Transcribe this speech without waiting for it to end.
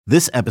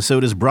This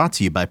episode is brought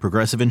to you by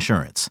Progressive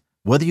Insurance.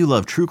 Whether you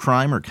love true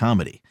crime or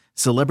comedy,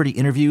 celebrity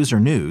interviews or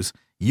news,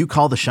 you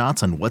call the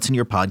shots on what's in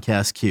your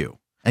podcast queue.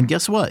 And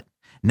guess what?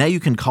 Now you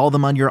can call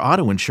them on your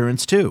auto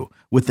insurance too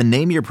with the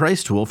Name Your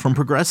Price tool from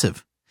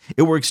Progressive.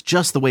 It works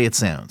just the way it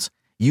sounds.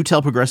 You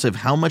tell Progressive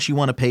how much you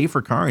want to pay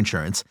for car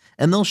insurance,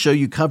 and they'll show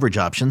you coverage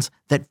options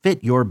that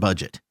fit your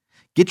budget.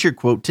 Get your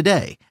quote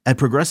today at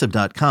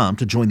Progressive.com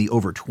to join the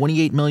over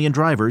 28 million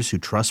drivers who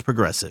trust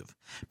Progressive.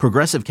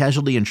 Progressive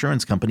Casualty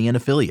Insurance Company and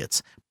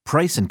Affiliates.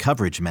 Price and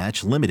coverage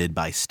match limited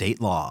by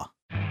state law.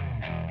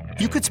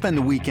 You could spend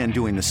the weekend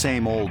doing the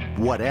same old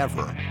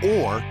whatever,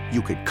 or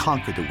you could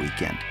conquer the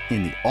weekend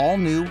in the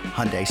all-new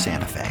Hyundai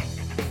Santa Fe.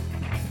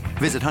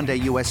 Visit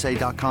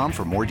HyundaiUSA.com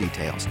for more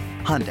details.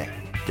 Hyundai,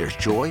 there's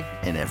joy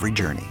in every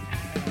journey.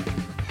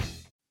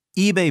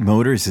 eBay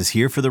Motors is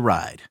here for the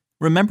ride.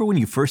 Remember when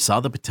you first saw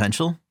the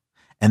potential?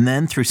 And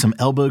then through some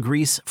elbow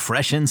grease,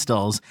 fresh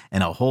installs,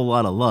 and a whole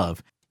lot of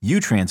love, you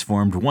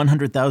transformed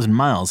 100,000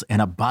 miles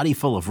and a body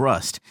full of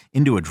rust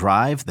into a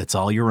drive that's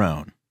all your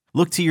own.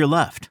 Look to your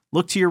left.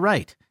 Look to your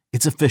right.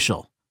 It's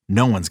official.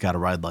 No one's got a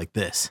ride like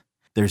this.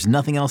 There's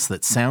nothing else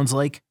that sounds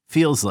like,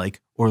 feels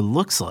like, or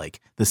looks like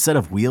the set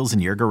of wheels in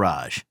your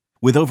garage.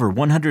 With over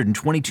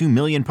 122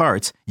 million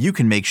parts, you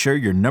can make sure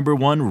your number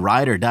one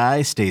ride or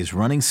die stays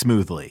running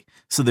smoothly.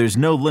 So there's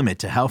no limit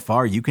to how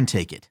far you can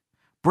take it.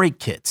 Brake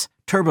kits,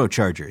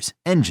 turbochargers,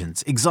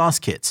 engines,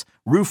 exhaust kits,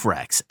 roof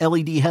racks,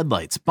 LED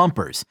headlights,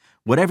 bumpers,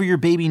 whatever your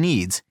baby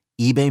needs,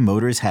 eBay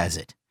Motors has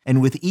it. And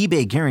with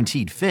eBay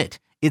Guaranteed Fit,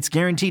 it's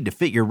guaranteed to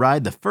fit your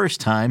ride the first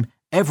time,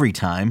 every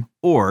time,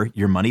 or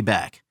your money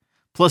back.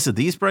 Plus at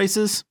these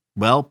prices,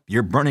 well,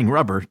 you're burning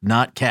rubber,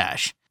 not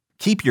cash.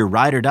 Keep your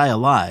ride or die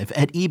alive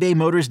at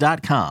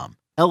ebaymotors.com.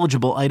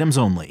 Eligible items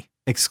only.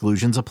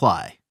 Exclusions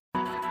apply.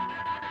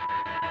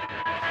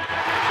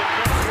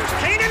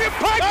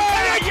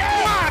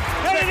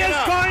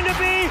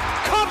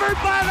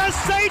 By the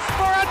Saints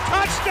for a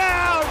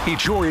touchdown.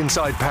 It's your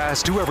inside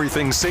pass to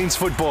everything Saints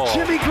football.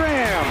 Jimmy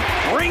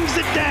Graham brings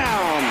it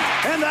down,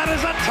 and that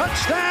is a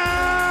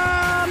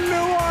touchdown,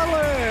 New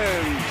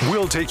Orleans.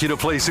 We'll take you to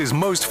places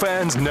most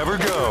fans never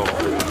go.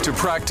 To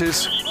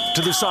practice,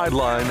 to the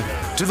sideline,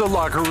 to the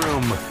locker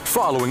room,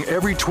 following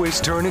every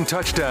twist, turn, and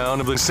touchdown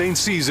of the Saints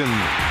season.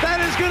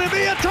 That is going to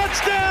be a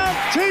touchdown.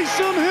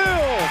 Taysom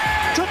Hill.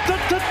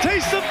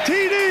 Taysom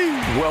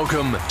TD.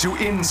 Welcome to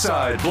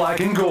Inside Black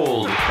and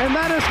Gold. And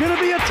that is going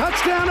to be a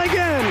touchdown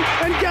again.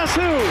 And guess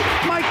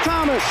who? Mike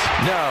Thomas.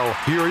 Now,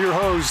 here are your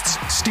hosts,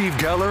 Steve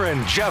Geller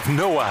and Jeff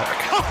Nowak.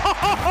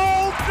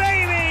 Oh,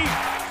 baby!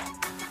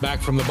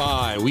 Back from the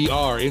bye, we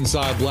are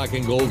Inside Black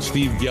and Gold.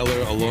 Steve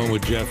Geller along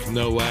with Jeff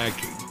Nowak,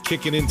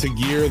 kicking into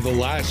gear the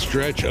last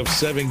stretch of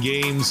 7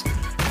 games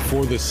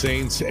for the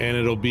Saints, and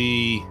it'll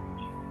be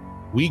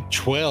week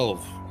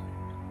 12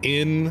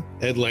 in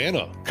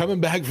Atlanta. Coming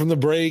back from the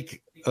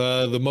break,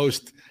 the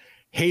most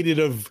hated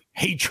of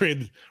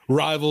hatred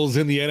rivals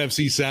in the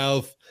NFC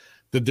South,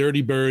 the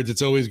Dirty Birds.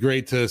 It's always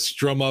great to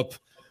strum up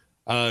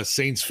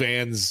Saints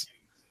fans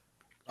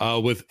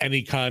with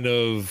any kind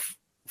of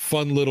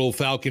fun little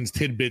Falcons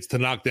tidbits to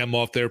knock them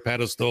off their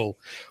pedestal.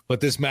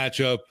 But this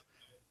matchup,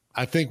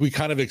 I think we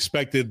kind of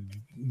expected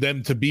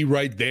them to be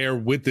right there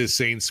with this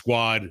Saints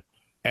squad,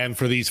 and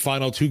for these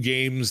final 2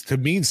 games to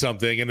mean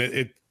something. And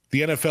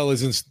the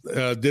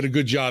NFL did a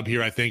good job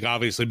here, I think,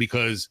 obviously,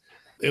 because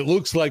it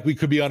looks like we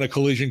could be on a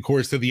collision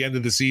course to the end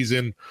of the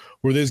season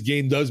where this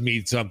game does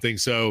mean something.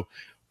 So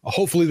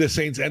hopefully the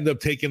Saints end up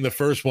taking the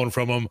first one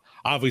from them,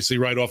 obviously,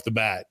 right off the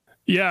bat.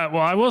 Yeah,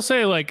 well, I will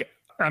say,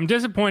 I'm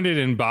disappointed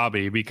in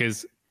Bobby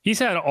because he's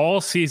had all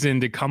season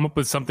to come up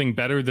with something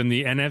better than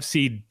the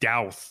NFC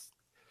Douth,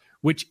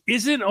 which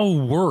isn't a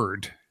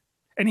word.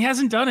 And he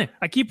hasn't done it.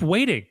 I keep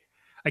waiting.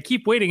 And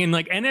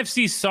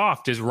NFC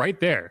Soft is right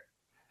there.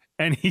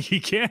 And he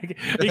can't.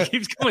 He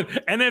keeps going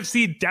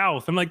NFC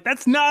Douth. I'm like,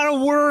 that's not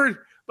a word.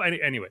 But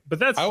anyway,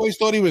 I always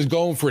thought he was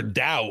going for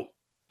doubt,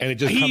 and it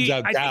just comes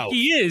out doubt. I think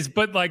he is,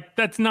 but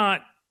that's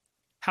not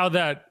how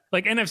that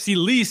NFC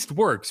Least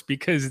works,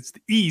 because it's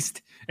the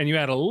East, and you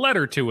add a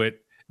letter to it,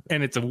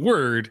 and it's a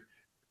word.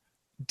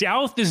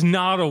 Douth is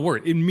not a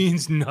word. It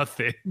means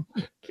nothing.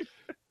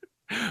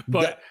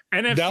 But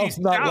NFC Douth's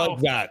not like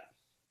that.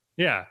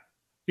 Yeah,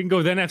 you can go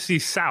with NFC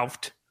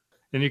South,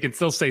 and you can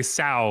still say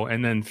sow,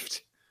 and then.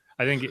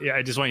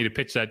 I just want you to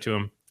pitch that to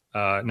him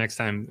next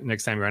time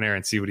you're on air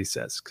and see what he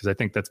says, because I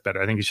think that's better.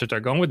 I think you should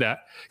start going with that,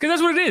 because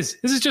that's what it is.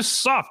 This is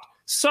just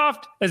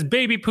soft as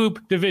baby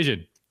poop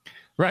division,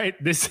 right?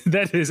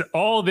 That is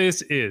all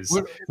this is.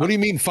 What do you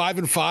mean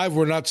 5-5?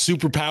 We're not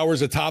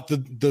superpowers atop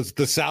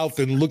the South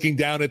and looking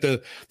down at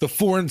the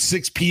 4 and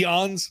 6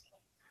 peons.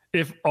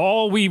 If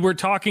all we were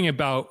talking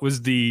about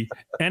was the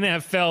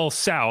NFL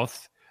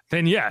South,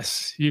 then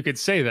yes, you could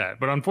say that.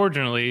 But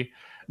unfortunately,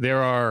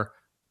 there are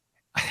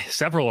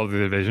several other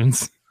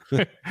divisions,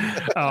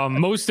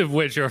 most of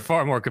which are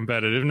far more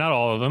competitive. Not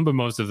all of them, but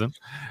most of them.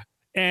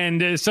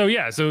 And so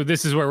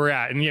this is where we're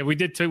at. And yeah, we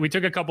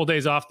took a couple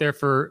days off there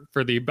for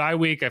the bye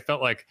week. I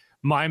felt like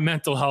my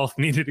mental health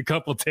needed a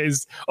couple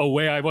days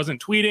away. I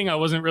wasn't tweeting. I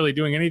wasn't really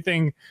doing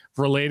anything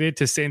related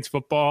to Saints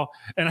football.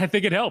 And I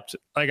think it helped.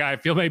 Like, I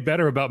feel way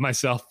better about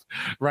myself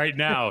right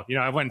now.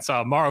 I went and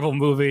saw a Marvel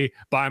movie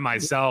by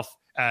myself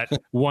at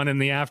 1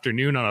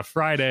 p.m. on a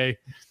Friday.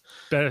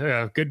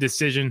 Good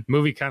decision.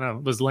 Movie kind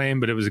of was lame,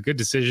 but it was a good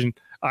decision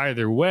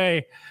either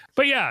way.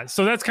 But yeah,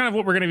 so that's kind of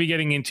what we're going to be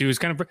getting into. It's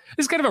kind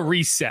of a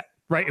reset,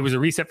 right? It was a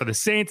reset for the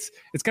Saints.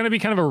 It's going to be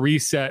kind of a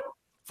reset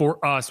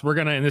for us. We're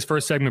going to, in this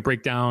first segment,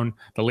 break down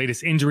the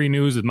latest injury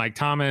news with Mike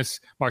Thomas,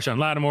 Marshon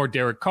Lattimore,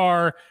 Derek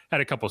Carr.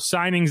 Had a couple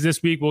signings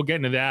this week. We'll get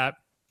into that.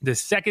 The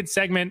second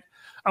segment,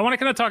 I want to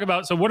kind of talk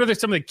about, so what are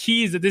some of the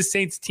keys that this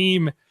Saints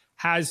team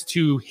has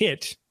to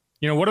hit?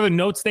 What are the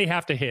notes they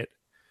have to hit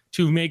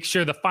to make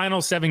sure the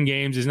final 7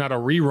 games is not a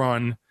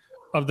rerun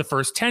of the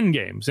first 10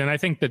 games? And I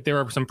think that there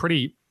are some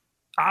pretty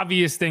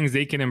obvious things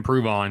they can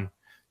improve on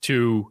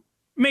to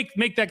make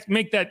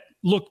that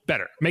look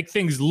better, make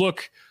things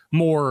look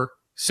more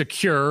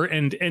secure,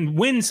 and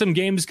win some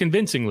games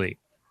convincingly,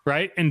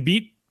 right? And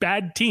beat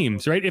bad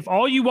teams, right? If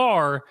all you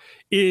are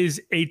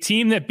is a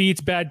team that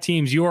beats bad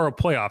teams, you are a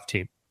playoff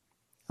team,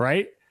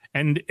 right?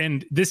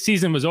 And this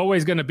season was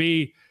always going to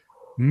be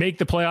make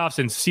the playoffs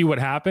and see what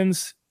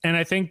happens. And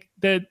I think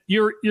that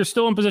you're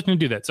still in position to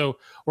do that. So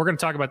we're going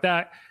to talk about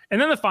that.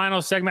 And then the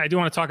final segment, I do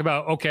want to talk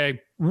about,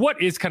 okay,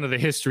 what is kind of the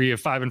history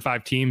of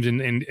 5-5 teams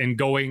and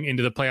going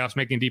into the playoffs,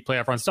 making deep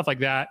playoff runs, stuff like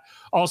that.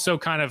 Also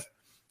kind of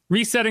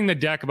resetting the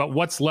deck about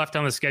what's left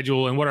on the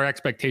schedule and what our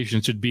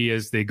expectations should be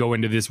as they go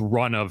into this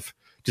run of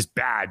just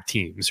bad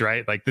teams,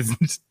 right? Like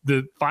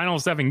the final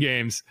 7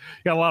 games,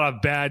 you got a lot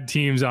of bad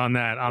teams on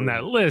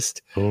that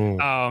list. I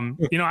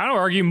don't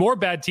argue more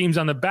bad teams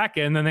on the back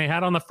end than they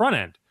had on the front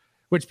end,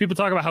 which people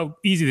talk about how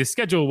easy the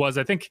schedule was.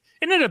 I think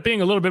it ended up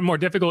being a little bit more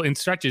difficult in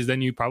stretches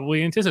than you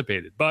probably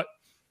anticipated, but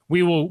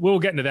we'll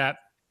get into that.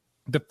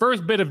 The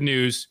first bit of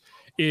news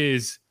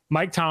is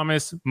Mike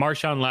Thomas,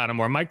 Marshon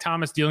Lattimore. Mike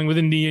Thomas dealing with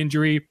a knee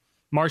injury,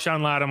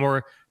 Marshon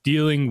Lattimore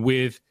dealing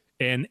with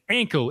an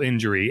ankle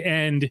injury.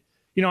 And,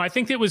 I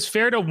think it was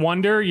fair to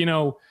wonder,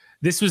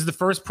 this was the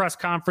first press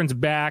conference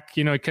back,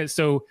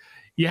 so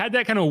you had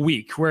that kind of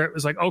week where it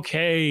was like,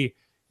 okay,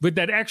 with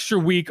that extra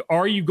week,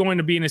 are you going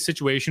to be in a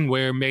situation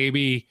where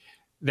maybe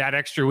that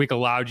extra week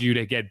allowed you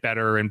to get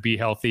better and be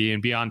healthy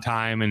and be on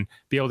time and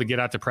be able to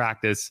get out to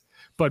practice?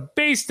 But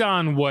based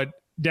on what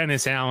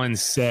Dennis Allen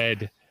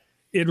said,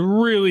 it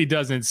really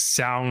doesn't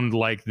sound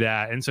like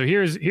that. And so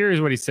here's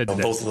what he said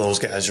today. Both of those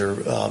guys are,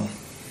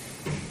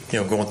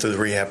 going through the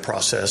rehab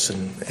process,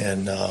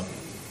 and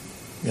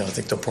I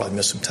think they'll probably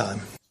miss some time.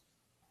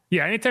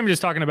 Yeah, anytime you're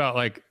just talking about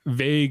like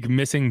vague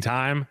missing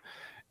time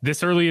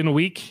this early in the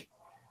week,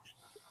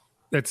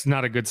 that's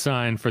not a good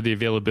sign for the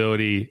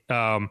availability.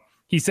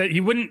 He said he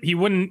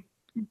wouldn't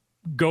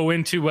go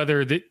into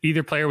whether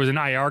either player was an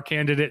IR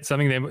candidate,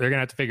 something they're going to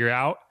have to figure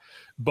out.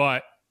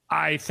 But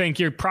I think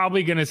you're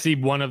probably going to see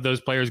one of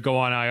those players go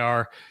on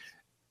IR.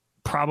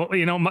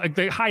 Probably,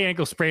 the high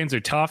ankle sprains are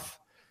tough,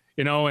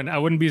 and I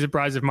wouldn't be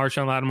surprised if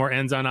Marshon Lattimore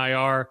ends on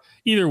IR.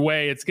 Either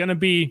way, it's going to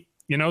be,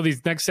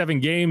 these next 7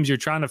 games, you're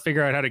trying to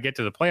figure out how to get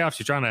to the playoffs.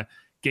 You're trying to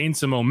gain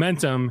some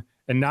momentum,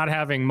 and not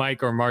having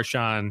Mike or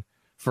Marshon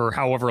for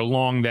however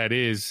long that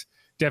is,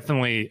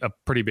 definitely a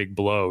pretty big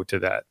blow to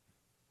that.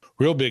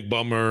 Real big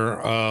bummer.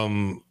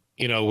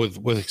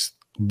 With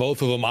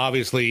both of them,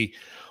 obviously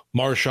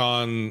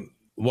Marshon,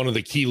 one of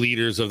the key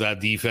leaders of that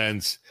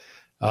defense,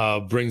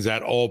 brings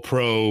that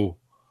all-pro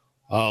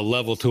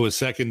level to a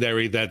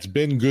secondary that's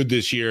been good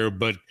this year,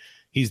 but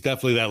he's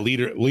definitely that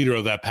leader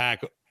of that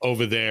pack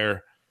over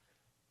there.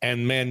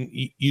 And man,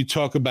 you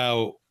talk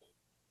about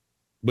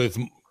with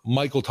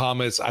Michael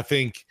Thomas, I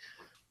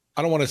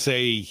don't want to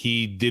say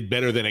he did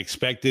better than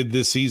expected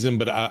this season,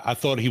 but I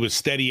thought he was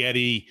steady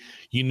Eddie.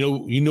 You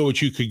know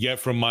what you could get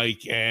from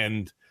Mike.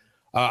 And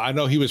I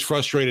know he was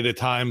frustrated at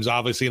times,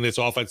 obviously, in this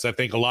offense. I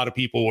think a lot of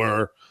people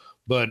were.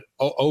 But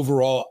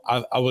overall,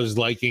 I was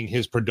liking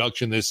his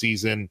production this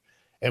season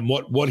and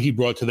what he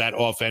brought to that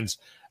offense.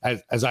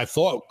 As I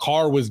thought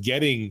Carr was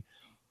getting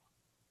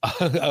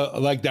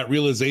like that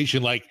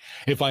realization, like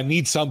if I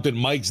need something,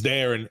 Mike's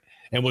there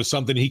and was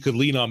something he could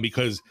lean on,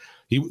 because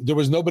there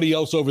was nobody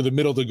else over the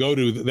middle to go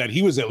to that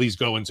he was at least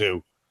going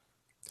to.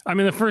 I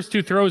mean, the first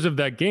 2 throws of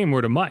that game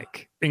were to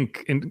Mike in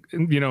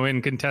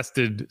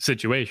contested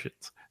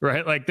situations,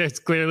 right? Like there's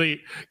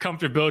clearly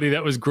comfortability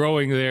that was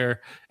growing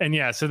there. And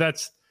yeah, so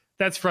that's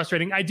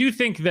frustrating. I do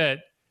think that,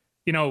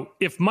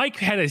 if Mike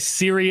had a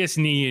serious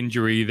knee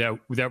injury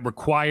that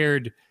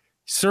required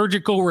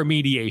surgical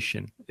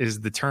remediation is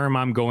the term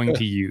I'm going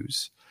to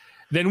use,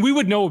 then we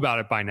would know about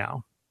it by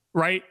now,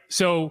 right?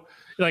 So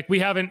like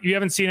you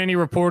haven't seen any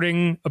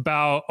reporting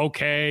about,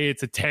 okay,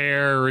 it's a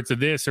tear or it's a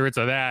this or it's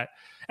a that.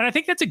 And I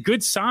think that's a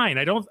good sign.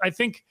 I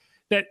think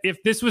that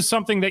if this was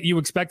something that you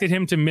expected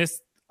him to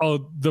miss a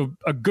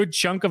good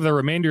chunk of the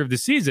remainder of the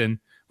season,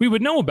 we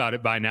would know about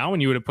it by now,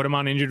 and you would have put him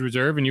on injured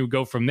reserve and you would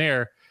go from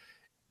there.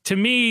 To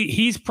me,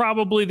 he's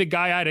probably the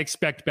guy I'd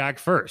expect back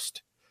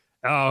first.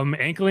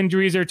 Ankle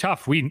injuries are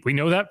tough. We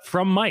know that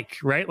from Mike,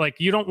 right? Like,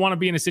 you don't want to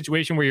be in a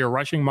situation where you're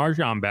rushing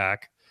Marchand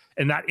back,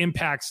 and that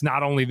impacts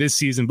not only this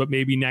season, but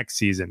maybe next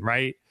season,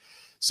 right?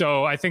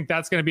 So I think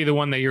that's going to be the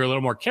one that you're a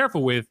little more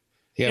careful with.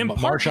 Yeah,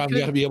 Marchand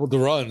got to be able to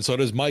run. So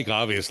does Mike,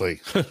 obviously.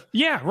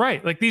 Yeah,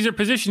 right. Like, these are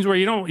positions where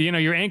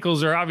your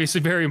ankles are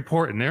obviously very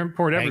important. They're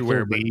important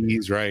everywhere.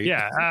 Knees, right?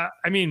 Yeah.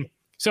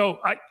 So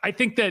I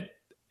think that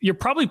you're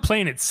probably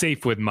playing it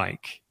safe with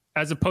Mike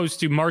as opposed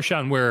to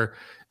Marchand, where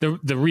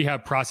the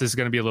rehab process is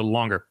going to be a little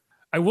longer.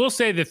 I will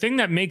say the thing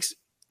that makes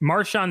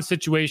Marchand's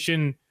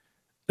situation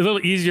a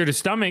little easier to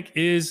stomach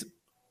is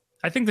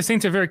I think the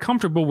Saints are very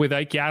comfortable with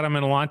Ike Adam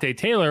and Alontae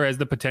Taylor as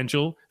the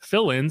potential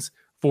fill-ins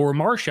for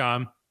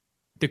Marchand.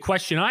 The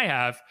question I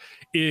have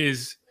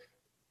is,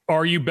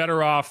 are you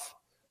better off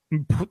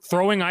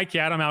throwing Ike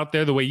Adam out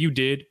there the way you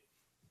did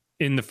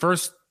in the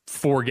first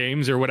 4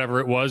 games or whatever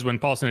it was when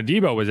Paulson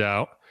Adebo was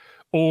out,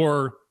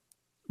 or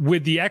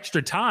with the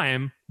extra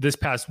time this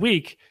past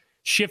week,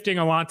 shifting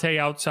Alontae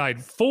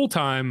outside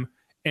full-time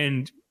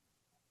and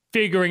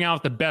figuring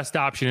out the best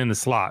option in the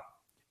slot?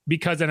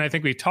 Because, and I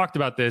think we talked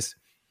about this,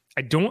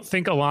 I don't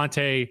think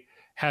Alontae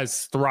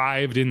has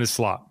thrived in the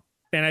slot.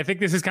 And I think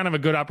this is kind of a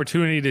good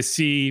opportunity to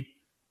see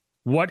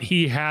what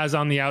he has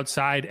on the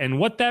outside and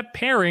what that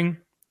pairing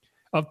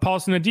of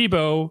Paulson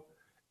Adebo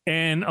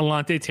and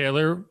Alontae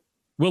Taylor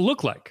will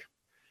look like.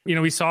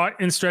 We saw it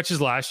in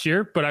stretches last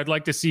year, but I'd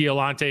like to see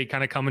Alontae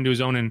kind of come into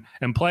his own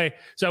and play.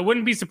 So I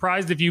wouldn't be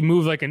surprised if you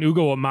move like an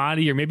Ugo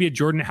Amadi or maybe a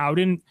Jordan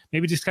Howden,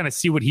 maybe just kind of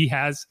see what he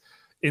has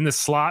in the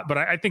slot. But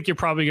I think you're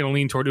probably going to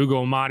lean toward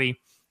Ugo Amadi.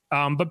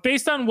 But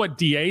based on what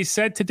DA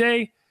said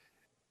today,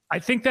 I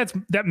think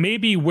that may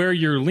be where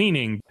you're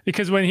leaning,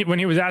 because when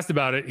he was asked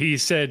about it, he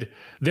said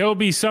there'll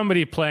be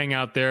somebody playing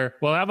out there.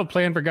 Well, I have a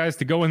plan for guys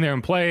to go in there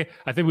and play.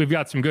 I think we've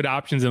got some good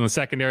options in the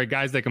secondary,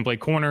 guys that can play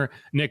corner,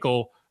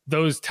 nickel,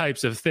 those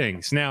types of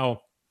things. Now,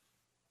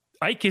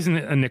 Ike isn't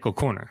a nickel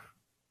corner.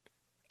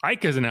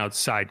 Ike is an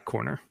outside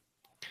corner.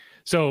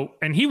 So,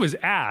 and he was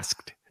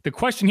asked, the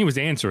question he was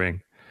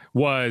answering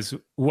was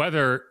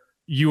whether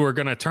you were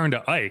going to turn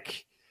to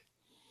Ike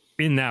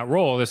in that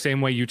role the same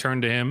way you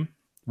turned to him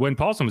when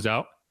Paulson was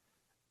out.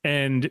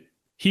 And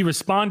he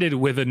responded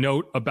with a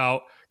note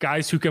about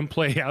guys who can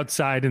play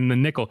outside in the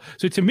nickel.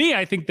 So to me,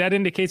 I think that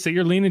indicates that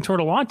you're leaning toward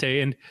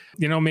Alontae, and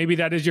maybe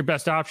that is your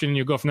best option and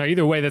you'll go from there.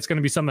 Either way, that's going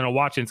to be something to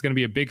watch, and it's going to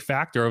be a big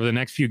factor over the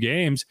next few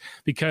games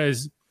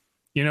because,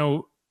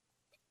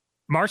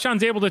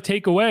 Marchand's able to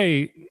take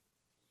away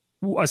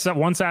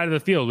one side of the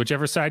field.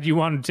 Whichever side you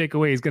want to take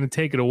away, he's going to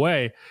take it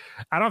away.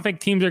 I don't think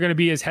teams are going to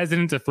be as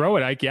hesitant to throw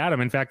at Ike Adam.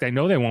 In fact, I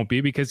know they won't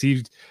be, because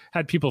he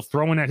had people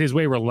throwing at his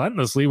way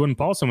relentlessly when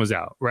Paulson was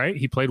out, right?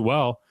 He played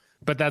well,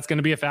 but that's going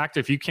to be a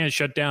factor. If you can't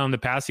shut down the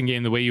passing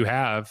game the way you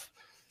have,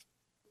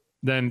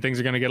 then things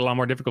are going to get a lot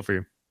more difficult for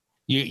you.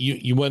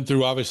 You went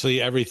through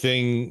obviously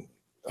everything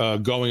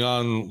going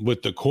on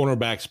with the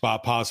cornerback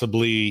spot,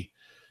 possibly,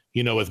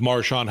 with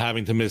Marchand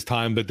having to miss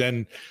time, but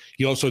then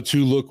you also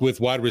too look with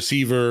wide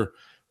receiver.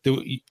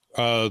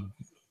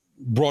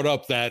 Brought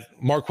up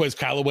that Marquez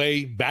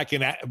Callaway back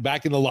in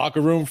the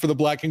locker room for the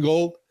black and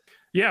gold.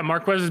 Yeah,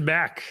 Marquez is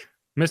back,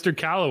 Mr.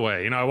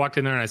 Callaway. I walked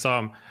in there and I saw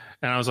him,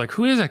 and I was like,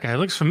 "Who is that guy? He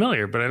looks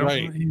familiar," but I don't.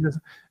 Right.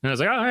 And I was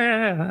like, "Oh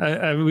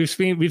yeah,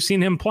 we've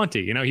seen him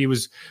plenty." He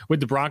was with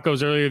the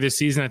Broncos earlier this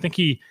season. I think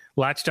he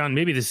latched on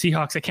maybe the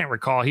Seahawks. I can't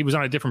recall. He was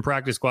on a different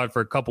practice squad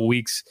for a couple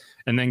weeks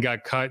and then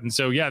got cut. And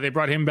so yeah, they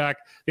brought him back.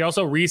 They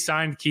also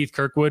re-signed Keith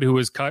Kirkwood, who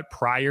was cut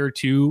prior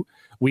to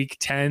Week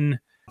 10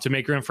 to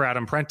make room for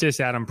Adam Prentice.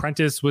 Adam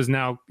Prentice is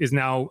now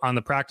on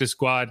the practice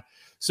squad.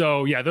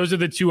 So yeah, those are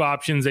the two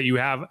options that you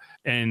have.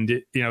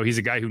 And, he's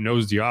a guy who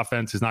knows the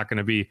offense. Is not going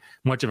to be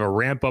much of a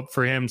ramp up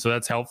for him. So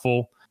that's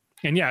helpful.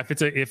 And yeah,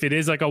 if it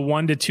is like a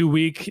 1 to 2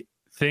 week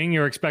thing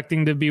you're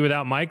expecting to be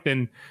without Mike,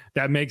 then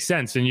that makes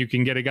sense. And you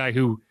can get a guy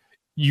who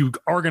you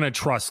are going to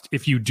trust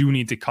if you do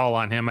need to call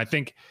on him. I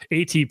think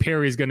A.T.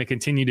 Perry is going to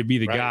continue to be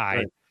the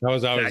guy. Right. I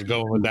was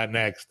going with that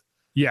next.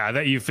 Yeah,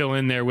 that you fill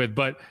in there with.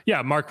 But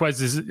yeah,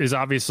 Marquez is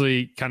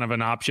obviously kind of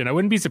an option. I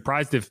wouldn't be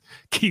surprised if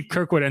Keith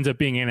Kirkwood ends up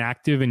being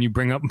inactive and you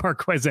bring up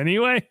Marquez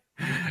anyway.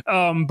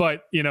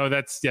 But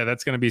that's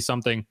going to be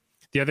something.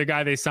 The other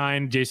guy they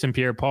signed, Jason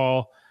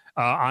Pierre-Paul,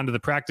 onto the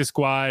practice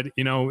squad.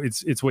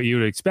 It's what you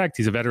would expect.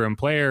 He's a veteran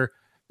player.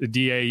 The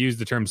DA used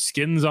the term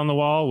skins on the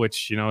wall,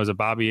 which, is a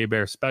Bobby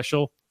Hebert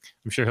special.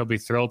 I'm sure he'll be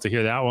thrilled to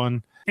hear that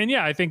one. And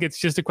yeah, I think it's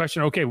just a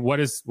question. Okay, what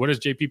does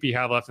JPP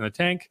have left in the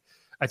tank?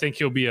 I think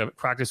he'll be a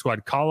practice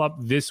squad call up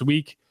this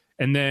week.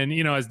 And then,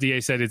 as DA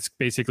said, it's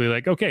basically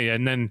like, okay,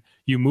 and then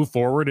you move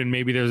forward and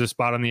maybe there's a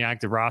spot on the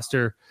active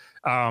roster.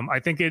 I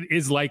think it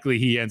is likely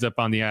he ends up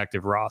on the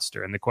active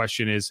roster. And the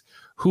question is,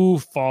 who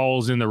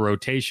falls in the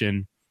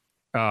rotation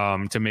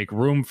to make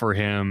room for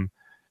him?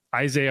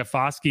 Isaiah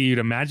Foskey, you'd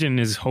imagine,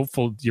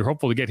 you're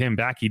hopeful to get him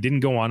back. He didn't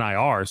go on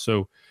IR.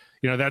 So,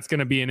 that's going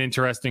to be an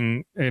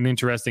interesting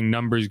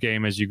numbers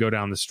game as you go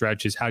down the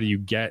stretch, is how do you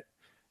get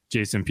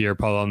Jason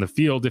Pierre-Paul on the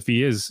field if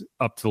he is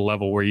up to the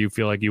level where you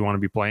feel like you want to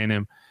be playing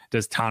him?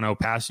 Does Tano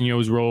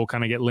Passanio's role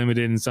kind of get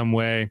limited in some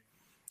way?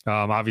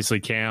 Obviously,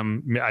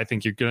 Cam, I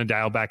think you're going to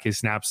dial back his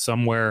snaps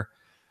somewhere.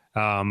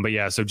 But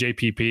yeah, so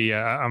JPP,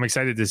 I'm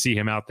excited to see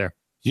him out there.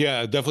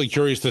 Yeah, definitely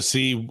curious to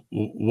see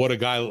what a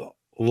guy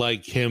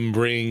like him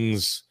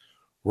brings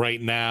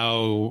right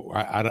now.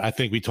 I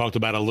think we talked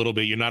about it a little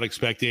bit. You're not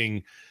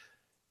expecting,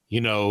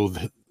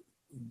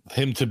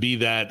 him to be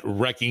that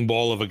wrecking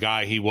ball of a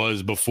guy he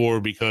was before,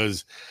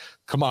 because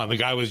come on, the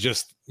guy was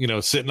just,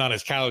 sitting on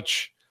his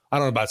couch. I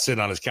don't know about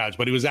sitting on his couch,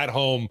 but he was at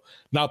home,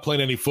 not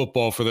playing any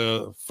football for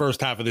the first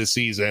half of this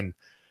season.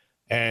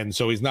 And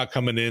so he's not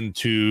coming in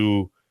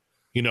to,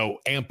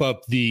 amp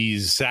up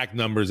these sack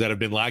numbers that have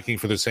been lacking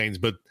for the Saints.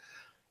 But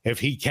if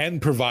he can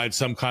provide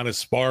some kind of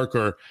spark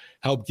or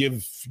help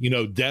give,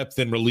 depth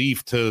and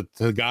relief to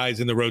guys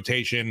in the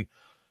rotation,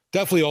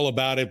 definitely all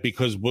about it,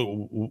 because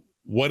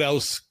what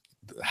else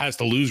has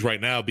to lose right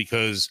now?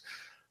 Because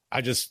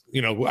I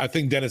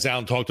think Dennis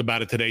Allen talked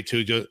about it today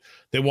too.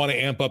 They want to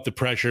amp up the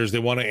pressures. They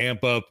want to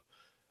amp up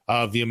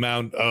the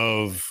amount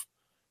of,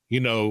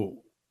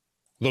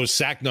 those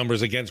sack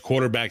numbers against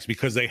quarterbacks,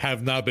 because they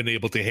have not been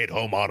able to hit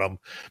home on them.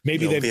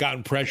 Maybe they've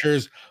gotten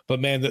pressures, but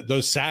man,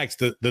 those sacks,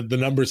 the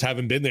numbers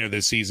haven't been there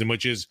this season,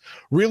 which is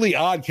really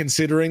odd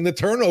considering the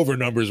turnover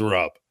numbers were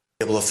up.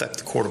 Able to affect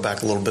the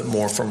quarterback a little bit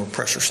more from a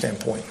pressure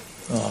standpoint.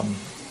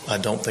 I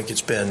don't think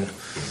it's been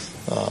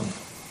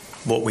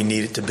what we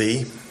need it to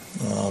be.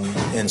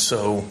 And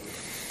so,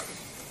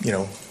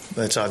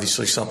 that's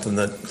obviously something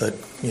that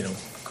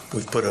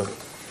we've put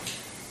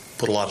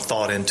a lot of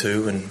thought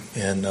into,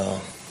 and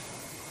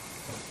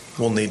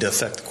we'll need to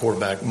affect the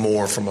quarterback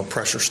more from a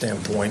pressure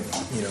standpoint,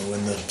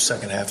 in the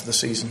second half of the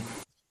season.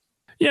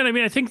 Yeah, I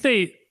mean, I think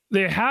they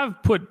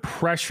have put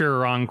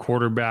pressure on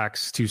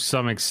quarterbacks to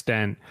some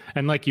extent.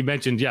 And like you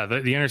mentioned, yeah,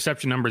 the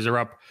interception numbers are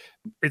up.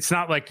 It's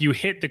not like you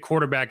hit the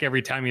quarterback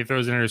every time he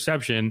throws an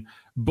interception,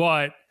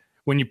 but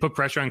when you put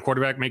pressure on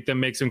quarterback, make them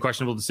make some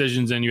questionable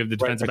decisions, and you have the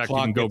defensive back who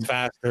can go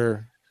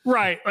faster.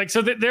 Right. Like,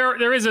 so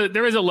there is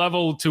a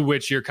level to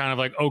which you're kind of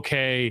like,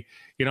 okay,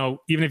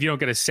 even if you don't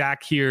get a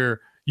sack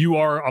here, you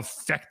are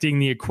affecting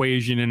the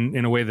equation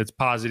in a way that's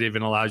positive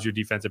and allows your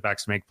defensive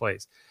backs to make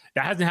plays.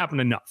 That hasn't happened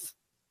enough,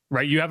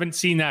 right? You haven't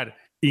seen that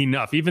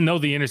enough. Even though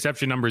the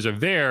interception numbers are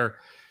there,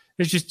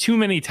 there's just too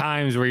many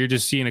times where you're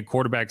just seeing a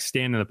quarterback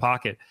stand in the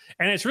pocket.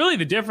 And it's really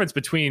the difference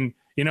between,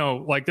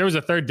 like there was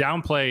a third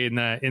down play in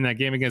that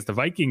game against the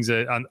Vikings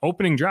on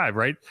opening drive,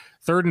 right?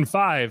 3rd and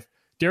 5,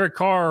 Derek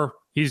Carr,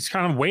 he's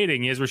kind of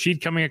waiting. He has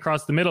Rashid coming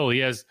across the middle. He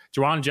has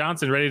Juwan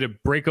Johnson ready to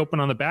break open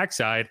on the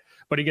backside,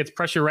 but he gets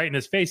pressure right in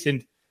his face,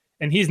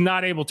 and he's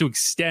not able to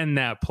extend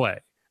that play,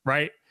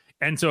 right?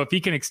 And so if he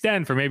can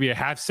extend for maybe a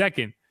half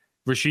second,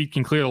 Rashid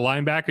can clear the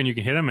linebacker and you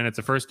can hit him, and it's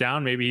a first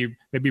down. Maybe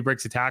he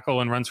breaks a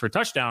tackle and runs for a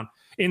touchdown.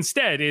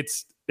 Instead,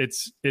 it's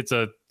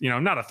a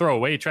not a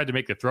throwaway. He tried to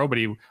make the throw, but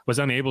he was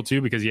unable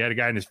to because he had a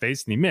guy in his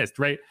face and he missed,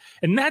 right?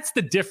 And that's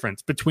the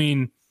difference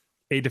between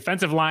a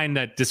defensive line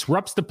that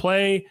disrupts the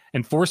play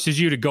and forces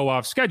you to go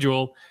off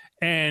schedule,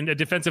 and a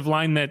defensive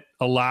line that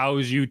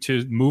allows you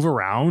to move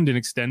around and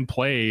extend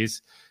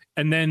plays,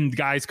 and then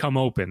guys come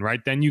open,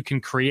 right? Then you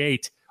can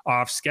create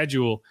off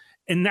schedule.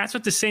 And that's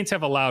what the Saints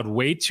have allowed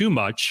way too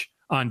much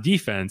on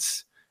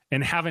defense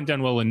and haven't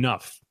done well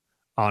enough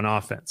on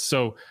offense.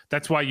 So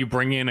that's why you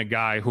bring in a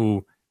guy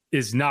who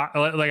is not,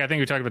 like I think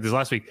we talked about this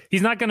last week,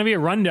 he's not going to be a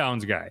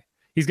rundowns guy.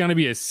 He's going to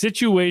be a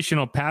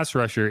situational pass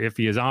rusher if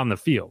he is on the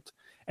field.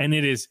 And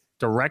it is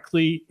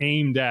directly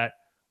aimed at,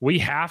 we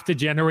have to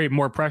generate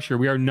more pressure.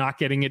 We are not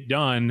getting it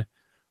done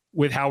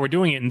with how we're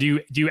doing it. And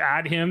do you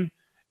add him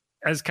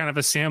as kind of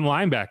a Sam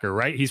linebacker,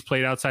 right? He's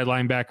played outside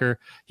linebacker.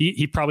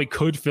 He probably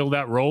could fill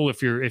that role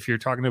if you're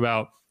talking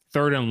about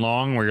 3rd and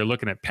long, where you're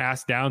looking at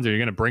pass downs, or you're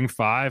going to bring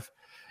 5,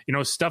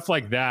 stuff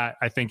like that.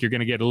 I think you're going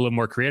to get a little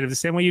more creative, the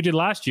same way you did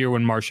last year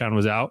when Marshawn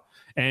was out,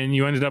 and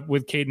you ended up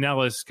with Caden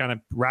Ellis kind of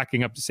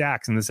racking up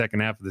sacks in the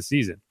second half of the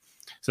season.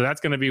 So that's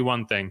going to be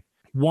one thing.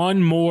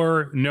 One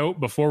more note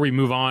before we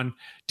move on.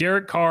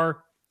 Derek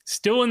Carr,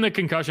 still in the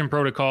concussion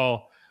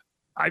protocol.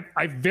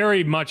 I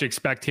very much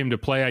expect him to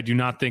play. I do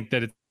not think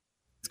that it's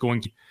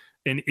going to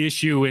be an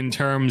issue in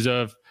terms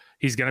of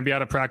he's going to be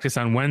out of practice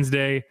on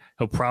Wednesday.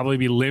 He'll probably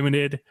be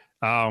limited.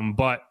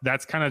 But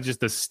that's kind of just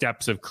the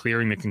steps of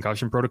clearing the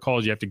concussion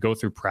protocols. You have to go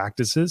through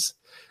practices.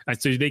 And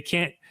so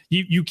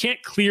you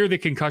can't clear the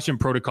concussion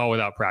protocol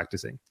without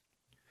practicing.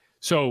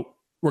 So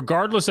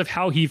regardless of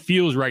how he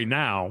feels right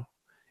now,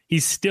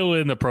 he's still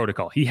in the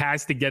protocol. He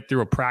has to get through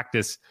a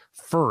practice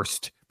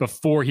first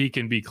before he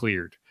can be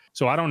cleared.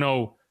 So I don't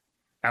know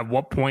at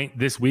what point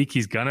this week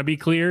he's going to be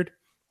cleared,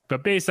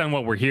 but based on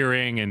what we're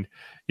hearing and,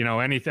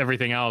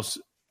 everything else,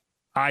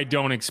 I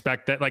don't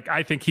expect that. Like,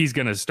 I think he's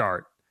going to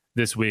start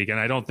this week. And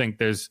I don't think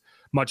there's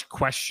much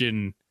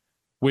question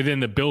within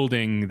the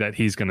building that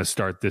he's going to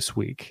start this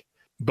week.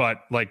 But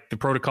like, the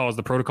protocol is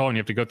the protocol, and you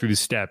have to go through the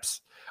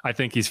steps. I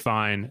think he's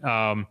fine.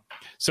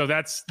 So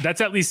that's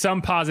at least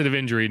some positive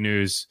injury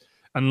news,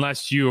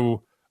 unless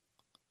you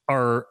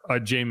are a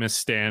Jameis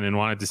stan and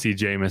wanted to see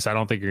Jameis. I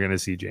don't think you're going to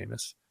see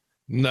Jameis.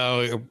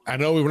 No, I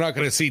know we're not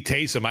going to see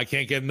Taysom. I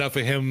can't get enough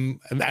of him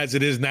as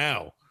it is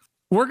now.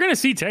 we're going to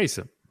see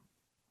Taysom.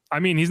 I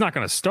mean, he's not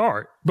going to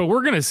start, but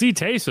we're going to see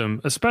Taysom,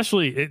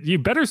 especially you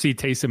better see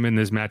Taysom in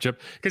this matchup,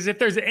 because if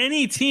there's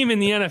any team in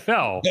the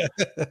NFL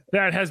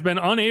that has been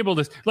unable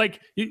to, like,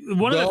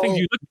 one of the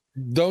things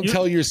don't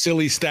tell your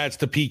silly stats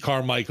to Pete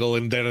Carmichael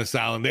and Dennis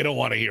Allen. They don't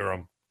want to hear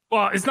them.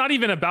 Well, it's not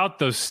even about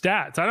those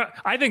stats.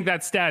 I think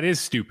that stat is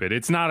stupid.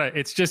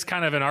 It's just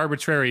kind of an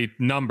arbitrary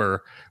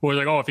number where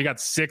like, oh, if you got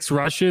 6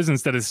 rushes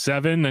instead of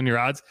 7, then your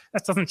odds,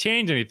 that doesn't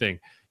change anything.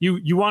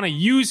 You want to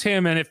use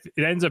him, and if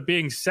it ends up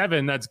being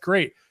 7, that's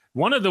great.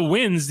 One of the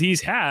wins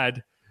he's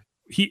had,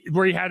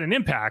 where he had an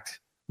impact,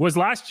 was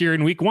last year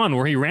in week 1,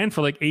 where he ran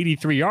for like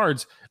 83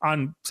 yards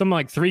on something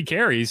like 3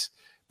 carries,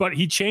 but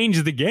he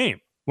changed the game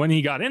when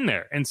he got in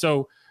there. And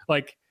so,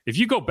 like, if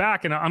you go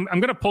back, and I'm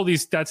going to pull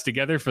these stats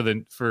together for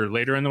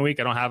later in the week.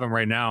 I don't have them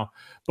right now,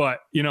 but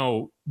you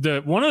know,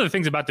 one of the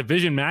things about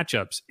division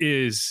matchups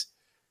is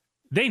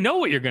they know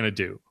what you're going to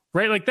do.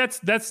 Right, like there's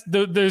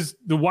the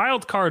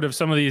wild card of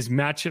some of these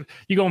matchups.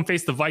 You go and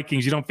face the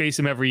Vikings, you don't face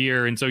them every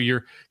year, and so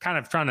you're kind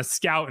of trying to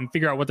scout and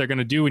figure out what they're going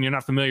to do, and you're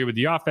not familiar with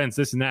the offense,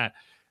 this and that.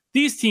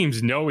 These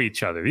teams know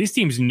each other. These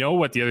teams know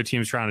what the other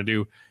team's trying to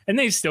do, and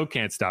they still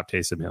can't stop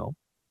Taysom Hill.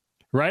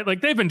 Right,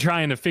 like they've been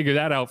trying to figure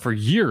that out for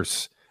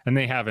years, and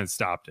they haven't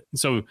stopped it.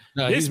 So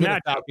this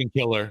matchup, Falcon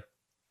killer.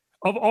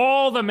 Of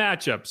all the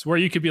matchups where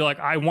you could be like,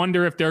 I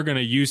wonder if they're going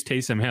to use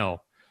Taysom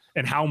Hill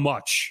and how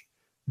much.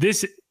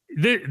 This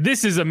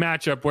is a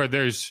matchup where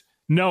there's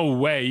no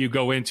way you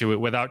go into it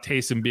without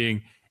Taysom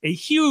being a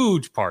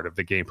huge part of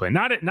the game plan.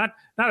 Not a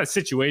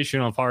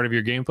situational part of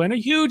your game plan, a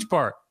huge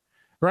part,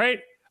 right?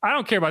 I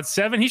don't care about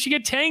 7. He should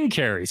get 10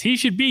 carries. He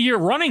should be your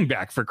running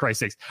back, for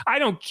Christ's sakes. I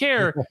don't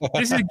care.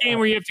 This is a game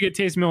where you have to get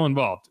Taysom Hill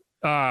involved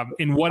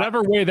in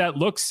whatever way that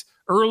looks,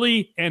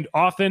 early and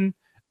often,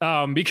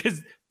 because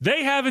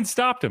they haven't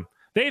stopped him.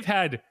 They've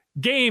had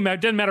game.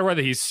 It doesn't matter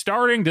whether he's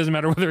starting, doesn't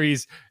matter whether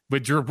he's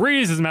with Drew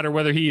Brees, doesn't matter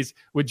whether he's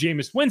with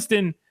Jameis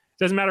Winston,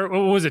 doesn't matter. What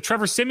was it,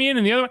 Trevor Siemian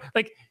and the other one?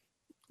 Like,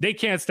 they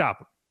can't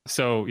stop him.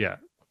 So yeah,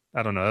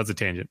 I don't know. That's a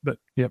tangent, but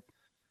yep.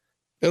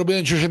 It'll be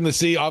interesting to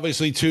see,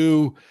 obviously,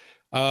 too,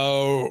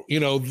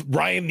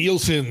 Ryan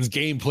Nielsen's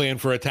game plan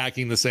for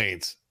attacking the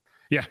Saints.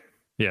 Yeah.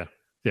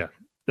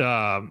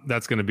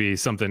 That's going to be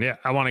something. Yeah,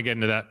 I want to get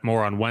into that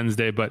more on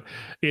Wednesday, but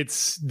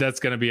that's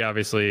going to be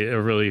obviously a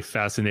really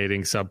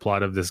fascinating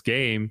subplot of this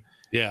game.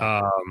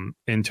 Yeah.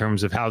 In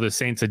terms of how the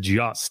Saints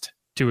adjust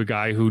to a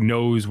guy who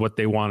knows what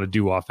they want to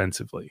do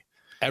offensively.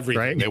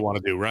 Everything right? They want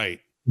to do, right?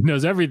 He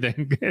knows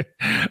everything. He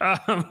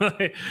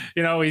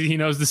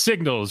knows the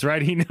signals,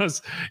 right? He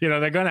knows,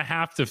 they're going to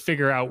have to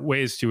figure out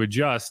ways to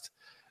adjust.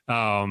 Well,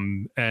 I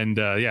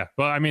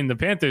mean, the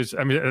Panthers,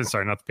 not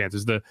the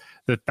Panthers, the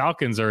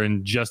Falcons are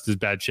in just as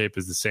bad shape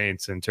as the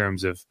Saints in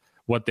terms of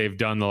what they've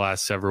done the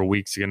last several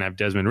weeks. You're going to have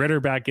Desmond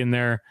Ridder back in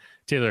there.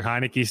 Taylor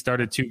Heineke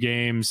started 2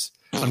 games.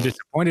 I'm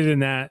disappointed in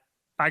that.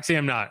 Actually,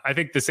 I'm not. I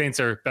think the Saints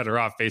are better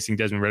off facing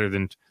Desmond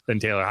Ridder than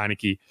Taylor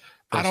Heineke.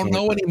 I don't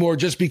know anymore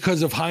just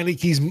because of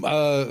Heineke's,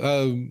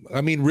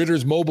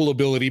 Ritter's mobile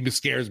ability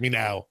scares me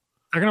now.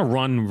 They're going to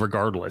run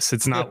regardless.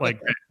 It's not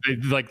like they're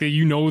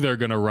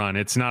going to run.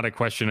 It's not a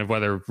question of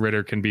whether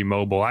Ridder can be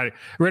mobile.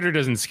 Ridder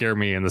doesn't scare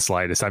me in the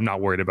slightest. I'm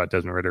not worried about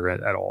Desmond Ridder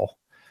at all.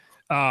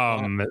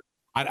 I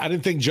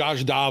didn't think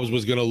Josh Dobbs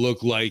was going to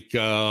look like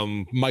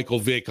Michael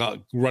Vick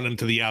running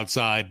to the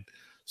outside.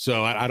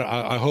 So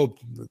I hope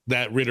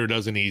that Ridder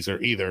doesn't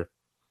either.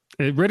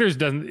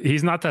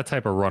 He's not that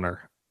type of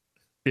runner.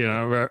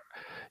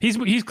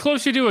 He's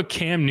closer to a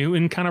Cam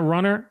Newton kind of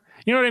runner.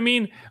 You know what I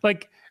mean?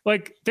 Like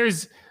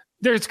there's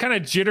kind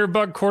of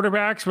jitterbug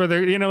quarterbacks where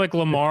they're, like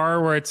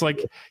Lamar, where it's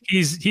like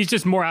he's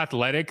just more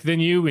athletic than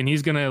you, and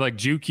he's gonna like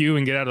juke you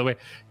and get out of the way.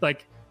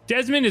 Like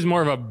Desmond is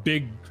more of a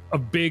big,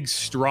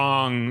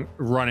 strong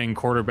running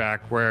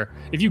quarterback where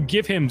if you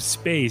give him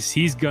space,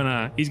 he's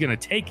gonna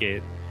take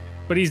it,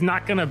 but he's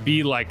not gonna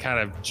be like kind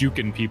of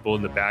juking people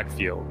in the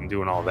backfield and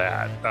doing all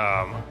that.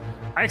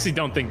 I actually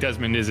don't think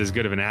Desmond is as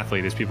good of an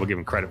athlete as people give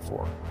him credit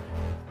for.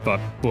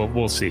 But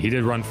we'll see. He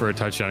did run for a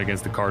touchdown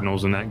against the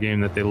Cardinals in that game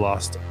that they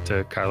lost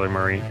to Kyler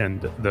Murray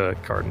and the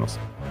Cardinals.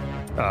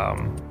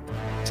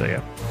 So,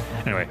 yeah.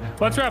 Anyway,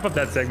 let's wrap up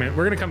that segment.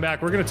 We're going to come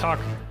back. We're going to talk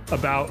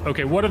about,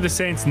 what do the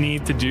Saints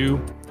need to do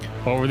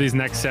over these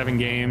next 7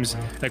 games?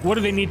 Like, what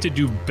do they need to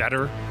do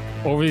better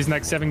over these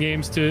next 7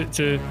 games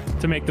to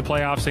make the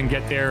playoffs and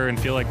get there and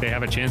feel like they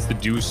have a chance to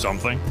do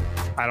something?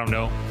 I don't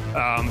know.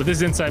 But this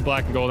is Inside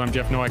Black and Gold. I'm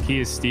Jeff Nowak.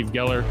 He is Steve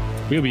Geller.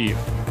 We'll be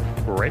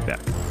right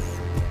back.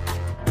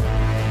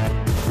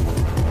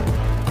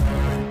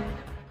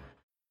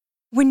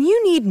 When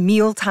you need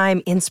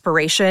mealtime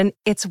inspiration,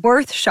 it's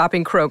worth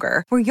shopping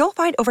Kroger, where you'll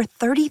find over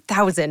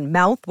 30,000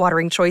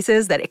 mouth-watering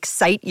choices that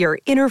excite your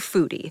inner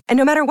foodie. And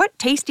no matter what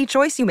tasty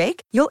choice you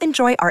make, you'll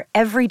enjoy our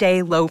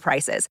everyday low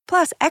prices,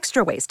 plus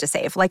extra ways to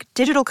save, like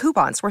digital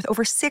coupons worth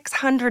over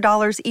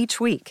 $600 each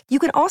week. You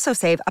can also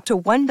save up to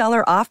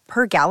 $1 off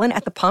per gallon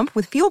at the pump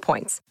with fuel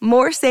points.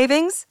 More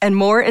savings and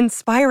more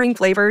inspiring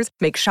flavors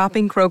make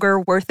shopping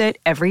Kroger worth it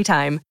every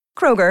time.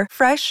 Kroger,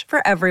 fresh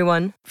for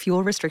everyone.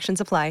 Fuel restrictions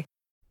apply.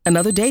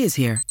 Another day is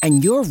here,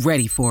 and you're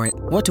ready for it.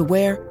 What to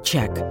wear?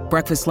 Check.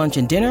 Breakfast, lunch,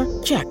 and dinner?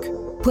 Check.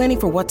 Planning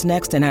for what's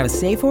next and how to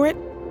save for it?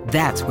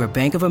 That's where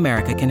Bank of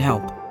America can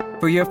help.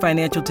 For your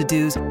financial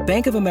to-dos,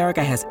 Bank of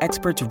America has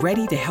experts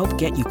ready to help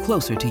get you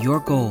closer to your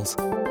goals.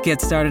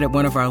 Get started at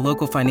one of our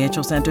local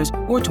financial centers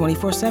or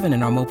 24/7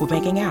 in our mobile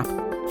banking app.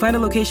 Find a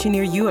location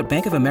near you at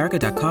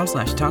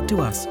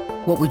bankofamerica.com/talktous.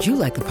 What would you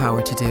like the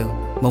power to do?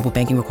 Mobile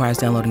banking requires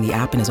downloading the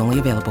app and is only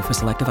available for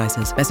select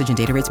devices. Message and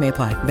data rates may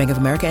apply. Bank of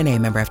America N.A.,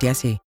 member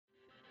FDIC.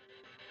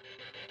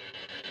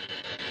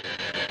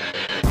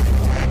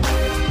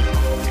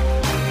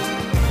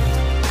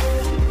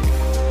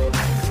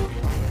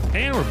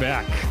 And we're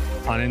back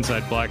on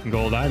Inside Black and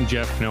Gold. I'm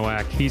Jeff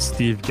Nowak. He's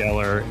Steve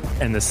Geller.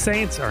 And the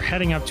Saints are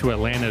heading up to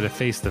Atlanta to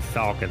face the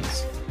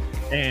Falcons.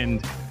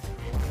 And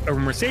a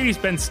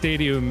Mercedes-Benz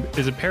Stadium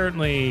is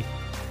apparently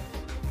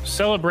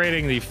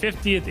celebrating the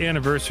 50th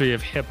anniversary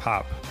of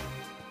hip-hop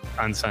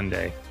on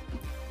Sunday,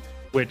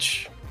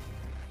 which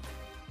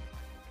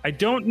I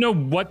don't know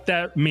what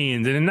that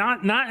means. And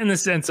not in the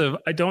sense of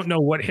I don't know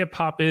what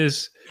hip-hop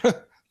is. Dropped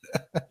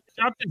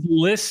this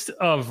list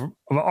of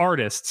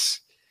artists,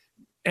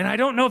 and I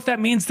don't know if that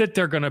means that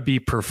they're going to be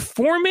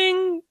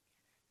performing.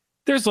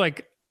 There's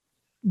like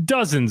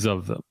dozens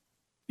of them,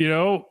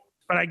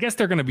 but I guess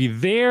they're going to be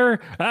there.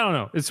 I don't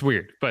know. It's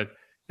weird, but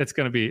it's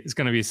going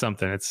to be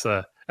something. It's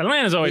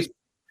Atlanta's always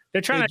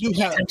they're trying to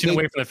get attention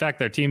away from the fact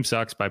their team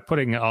sucks by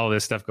putting all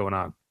this stuff going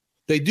on.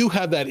 They do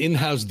have that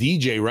in-house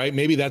DJ, right?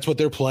 Maybe that's what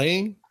they're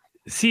playing.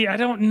 See, I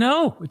don't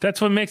know. That's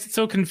what makes it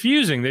so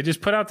confusing. They just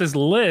put out this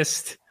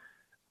list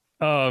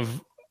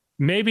of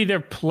maybe they're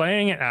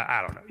playing.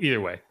 I don't know.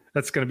 Either way,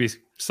 that's going to be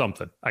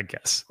something, I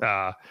guess.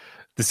 The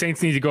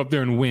Saints need to go up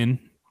there and win.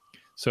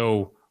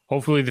 So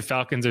hopefully the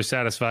Falcons are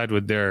satisfied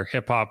with their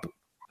hip-hop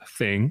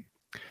thing,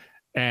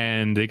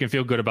 and they can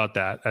feel good about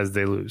that as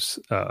they lose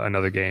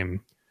another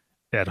game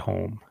at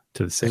home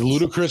to the Saints. Is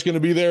Ludacris going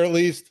to be there at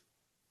least?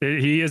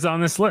 He is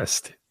on this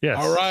list. Yes.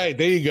 All right,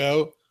 there you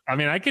go. I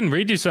mean, I can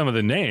read you some of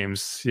the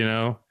names,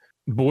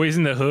 Boys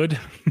in the Hood,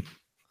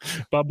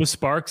 Bubba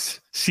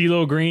Sparks,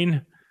 CeeLo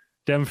Green,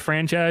 Dem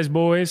Franchise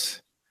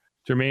Boys,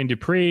 Jermaine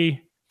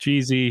Dupri,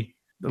 Jeezy,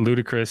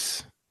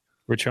 Ludacris,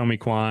 Rich Homie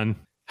Quan.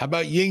 How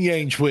about Ying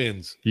Yang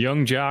Twins?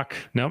 Young Jock.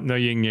 Nope, no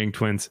Ying Yang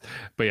Twins.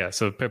 But yeah,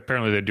 so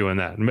apparently they're doing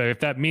that.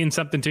 If that means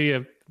something to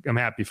you, I'm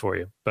happy for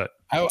you. But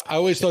I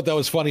always thought that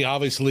was funny.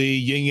 Obviously,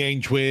 Ying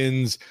Yang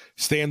Twins,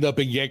 Stand Up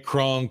and Get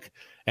Crunk,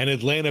 an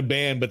Atlanta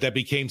band, but that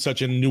became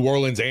such a New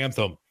Orleans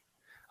anthem.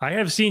 I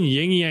have seen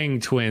Ying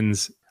Yang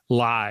Twins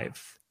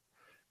live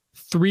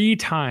 3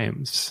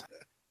 times.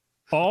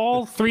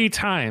 All 3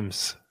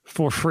 times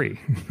for free.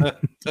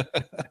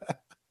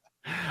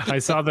 I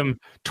saw them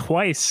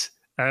twice.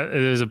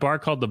 There's a bar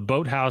called the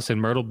Boathouse in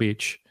Myrtle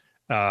Beach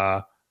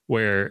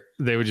where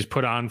they would just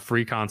put on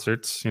free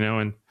concerts,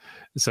 and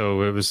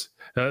so it was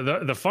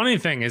the funny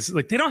thing is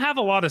like they don't have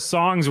a lot of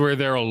songs where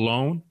they're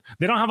alone.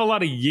 They don't have a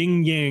lot of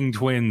Ying Yang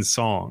Twins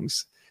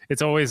songs.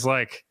 It's always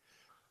like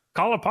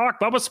Collar Park,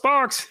 Bubba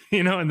Sparks,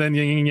 and then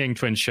Ying Yang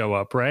Twins show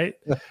up, right?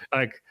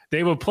 Like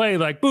they will play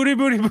like booty,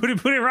 booty, booty,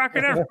 booty,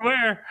 rocking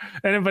everywhere.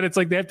 But it's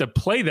like they have to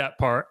play that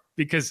part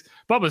because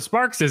Bubba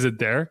Sparks isn't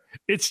there.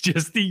 It's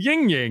just the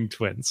Ying Yang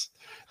Twins.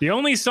 The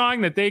only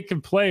song that they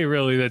can play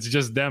really that's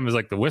just them is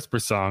like the Whisper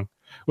song,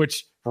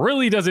 which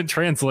really doesn't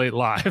translate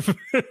live.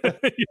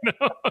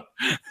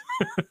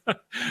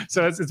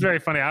 So it's very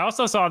funny. I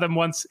also saw them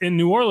once in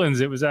New Orleans.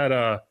 It was at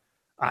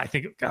I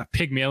think a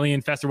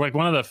Pygmalion Festival, like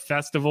one of the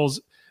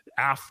festivals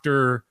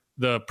after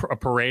a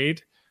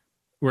parade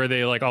where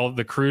they like all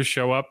the crews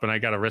show up, and I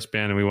got a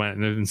wristband and we went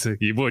and said,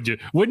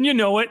 wouldn't you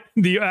know it?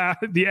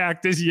 The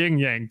act is Ying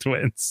Yang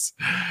Twins.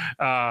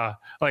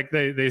 Like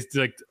they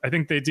like I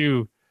think they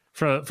do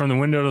from the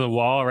window to the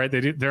wall, right?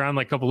 They're on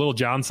like a couple Little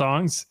John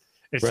songs.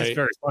 It's just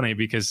very funny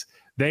because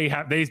they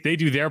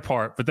do their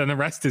part, but then the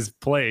rest is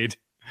played.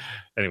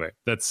 Anyway,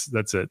 that's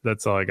it.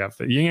 That's all I got.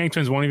 Ying Yang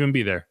Twins won't even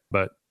be there,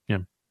 but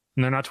and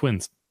they're not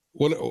twins.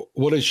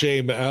 What a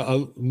shame.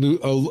 An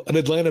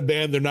Atlanta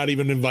band they're not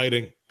even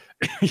inviting.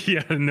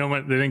 Yeah, no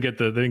one. They didn't get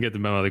the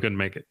memo. They couldn't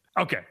make it.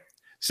 Okay,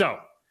 so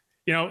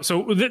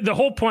the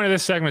whole point of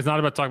this segment is not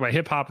about talking about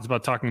hip hop. It's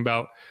about talking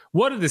about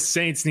what do the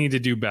Saints need to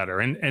do better,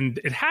 and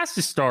it has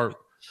to start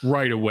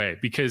right away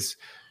because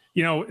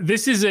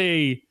this is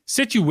a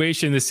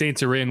situation the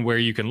Saints are in where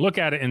you can look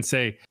at it and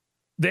say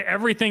that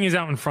everything is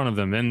out in front of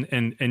them,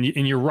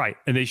 and you're right,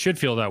 and they should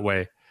feel that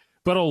way.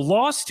 But a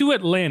loss to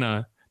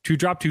Atlanta to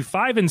drop to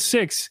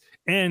 5-6,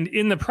 and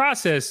in the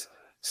process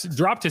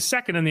drop to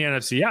second in the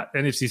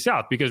NFC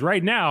South, because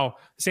right now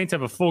the Saints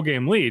have a full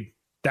game lead.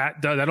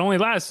 That only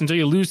lasts until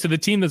you lose to the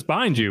team that's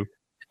behind you,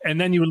 and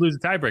then you would lose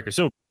the tiebreaker.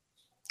 So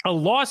a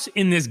loss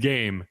in this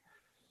game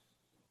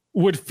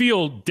would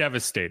feel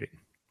devastating.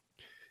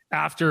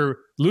 After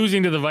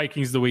losing to the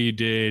Vikings the way you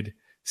did,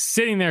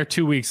 sitting there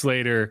 2 weeks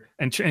later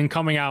and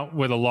coming out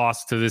with a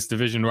loss to this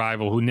division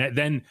rival who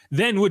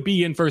then would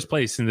be in first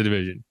place in the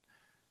division,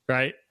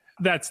 right?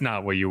 That's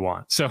not what you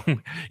want. So,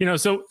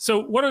 so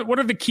what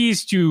are the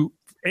keys to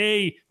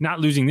A, not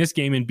losing this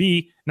game, and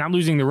B, not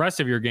losing the rest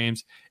of your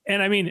games.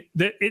 And I mean,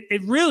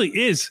 it really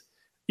is,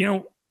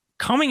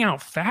 coming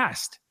out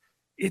fast.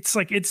 It's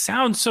like, it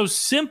sounds so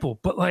simple,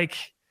 but like,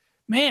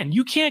 man,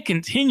 you can't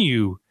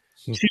continue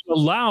to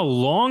allow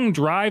long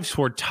drives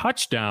for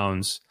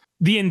touchdowns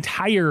the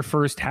entire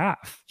first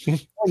half.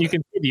 You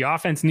can see the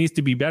offense needs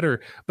to be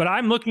better, but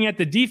I'm looking at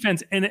the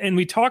defense, and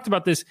we talked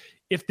about this.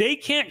 If they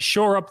can't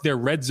shore up their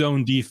red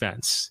zone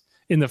defense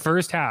in the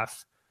first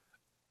half,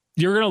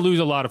 you're going to lose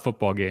a lot of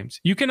football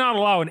games. You cannot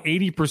allow an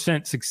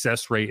 80%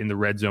 success rate in the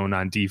red zone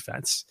on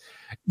defense,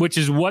 which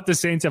is what the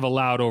Saints have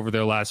allowed over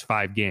their last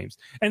 5 games.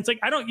 And it's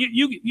like,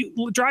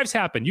 drives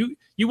happen.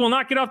 You will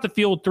not get off the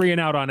field 3 and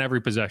out on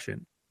every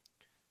possession,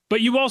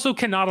 but you also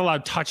cannot allow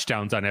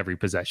touchdowns on every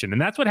possession.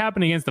 And that's what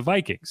happened against the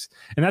Vikings.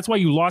 And that's why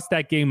you lost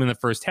that game in the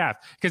first half,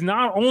 because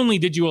not only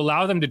did you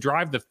allow them to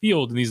drive the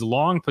field in these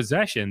long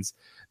possessions,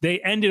 they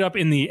ended up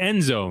in the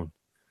end zone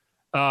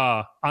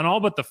on all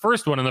but the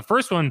first one. And the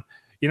first one,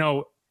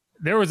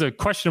 there was a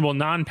questionable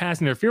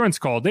non-pass interference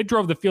call. They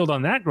drove the field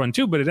on that run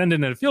too, but it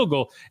ended in a field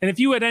goal. And if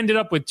you had ended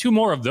up with 2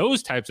 more of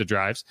those types of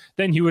drives,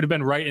 then you would have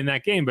been right in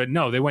that game. But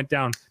no, they went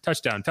down,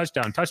 touchdown,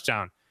 touchdown,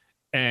 touchdown.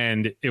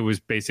 And it was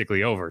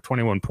basically over.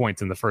 21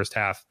 points in the first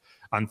half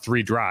on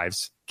 3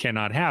 drives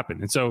cannot happen.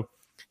 And so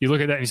you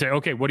look at that and you say,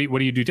 okay, what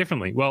do you do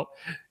differently? Well,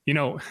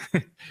 you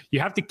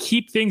have to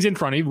keep things in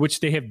front of you,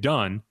 which they have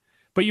done,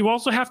 but you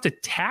also have to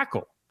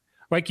tackle.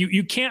 Like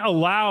you can't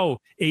allow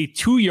a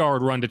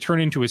 2-yard run to turn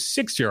into a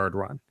 6-yard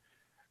run,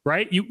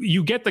 right?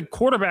 You get the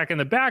quarterback in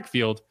the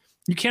backfield.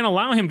 You can't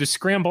allow him to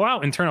scramble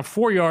out and turn a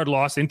 4-yard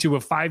loss into a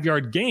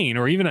 5-yard gain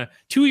or even a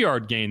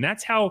 2-yard gain.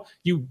 That's how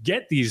you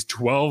get these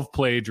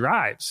 12-play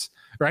drives,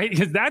 right?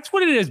 Because that's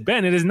what it has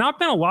been. It has not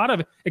been a lot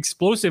of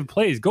explosive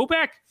plays. Go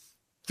back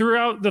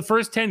throughout the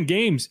first 10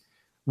 games.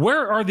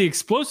 Where are the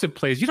explosive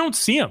plays? You don't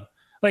see them.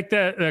 Like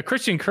the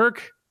Christian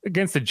Kirk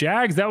against the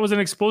Jags, that was an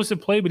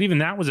explosive play, but even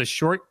that was a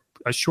short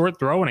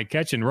throw and a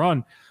catch and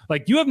run.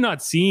 Like, you have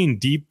not seen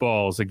deep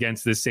balls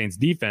against this Saints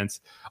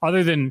defense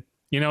other than,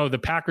 the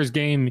Packers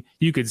game.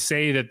 You could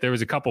say that there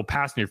was a couple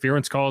pass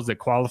interference calls that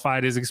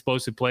qualified as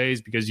explosive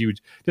plays because you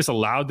just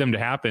allowed them to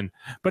happen.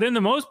 But in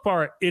the most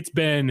part, it's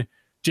been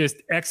just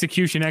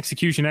execution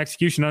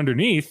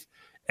underneath.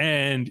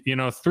 And,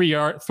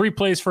 3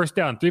 plays first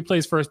down, 3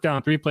 plays first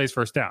down, 3 plays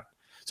first down.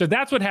 So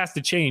that's what has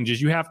to change,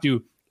 is you have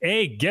to,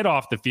 A, get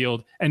off the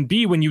field, and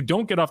B, when you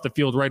don't get off the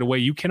field right away,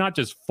 you cannot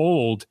just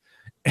fold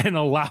and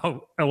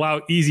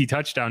allow easy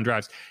touchdown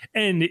drives.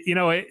 And,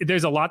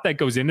 there's a lot that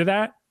goes into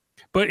that.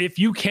 But if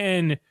you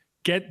can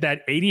get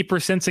that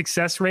 80%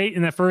 success rate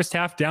in the first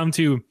half down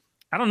to,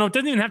 I don't know, it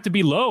doesn't even have to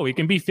be low. It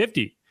can be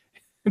 50.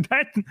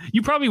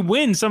 You probably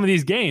win some of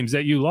these games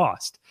that you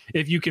lost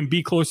if you can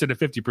be closer to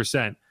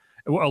 50%,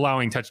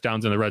 allowing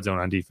touchdowns in the red zone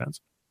on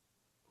defense.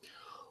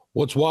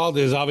 What's wild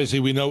is, obviously,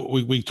 we know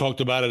we talked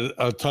about it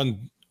a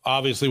ton,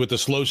 obviously, with the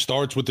slow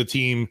starts with the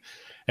team.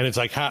 And it's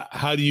like,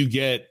 how do you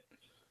get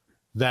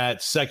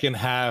that second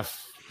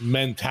half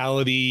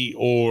mentality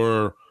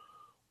or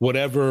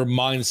whatever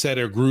mindset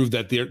or groove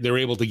that they're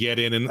able to get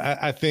in? And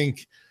I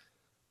think,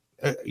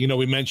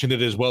 we mentioned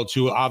it as well,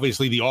 too.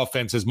 Obviously, the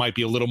offenses might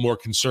be a little more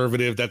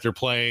conservative that they're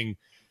playing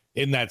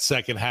in that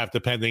second half,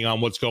 depending on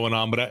what's going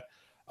on. But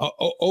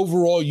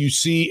overall, you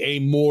see a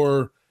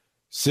more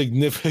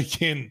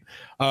significant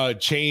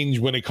change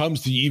when it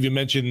comes to, you even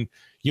mentioned,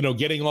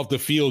 getting off the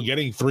field,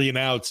 getting 3 and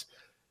outs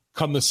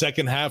come the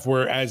second half,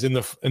 whereas in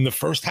the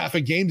first half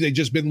of games, they've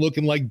just been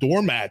looking like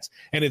doormats.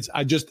 And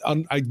I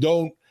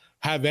don't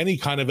have any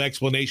kind of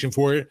explanation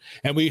for it.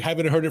 And we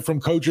haven't heard it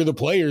from coach or the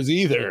players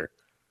either.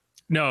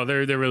 No,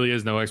 there really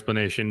is no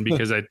explanation,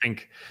 because I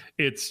think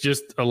it's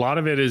just, a lot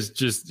of it is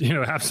just,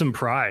 have some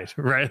pride,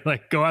 right?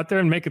 Like, go out there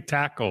and make a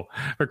tackle,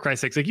 for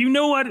Christ's sakes. Like,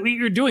 what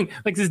you're doing.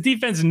 Like, this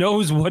defense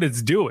knows what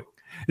it's doing.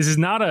 This is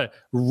not a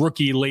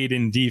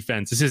rookie-laden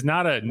defense. This is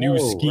not a new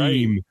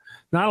scheme, right.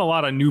 Not a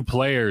lot of new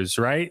players,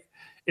 right?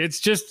 It's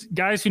just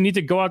guys who need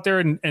to go out there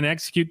and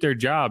execute their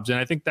jobs. And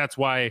I think that's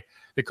why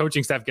the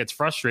coaching staff gets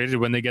frustrated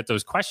when they get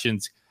those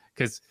questions.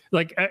 Because,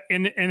 like,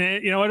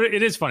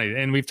 it is funny,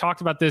 and we've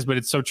talked about this, but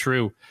it's so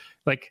true.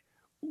 Like,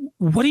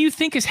 what do you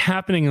think is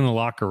happening in the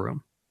locker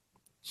room?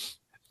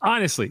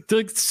 Honestly,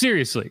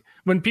 seriously,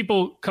 when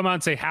people come out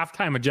and say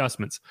halftime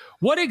adjustments,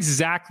 what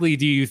exactly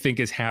do you think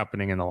is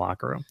happening in the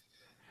locker room?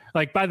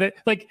 Like,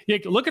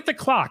 look at the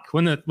clock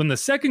when the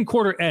second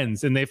quarter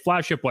ends and they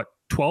flash up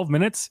 12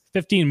 minutes,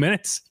 15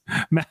 minutes.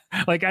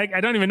 Like, I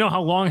don't even know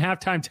how long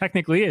halftime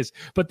technically is,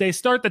 but they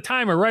start the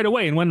timer right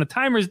away. And when the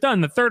timer's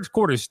done, the third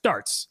quarter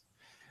starts.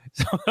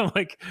 So,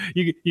 like,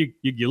 you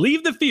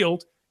leave the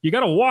field, you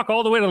got to walk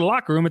all the way to the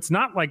locker room. It's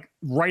not like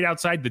right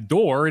outside the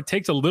door. It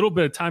takes a little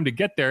bit of time to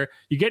get there.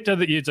 You get to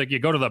it's like you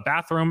go to the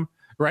bathroom,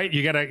 right?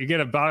 You get a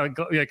drink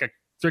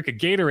of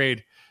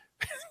Gatorade.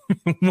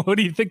 What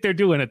do you think they're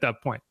doing at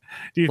that point?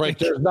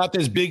 There's not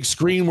this big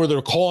screen where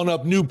they're calling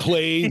up new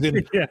plays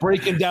and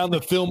breaking down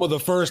the film of the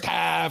first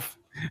half.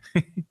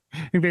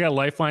 I think they got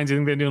lifelines. I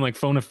think they're doing like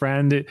phone a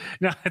friend.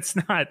 No, it's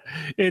not.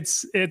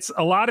 It's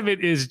a lot of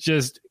it is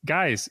just,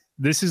 guys,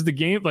 this is the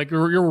game. Like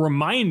you're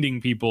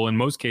reminding people in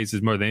most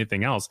cases more than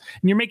anything else.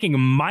 And you're making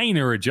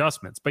minor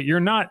adjustments, but you're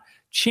not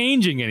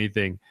changing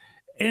anything.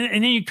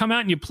 And then you come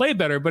out and you play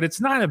better, but it's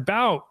not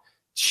about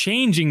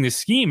changing the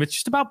scheme. It's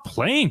just about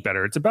playing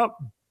better. It's about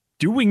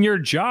doing your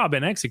job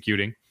and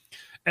executing.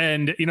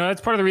 And,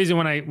 that's part of the reason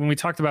when we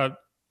talked about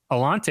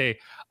Alante,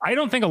 I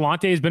don't think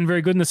Alante has been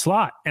very good in the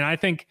slot. And I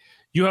think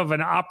you have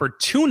an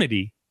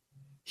opportunity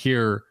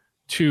here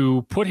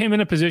to put him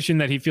in a position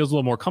that he feels a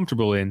little more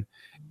comfortable in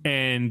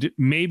and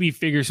maybe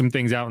figure some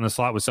things out in the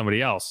slot with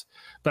somebody else.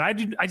 But I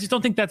just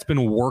don't think that's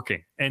been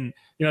working. And,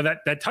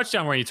 that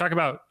touchdown where you talk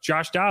about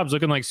Josh Dobbs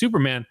looking like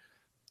Superman,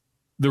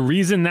 the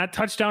reason that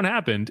touchdown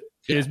happened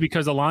is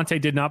because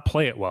Alante did not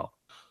play it well.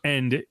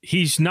 And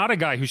he's not a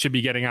guy who should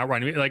be getting out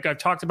running. Like I've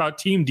talked about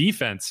team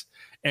defense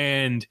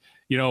and,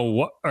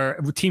 or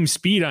team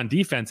speed on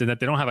defense and that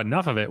they don't have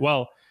enough of it.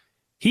 Well,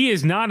 he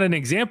is not an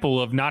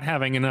example of not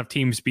having enough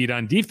team speed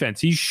on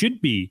defense. He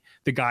should be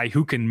the guy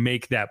who can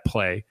make that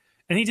play.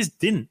 And he just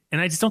didn't. And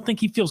I just don't think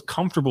he feels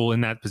comfortable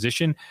in that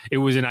position. It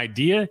was an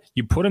idea.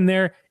 You put him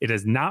there. It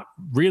has not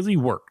really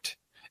worked.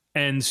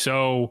 And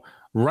so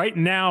right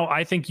now,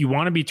 I think you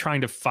want to be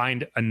trying to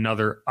find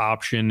another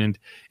option. And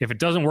if it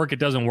doesn't work, it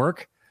doesn't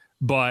work.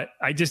 But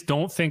I just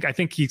don't think, I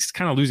think he's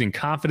kind of losing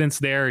confidence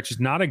there. It's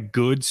just not a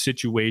good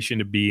situation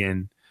to be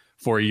in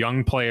for a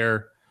young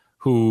player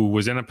who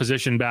was in a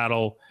position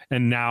battle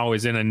and now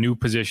is in a new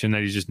position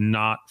that he's just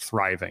not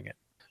thriving in.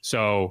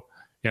 So,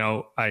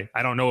 I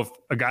don't know if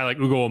a guy like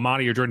Ugo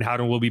Amadi or Jordan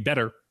Howden will be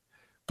better,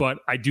 but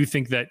I do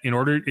think that in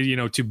order,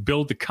 to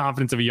build the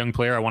confidence of a young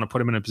player, I want to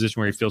put him in a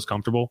position where he feels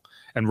comfortable.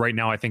 And right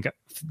now, I think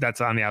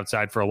that's on the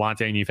outside for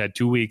Alante, and you've had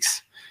 2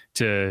 weeks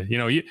to,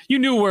 you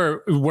knew where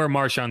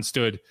Marshawn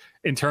stood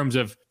in terms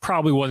of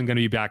probably wasn't going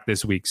to be back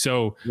this week.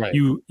 So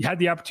you had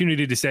the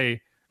opportunity to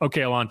say,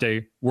 okay,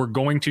 Alante, we're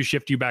going to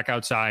shift you back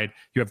outside.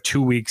 You have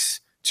 2 weeks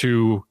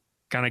to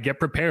kind of get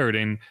prepared.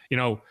 And,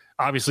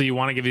 obviously you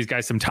want to give these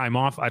guys some time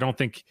off. I don't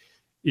think,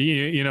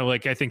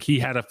 I think he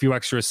had a few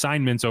extra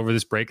assignments over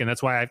this break. And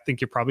that's why I think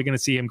you're probably going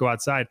to see him go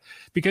outside,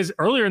 because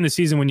earlier in the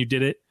season, when you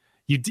did it,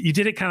 you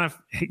did it kind of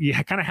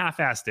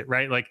half-assed it,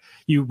 right? Like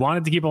you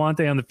wanted to keep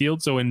Alante on the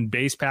field. So in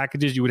base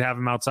packages, you would have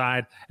him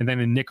outside, and then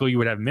in nickel, you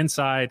would have him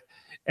inside,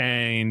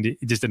 and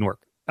it just didn't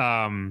work.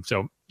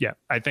 So yeah,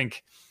 I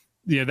think,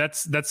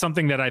 that's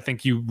something that I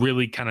think you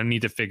really kind of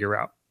need to figure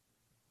out.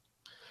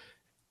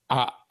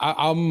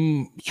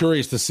 I'm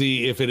curious to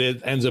see if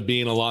it ends up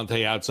being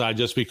Alante outside,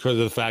 just because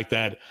of the fact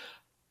that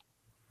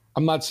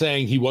I'm not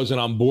saying he wasn't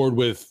on board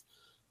with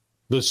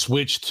the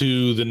switch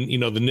to the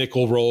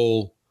nickel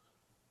role,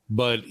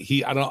 but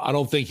I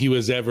don't think he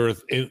was ever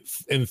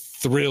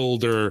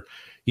enthralled or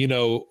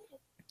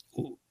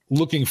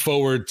looking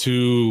forward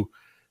to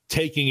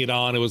taking it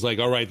on. It was like,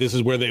 all right, this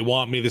is where they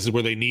want me, this is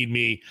where they need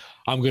me,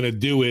 I'm going to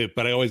do it.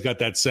 But I always got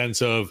that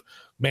sense of,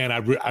 man,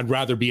 I'd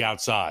rather be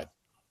outside.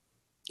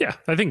 Yeah,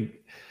 I think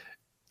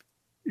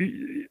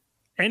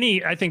any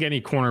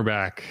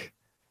cornerback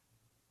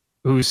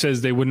who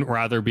says they wouldn't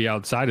rather be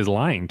outside is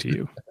lying to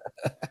you.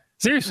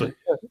 Seriously.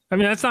 I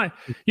mean, that's not,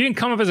 you didn't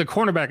come up as a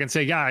cornerback and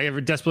say, yeah, I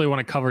ever desperately want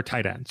to cover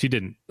tight ends. You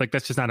didn't. Like,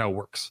 that's just not how it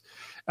works.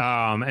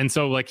 And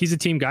so, like, he's a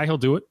team guy. He'll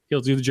do it.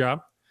 He'll do the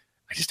job.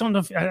 I just don't know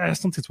I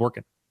just don't think it's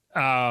working.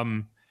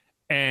 And,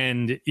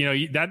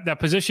 that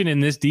position in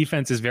this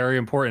defense is very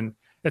important.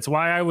 That's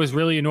why I was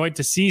really annoyed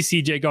to see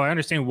CJ go. I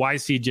understand why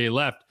CJ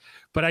left,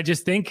 but I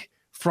just think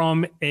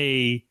from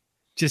a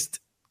just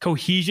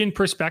cohesion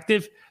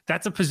perspective,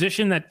 that's a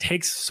position that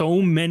takes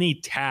so many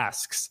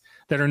tasks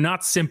that are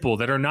not simple,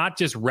 that are not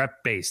just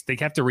rep based. They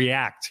have to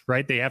react,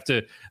 right? They have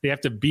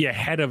to be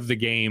ahead of the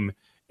game.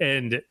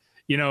 And,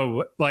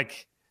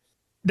 like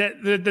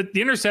the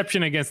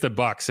interception against the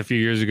Bucs a few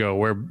years ago,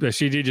 where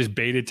CJ just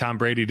baited Tom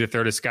Brady to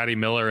throw to Scotty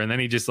Miller, and then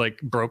he just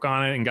like broke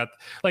on it and got,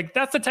 like,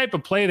 that's the type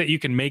of play that you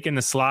can make in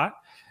the slot,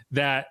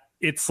 that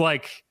it's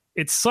like,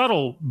 it's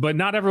subtle, but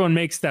not everyone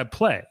makes that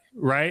play,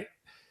 right?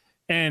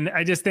 And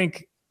I just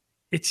think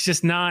it's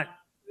just not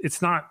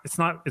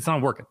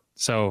working.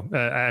 So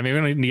I mean, we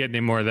don't need to get any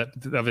more of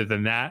it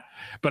than that.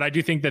 But I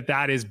do think that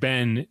has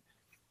been,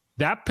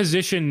 that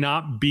position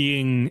not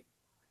being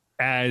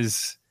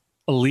as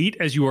elite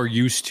as you are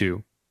used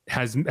to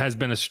has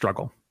been a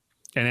struggle.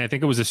 And I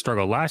think it was a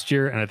struggle last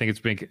year, and I think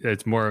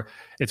it's more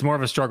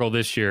of a struggle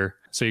this year.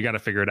 So you got to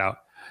figure it out.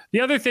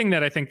 The other thing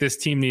that I think this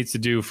team needs to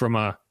do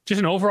from just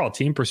an overall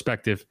team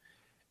perspective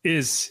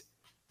is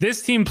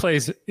this team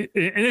plays, and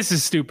this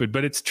is stupid,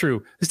 but it's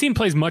true. This team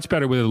plays much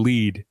better with a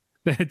lead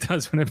than it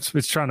does when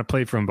it's trying to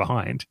play from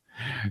behind,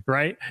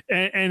 right?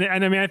 And I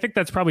mean, I think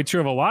that's probably true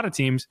of a lot of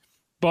teams.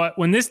 But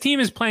when this team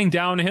is playing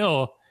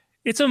downhill,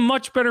 it's a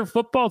much better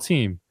football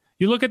team.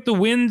 You look at the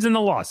wins and the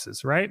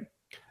losses, right?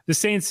 The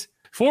Saints,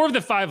 4 of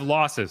the 5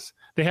 losses,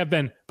 they have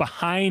been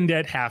behind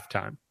at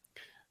halftime,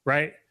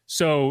 right?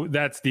 So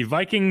that's the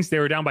Vikings. They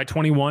were down by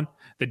 21.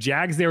 The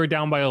Jags, they were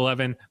down by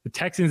 11. The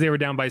Texans, they were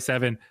down by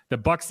 7. The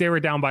Bucs, they were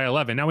down by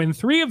 11. Now, in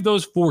 3 of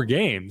those 4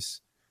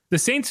 games, the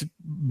Saints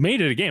made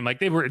it a game. Like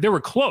they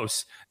were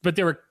close, but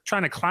they were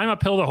trying to climb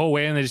uphill the whole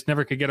way, and they just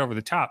never could get over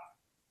the top.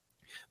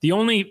 The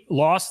only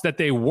loss that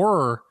they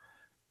were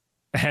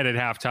ahead at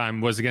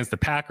halftime was against the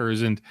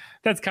Packers, and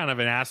that's kind of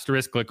an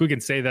asterisk. Like we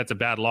can say that's a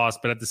bad loss,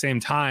 but at the same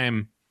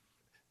time,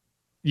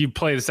 you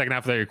play the second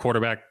half without your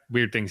quarterback,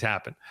 weird things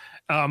happen.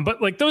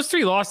 But like those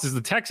 3 losses,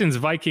 the Texans,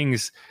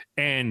 Vikings,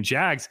 and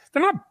Jags,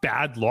 they're not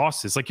bad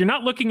losses. Like you're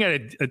not looking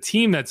at a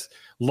team that's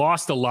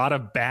lost a lot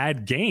of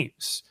bad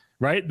games,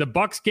 right? The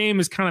Bucs game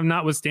is kind of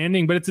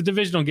notwithstanding, but it's a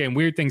divisional game.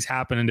 Weird things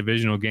happen in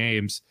divisional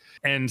games.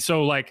 And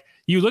so like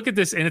you look at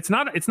this, and it's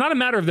not a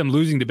matter of them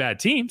losing to bad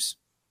teams.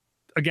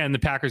 Again, the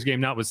Packers game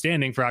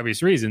notwithstanding for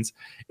obvious reasons,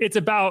 it's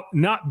about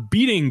not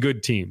beating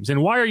good teams.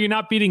 And why are you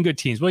not beating good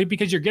teams? Well,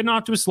 because you're getting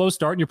off to a slow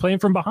start and you're playing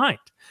from behind.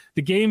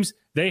 The games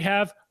they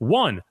have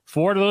won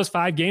 4 of those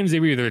 5 games,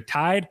 they were either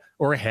tied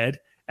or ahead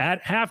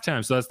at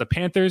halftime. So that's the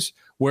Panthers,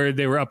 where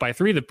they were up by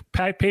 3, the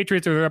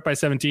Patriots, where they're up by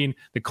 17,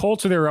 the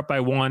Colts, where they were up by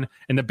 1,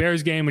 and the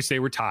Bears game, which they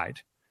were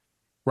tied,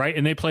 right?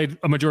 And they played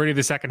a majority of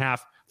the second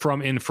half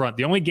from in front.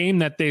 The only game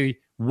that they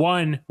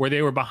won where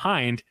they were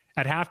behind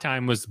at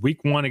halftime was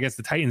week 1 against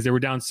the Titans. They were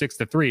down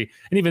 6-3.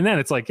 And even then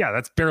it's like, yeah,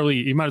 that's barely,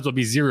 you might as well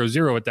be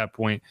 0-0 at that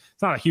point.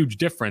 It's not a huge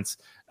difference.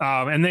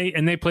 And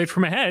they played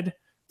from ahead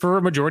for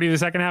a majority of the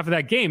second half of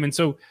that game. And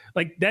so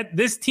like that,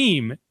 this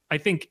team, I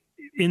think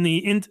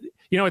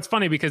it's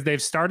funny because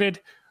they've started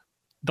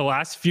the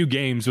last few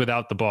games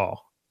without the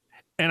ball.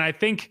 And I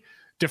think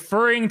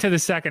deferring to the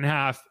second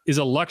half is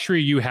a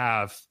luxury you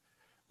have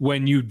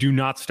when you do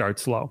not start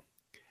slow.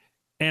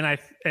 And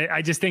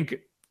I just think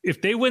if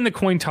they win the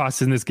coin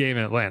toss in this game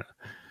in Atlanta,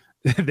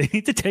 they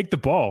need to take the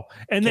ball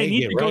and they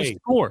need to go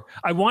score.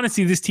 I want to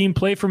see this team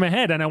play from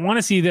ahead, and I want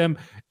to see them.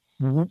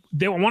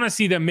 They want to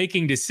see them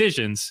making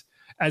decisions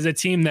as a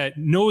team that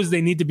knows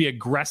they need to be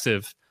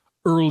aggressive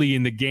early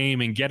in the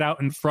game and get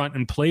out in front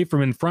and play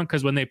from in front.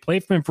 Because when they play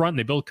from in front,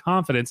 they build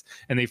confidence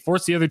and they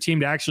force the other team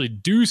to actually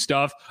do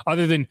stuff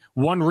other than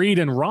one read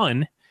and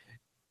run.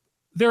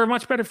 They're a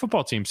much better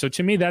football team. So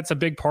to me, that's a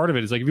big part of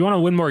it. It's like, if you want to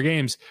win more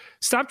games,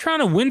 stop trying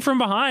to win from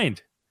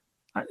behind.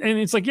 And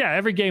it's like, yeah,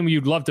 every game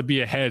you'd love to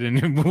be ahead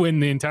and win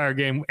the entire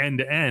game end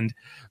to end.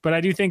 But I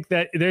do think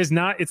that it's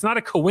not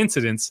a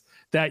coincidence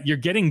that you're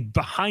getting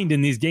behind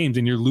in these games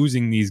and you're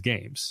losing these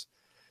games.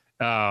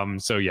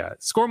 So yeah,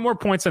 score more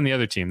points on the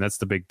other team. That's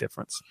the big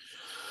difference.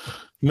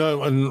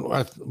 No,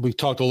 and we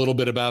talked a little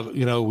bit about,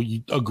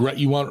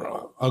 you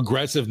want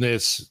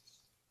aggressiveness.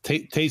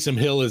 Taysom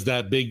Hill is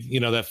that big,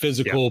 that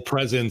physical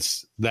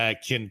presence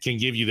that can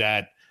give you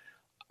that.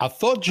 I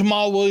thought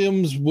Jamal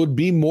Williams would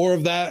be more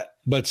of that,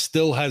 but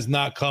still has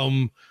not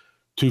come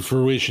to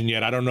fruition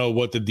yet. I don't know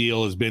what the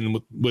deal has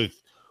been with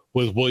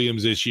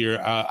Williams this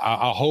year.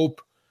 I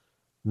hope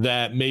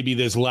that maybe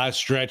this last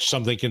stretch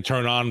something can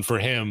turn on for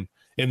him.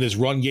 In this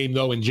run game,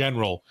 though, in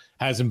general,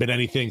 hasn't been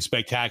anything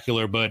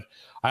spectacular. But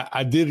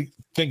I did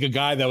think a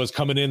guy that was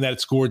coming in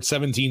that scored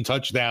 17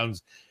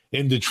 touchdowns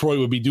in Detroit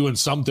would be doing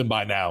something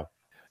by now.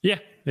 Yeah,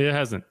 it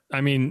hasn't.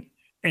 I mean,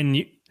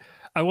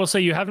 I will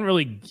say you haven't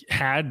really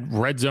had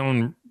red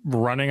zone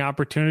running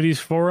opportunities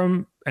for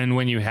him. And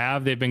when you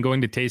have, they've been going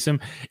to Taysom.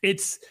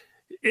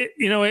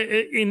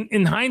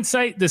 In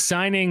hindsight, the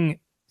signing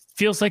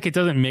feels like it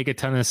doesn't make a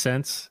ton of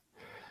sense,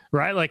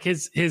 right? Like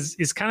his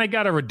kind of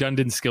got a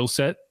redundant skill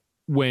set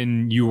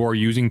when you are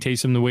using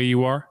Taysom the way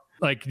you are.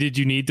 Like, did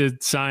you need to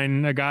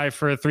sign a guy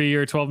for a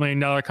 3-year, $12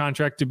 million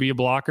contract to be a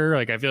blocker?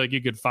 Like, I feel like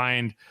you could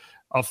find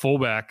a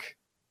fullback.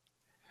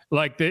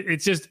 Like,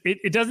 it's just,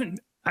 it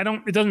doesn't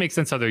make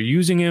sense how they're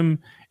using him.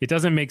 It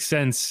doesn't make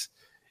sense,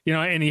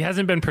 and he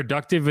hasn't been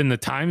productive in the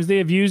times they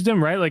have used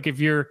him, right? Like, if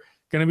you're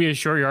going to be a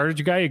short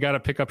yardage guy, you got to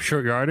pick up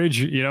short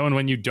yardage, and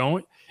when you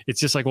don't, it's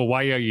just like, well,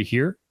 why are you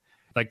here?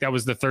 Like, that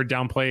was the third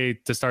down play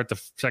to start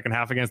the second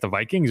half against the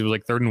Vikings. It was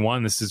like 3rd and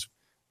 1. This is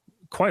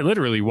quite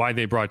literally why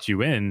they brought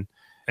you in,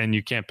 and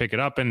you can't pick it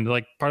up. And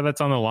like, part of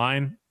that's on the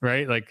line,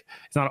 right? Like,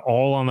 it's not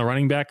all on the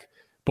running back,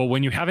 but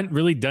when you haven't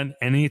really done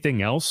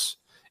anything else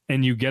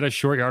and you get a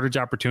short yardage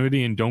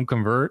opportunity and don't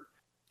convert,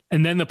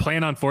 and then the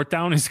plan on 4th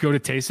down is to go to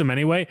Taysom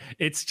anyway,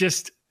 it's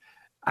just,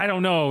 I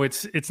don't know.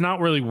 It's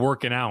not really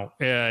working out.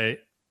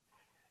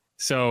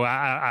 So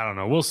I don't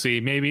know. We'll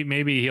see.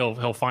 Maybe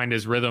he'll find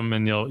his rhythm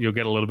and you'll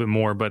get a little bit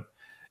more, but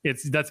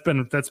that's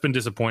been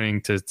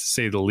disappointing to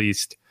say the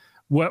least.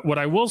 What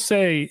I will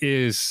say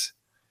is,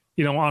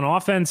 on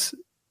offense,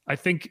 I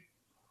think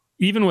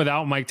even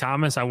without Mike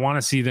Thomas, I want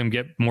to see them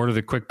get more to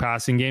the quick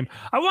passing game.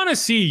 I want to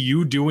see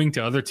you doing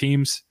to other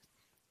teams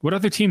what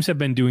other teams have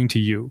been doing to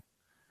you,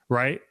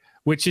 right?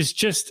 Which is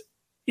just,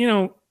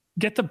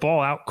 get the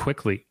ball out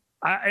quickly.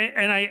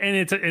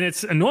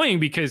 It's annoying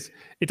because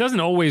it doesn't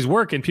always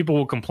work, and people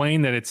will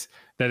complain that it's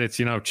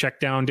check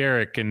down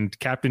Derek and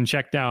captain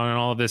check down and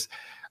all of this.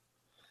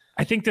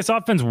 I think this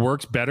offense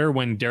works better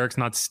when Derek's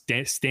not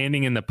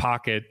standing in the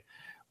pocket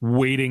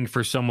waiting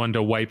for someone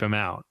to wipe him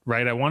out,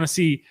 right? I want to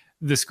see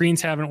the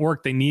screens haven't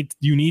worked.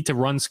 You need to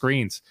run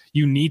screens.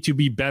 You need to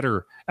be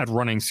better at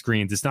running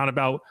screens. It's not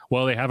about,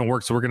 well, they haven't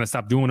worked, so we're going to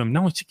stop doing them.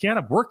 No, you got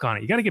to work on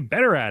it. You got to get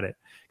better at it,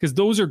 because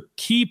those are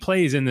key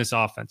plays in this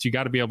offense. You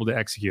got to be able to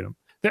execute them.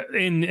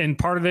 And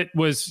part of it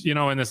was,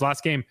 in this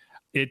last game,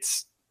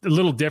 it's a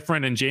little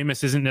different, and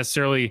Jameis isn't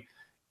necessarily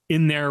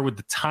in there with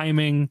the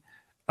timing.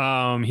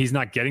 He's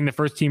not getting the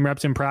first team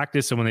reps in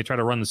practice. So when they try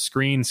to run the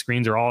screens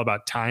are all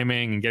about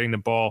timing and getting the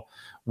ball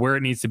where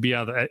it needs to be.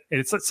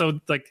 It's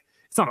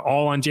not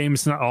all on Jameis,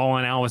 it's not all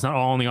on Al, it's not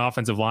all on the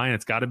offensive line.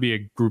 It's got to be a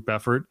group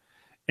effort.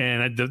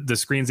 And the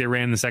screens they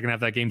ran in the second half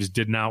of that game just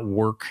did not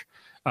work.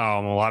 A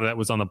lot of that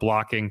was on the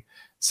blocking.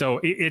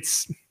 So I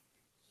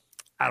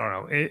don't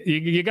know.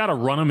 You got to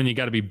run them and you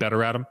got to be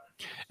better at them.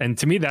 And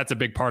to me, that's a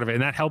big part of it.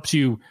 And that helps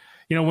you,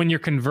 when you're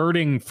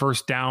converting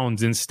first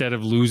downs instead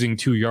of losing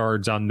 2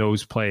 yards on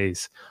those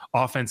plays,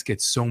 offense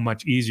gets so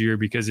much easier,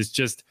 because it's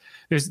just,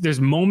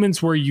 there's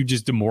moments where you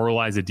just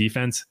demoralize a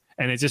defense.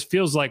 And it just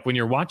feels like when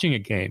you're watching a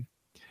game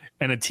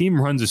and a team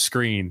runs a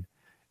screen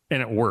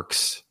and it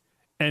works,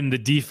 and the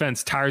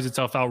defense tires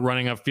itself out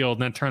running upfield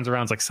and then turns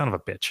around, it's like, son of a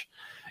bitch.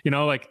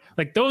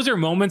 Like those are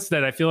moments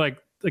that I feel like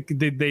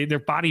their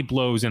body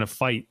blows in a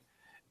fight,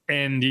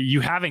 and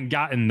you haven't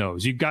gotten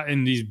those. You've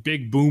gotten these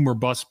big boom or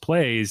bust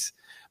plays,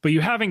 but you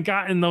haven't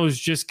gotten those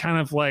just kind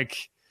of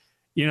like,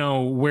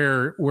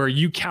 where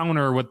you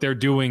counter what they're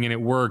doing and it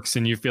works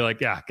and you feel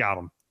like, yeah, got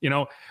them.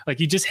 Like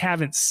you just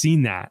haven't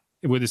seen that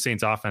with the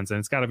Saints offense, and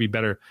it's got to be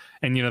better.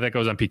 And, that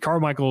goes on Pete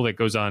Carmichael, that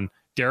goes on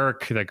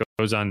Derek, that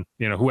goes on,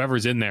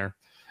 whoever's in there.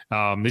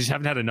 They just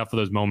haven't had enough of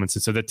those moments.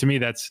 And so that, to me,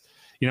 that's,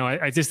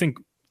 I just think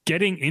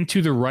getting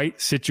into the right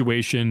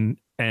situation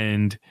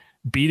and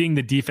beating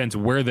the defense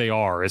where they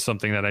are is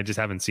something that I just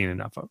haven't seen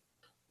enough of.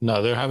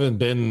 No, there haven't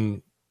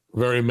been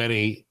very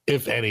many,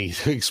 if any,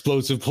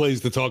 explosive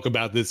plays to talk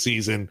about this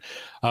season.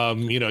 No,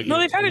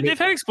 they've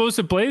had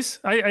explosive plays.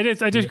 I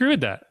just agree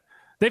with that.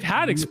 They've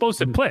had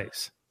explosive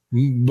plays,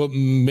 but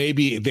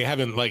maybe they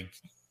haven't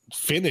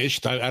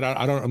finished.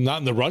 I'm not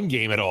in the run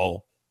game at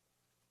all.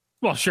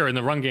 Well, sure, in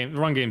the run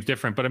game's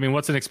different. But I mean,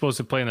 what's an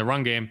explosive play in the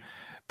run game?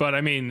 But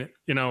I mean,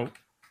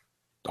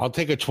 I'll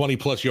take a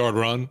 20+ yard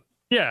run.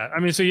 Yeah, I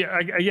mean, so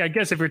I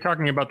guess if you're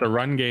talking about the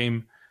run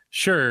game,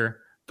 sure,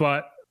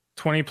 but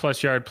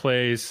 20+ yard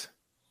plays,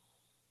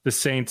 the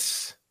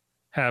Saints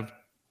have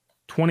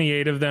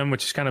 28 of them,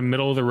 which is kind of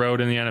middle of the road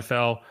in the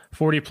NFL.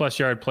 40+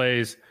 yard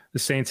plays, the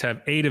Saints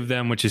have 8 of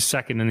them, which is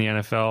second in the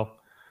NFL.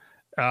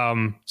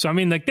 So I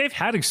mean, they've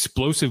had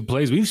explosive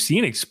plays. We've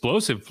seen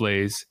explosive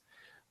plays,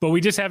 but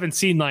we just haven't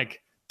seen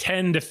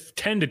 10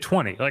 to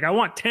 20. I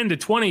want 10 to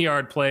 20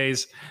 yard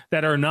plays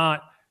that are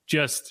not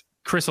just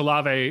Chris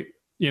Olave,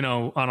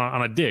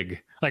 on a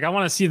dig. I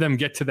want to see them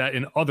get to that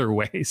in other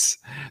ways.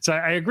 So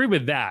I agree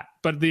with that.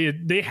 But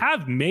they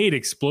have made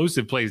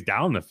explosive plays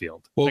down the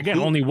field. Well, again,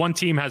 only one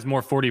team has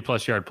more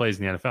 40+ yard plays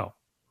in the NFL.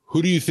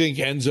 Who do you think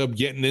ends up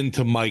getting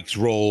into Mike's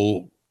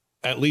role,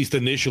 at least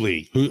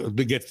initially? Who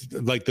gets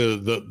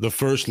the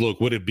first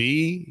look? Would it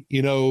be,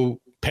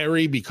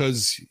 Perry,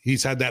 because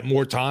he's had that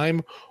more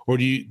time? Or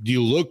do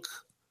you look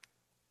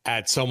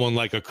at someone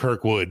like a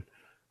Kirkwood?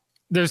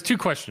 There's two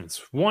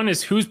questions. One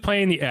is who's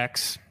playing the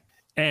X,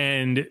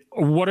 and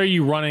what are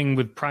you running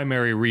with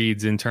primary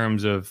reads in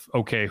terms of,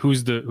 okay,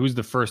 who's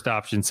the first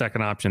option,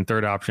 second option,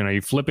 third option? Are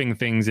you flipping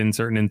things in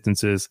certain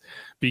instances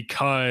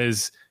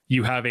because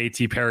you have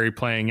A.T. Perry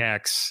playing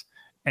X,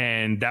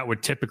 and that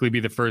would typically be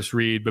the first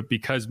read, but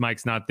because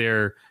Mike's not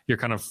there, you're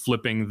kind of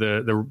flipping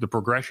the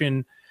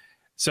progression.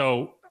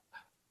 So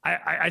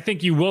I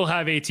think you will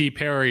have A.T.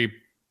 Perry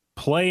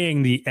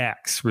playing the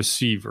X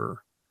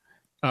receiver,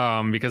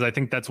 because I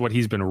think that's what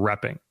he's been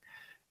repping.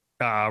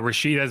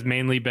 Rashid has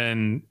mainly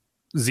been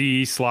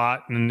Z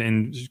slot,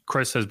 and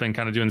Chris has been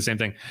kind of doing the same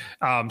thing.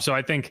 So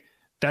I think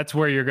that's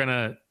where you're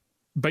going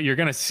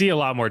to see a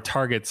lot more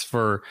targets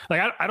for,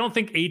 I don't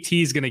think AT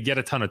is going to get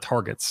a ton of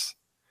targets,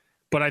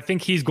 but I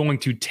think he's going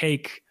to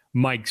take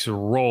Mike's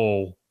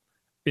role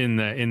in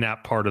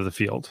that part of the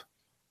field.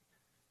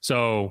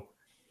 So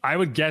I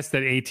would guess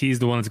that AT is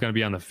the one that's going to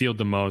be on the field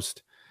the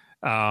most.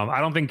 I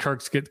don't think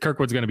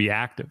Kirkwood's going to be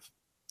active.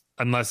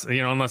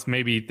 Unless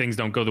maybe things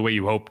don't go the way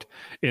you hoped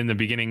in the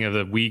beginning of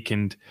the week,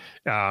 and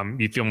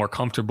you feel more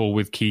comfortable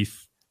with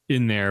Keith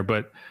in there.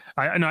 But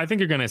I think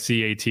you're going to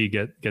see AT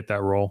get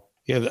that role.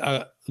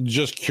 Yeah,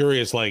 just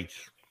curious,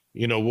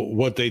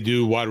 what they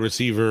do wide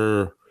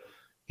receiver.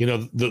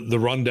 The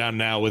rundown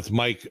now with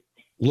Mike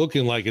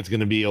looking like it's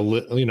going to be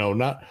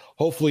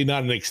hopefully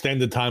not an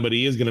extended time, but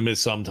he is going to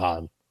miss some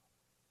time.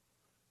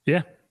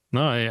 Yeah,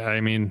 no,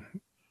 I mean.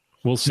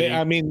 We'll see.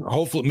 I mean,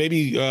 hopefully,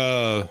 maybe,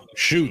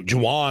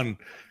 Juwan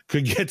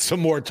could get some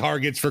more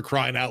targets, for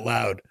crying out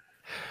loud.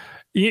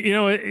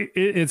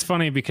 It's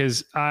funny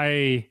because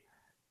I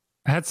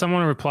had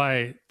someone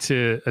reply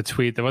to a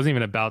tweet that wasn't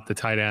even about the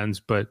tight ends,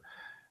 but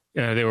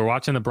they were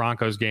watching the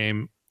Broncos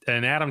game,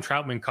 and Adam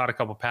Troutman caught a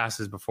couple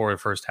passes before the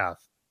first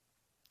half,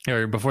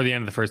 or before the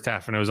end of the first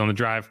half, and it was on the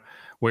drive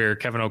where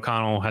Kevin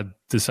O'Connell had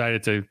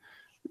decided to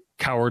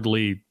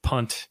cowardly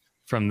punt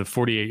from the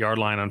 48-yard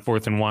line on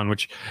 4th and 1,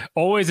 which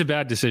always a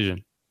bad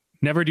decision.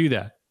 Never do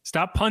that.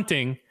 Stop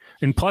punting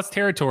in plus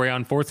territory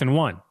on 4th and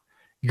 1.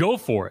 Go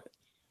for it.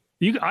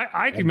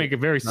 I could make a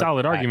very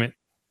solid argument.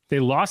 They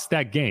lost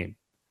that game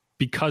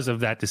because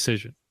of that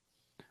decision.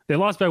 They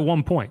lost by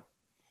 1 point.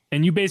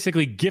 And you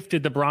basically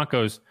gifted the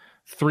Broncos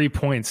 3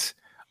 points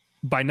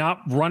by not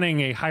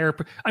running a higher.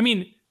 I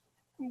mean,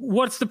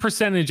 what's the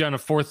percentage on a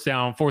 4th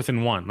down, 4th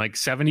and 1? Like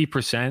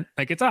 70%?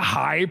 Like it's a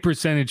high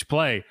percentage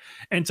play.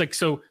 And it's like,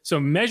 so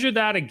measure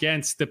that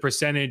against the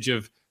percentage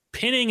of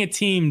pinning a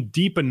team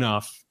deep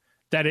enough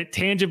that it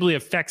tangibly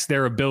affects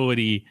their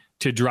ability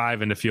to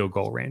drive into field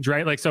goal range,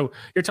 right? Like, so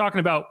you're talking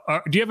about,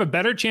 do you have a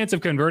better chance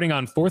of converting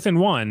on 4th and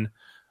 1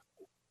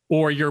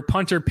 or your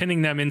punter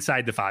pinning them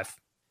inside the 5?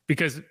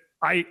 Because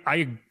I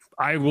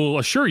will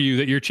assure you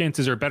that your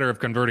chances are better of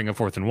converting a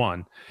 4th and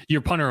 1.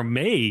 Your punter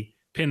may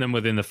pin them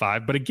within the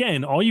 5, but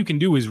again, all you can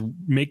do is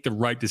make the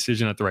right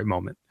decision at the right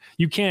moment.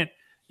 You can't,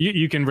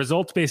 you can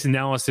results-based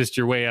analysis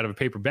your way out of a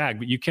paper bag,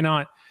 but you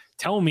cannot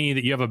tell me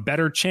that you have a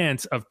better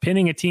chance of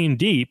pinning a team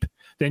deep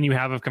than you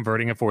have of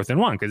converting a 4th and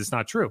 1, because it's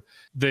not true.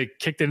 They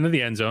kicked it into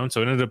the end zone,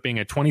 so it ended up being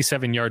a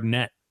 27-yard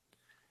net.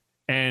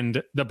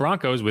 And the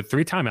Broncos, with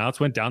 3 timeouts,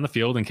 went down the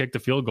field and kicked a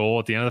field goal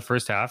at the end of the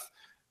first half.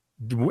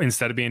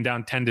 Instead of being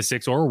down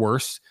 10-6 or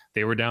worse,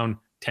 they were down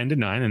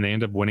 10-9, and they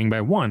ended up winning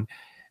by 1.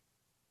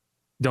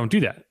 Don't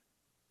do that.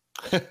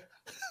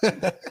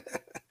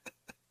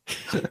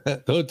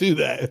 Don't do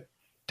that.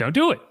 Don't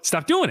do it.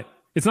 Stop doing it.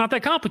 It's not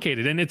that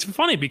complicated. And it's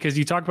funny because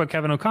you talk about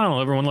Kevin O'Connell.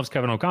 Everyone loves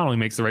Kevin O'Connell. He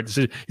makes the right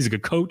decision. He's a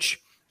good coach.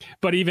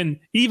 But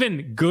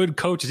even good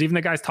coaches, even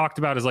the guys talked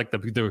about as like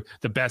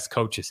the best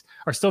coaches,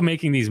 are still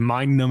making these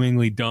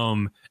mind-numbingly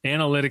dumb,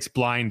 analytics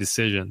blind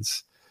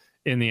decisions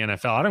in the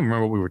NFL. I don't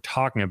remember what we were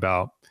talking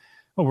about.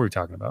 What were we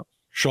talking about?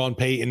 Sean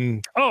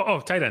Payton. Oh,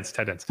 tight ends.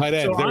 Tight ends. So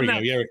there we go.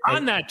 Yeah.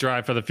 On that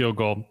drive for the field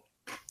goal,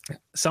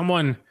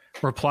 someone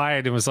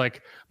replied and was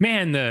like,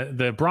 man,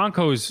 the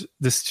Broncos,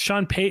 the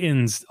Sean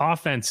Payton's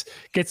offense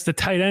gets the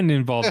tight end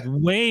involved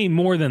way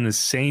more than the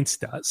Saints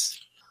does.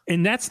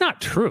 And that's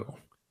not true.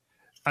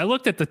 Go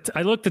look at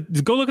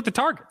the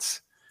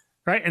targets,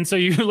 right? And so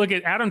you look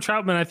at Adam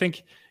Troutman. I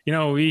think,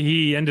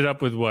 he ended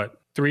up with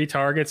 3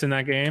 targets in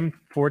that game,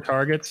 4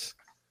 targets.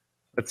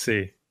 Let's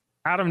see.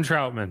 Adam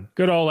Troutman,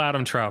 good old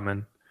Adam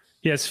Troutman.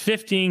 He has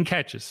 15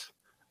 catches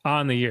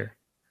on the year,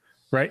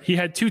 right? He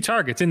had 2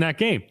 targets in that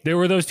game. There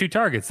were those 2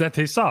 targets that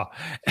they saw.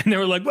 And they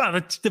were like,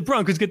 wow, the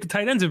Broncos get the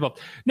tight ends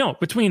involved. No,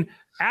 between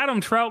Adam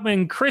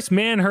Troutman, Chris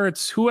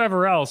Manhertz,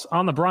 whoever else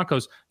on the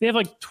Broncos, they have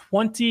like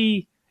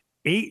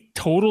 28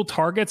 total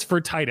targets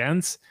for tight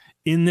ends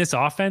in this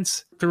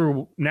offense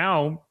through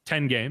now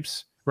 10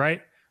 games,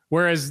 right?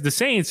 Whereas the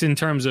Saints, in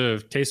terms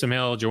of Taysom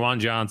Hill, Juwan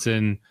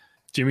Johnson,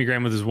 Jimmy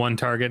Graham with his 1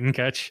 target and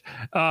catch,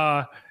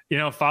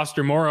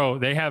 Foster Moreau,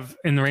 they have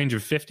in the range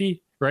of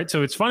 50, right?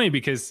 So it's funny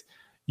because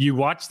you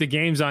watch the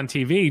games on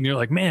TV and you're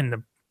like,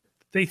 man,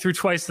 they threw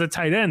twice to the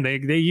tight end.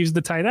 They used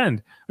the tight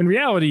end. In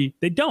reality,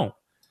 they don't.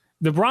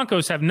 The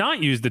Broncos have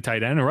not used the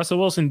tight end, and Russell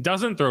Wilson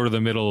doesn't throw to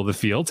the middle of the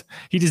field.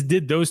 He just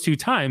did those 2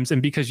 times,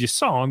 and because you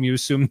saw him, you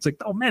assume it's like,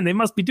 oh man, they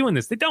must be doing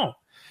this. They don't.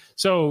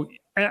 So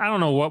I don't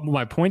know what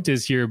my point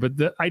is here, but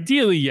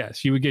ideally,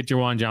 yes, you would get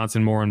Juwan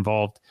Johnson more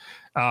involved.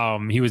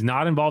 He was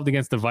not involved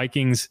against the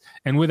Vikings,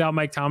 and without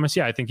Mike Thomas,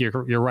 yeah, I think you're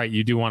right.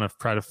 You do want to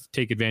try to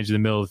take advantage of the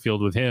middle of the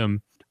field with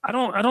him. I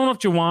don't know if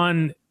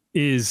Juwan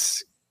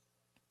is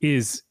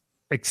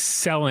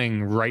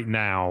excelling right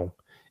now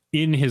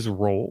in his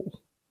role.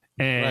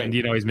 And,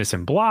 right. He's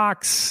missing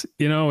blocks.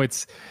 I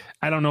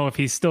don't know if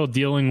he's still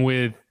dealing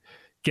with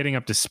getting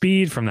up to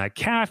speed from that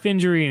calf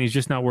injury and he's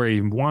just not where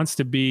he wants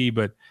to be.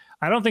 But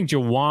I don't think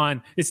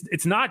Juwan,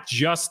 it's not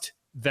just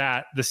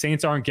that the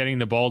Saints aren't getting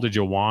the ball to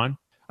Juwan.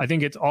 I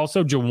think it's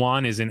also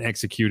Juwan isn't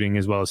executing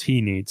as well as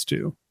he needs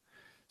to.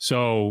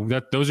 So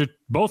those are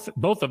both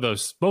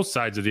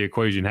sides of the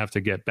equation have to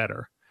get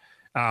better.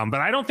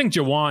 But I don't think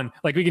Juwan,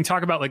 like we can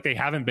talk about like they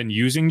haven't been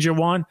using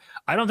Juwan.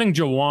 I don't think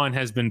Juwan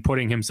has been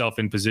putting himself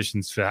in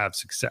positions to have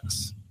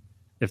success,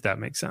 if that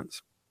makes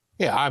sense.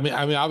 Yeah, I mean,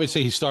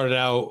 obviously he started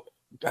out,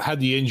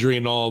 had the injury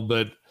and all,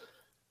 but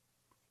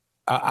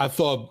I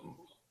thought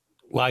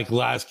like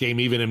last game,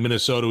 even in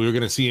Minnesota, we were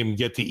going to see him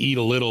get to eat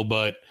a little,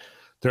 but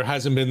there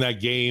hasn't been that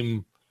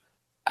game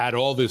at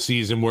all this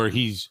season where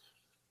he's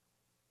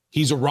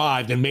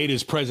arrived and made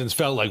his presence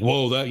felt like,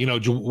 whoa,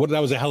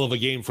 that was a hell of a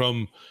game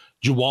from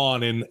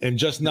Juwan, and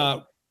just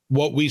not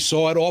what we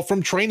saw at all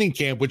from training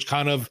camp, which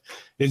kind of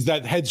is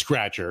that head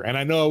scratcher. And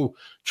I know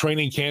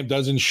training camp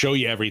doesn't show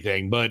you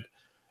everything, but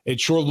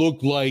it sure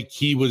looked like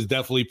he was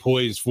definitely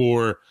poised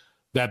for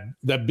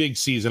that big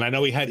season. I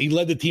know he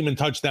led the team in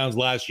touchdowns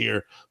last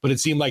year, but it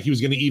seemed like he was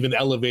going to even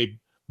elevate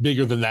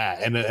bigger than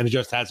that, and it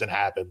just hasn't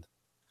happened.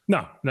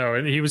 No,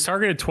 and he was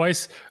targeted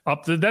twice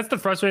up. That's the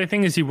frustrating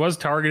thing is he was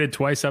targeted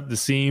twice up the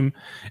seam.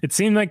 It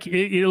seemed like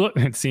it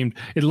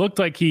looked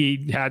like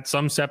he had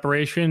some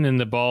separation, and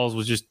the balls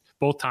was just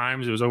both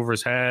times it was over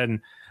his head. And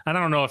I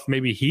don't know if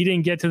maybe he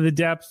didn't get to the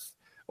depth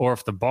or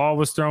if the ball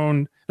was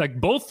thrown. Like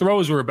both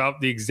throws were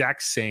about the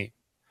exact same.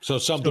 So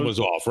something was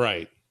off,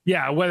 right?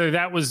 Yeah,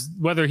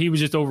 whether he was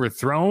just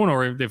overthrown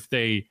or if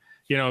they,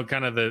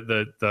 kind of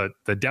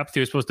the depth he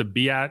was supposed to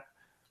be at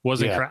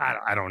wasn't correct.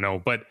 I don't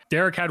know. But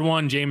Derek had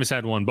one, Jameis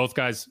had one. Both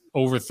guys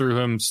overthrew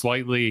him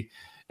slightly.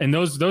 And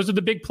those are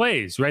the big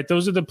plays, right?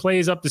 Those are the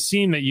plays up the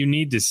seam that you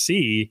need to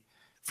see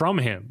from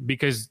him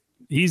because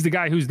he's the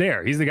guy who's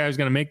there. He's the guy who's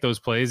going to make those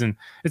plays. And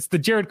it's the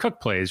Jared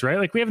Cook plays, right?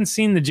 Like we haven't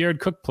seen the Jared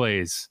Cook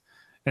plays.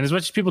 And as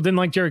much as people didn't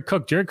like Jared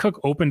Cook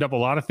opened up a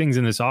lot of things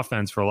in this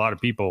offense for a lot of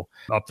people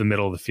up the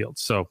middle of the field.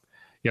 So,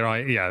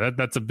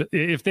 that's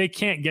if they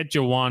can't get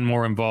Juwan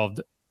more involved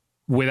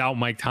without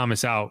Mike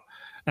Thomas out,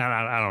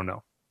 I don't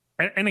know.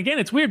 And again,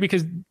 it's weird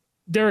because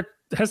Derek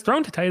has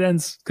thrown to tight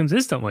ends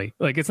consistently.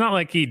 Like it's not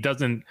like he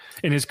doesn't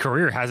in his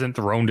career hasn't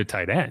thrown to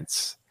tight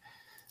ends.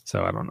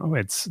 So I don't know.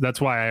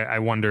 That's why I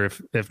wonder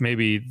if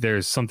maybe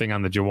there's something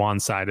on the Juwan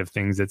side of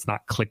things that's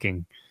not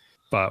clicking,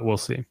 but we'll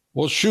see.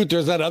 Well, shoot,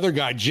 there's that other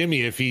guy,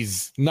 Jimmy, if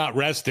he's not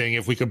resting,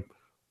 if we could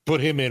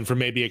put him in for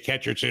maybe a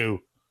catch or two.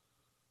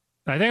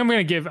 I think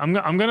I'm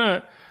going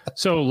to,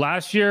 so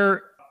last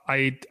year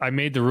I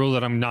made the rule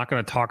that I'm not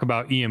going to talk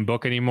about Ian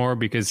Book anymore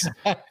because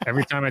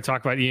every time I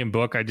talk about Ian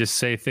Book, I just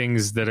say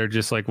things that are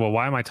just like, well,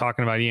 why am I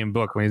talking about Ian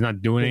Book when he's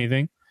not doing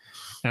anything?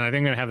 And I think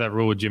I'm going to have that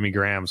rule with Jimmy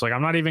Graham. So like,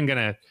 I'm not even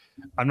going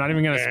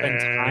to spend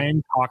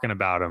time talking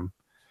about him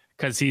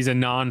because he's a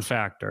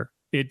non-factor.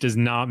 It does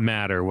not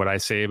matter what I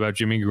say about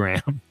Jimmy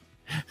Graham.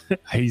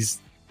 He's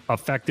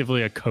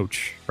effectively a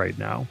coach right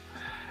now.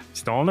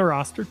 Still on the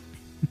roster.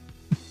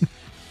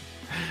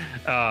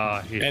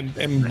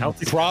 And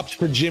props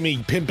for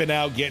Jimmy pimping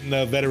out getting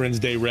a Veterans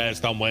Day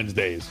rest on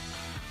Wednesdays.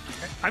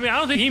 I mean, I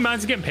don't think he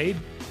minds getting paid.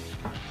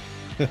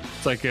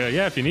 It's like,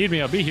 if you need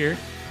me, I'll be here,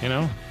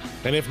 And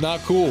if not,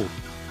 cool.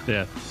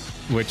 Yeah,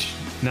 which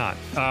not.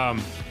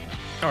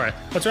 All right,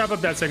 let's wrap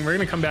up that segment. We're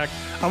going to come back.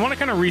 I want to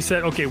kind of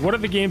reset. Okay, what are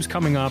the games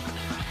coming up?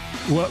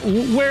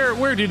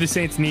 Where do the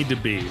Saints need to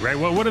be, right?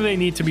 What do they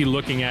need to be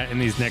looking at in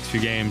these next few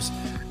games?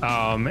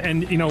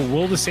 And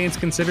will the Saints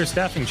consider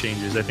staffing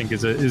changes? I think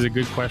is a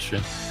good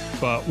question.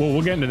 But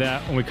we'll get into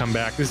that when we come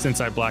back. This is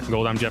Inside Black and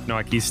Gold. I'm Jeff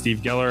Nowak. He's Steve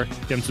Geller. If you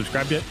haven't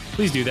subscribed yet,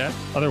 please do that.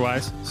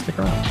 Otherwise, stick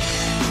around.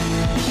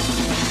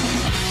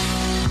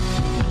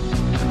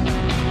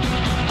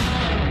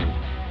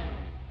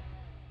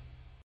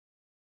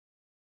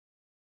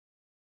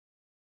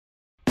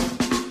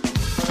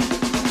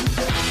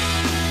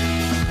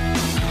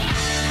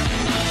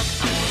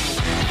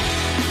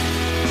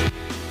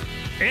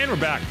 And we're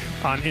back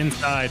on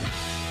Inside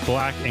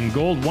Black and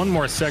Gold. One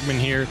more segment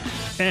here.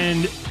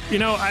 And,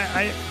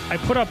 I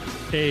put up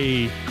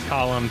a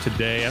column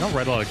today. I don't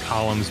write a lot of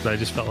columns, but I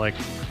just felt like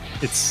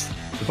it's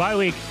the bye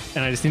week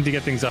and I just need to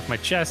get things off my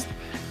chest.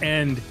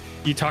 And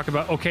you talk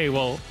about, okay,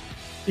 well,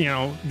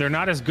 they're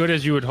not as good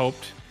as you had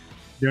hoped.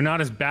 They're not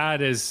as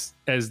bad as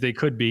they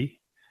could be.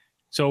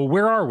 So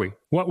where are we?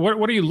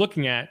 What are you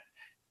looking at?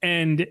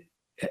 And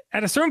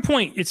at a certain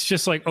point, it's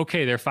just like,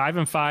 okay, they're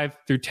 5-5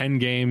 through 10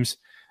 games.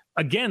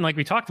 Again, like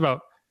we talked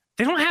about,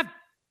 they don't have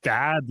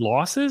bad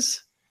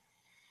losses.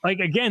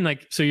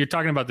 So you're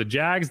talking about the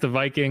Jags, the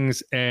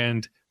Vikings,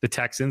 and the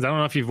Texans. I don't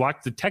know if you've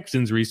watched the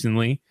Texans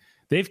recently.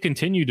 They've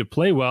continued to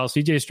play well.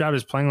 CJ Stroud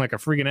is playing like a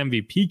freaking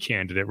MVP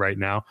candidate right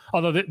now.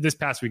 Although this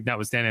past week,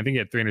 notwithstanding, I think he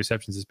had 3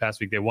 interceptions this past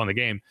week. They won the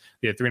game.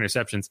 They had 3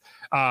 interceptions.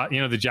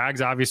 The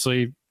Jags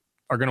obviously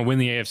are going to win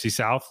the AFC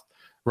South,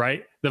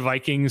 right? The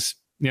Vikings,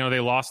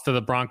 they lost to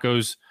the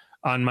Broncos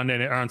on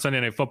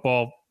Sunday Night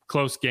Football,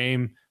 close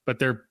game, but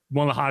they're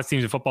one of the hottest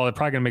teams in football. They're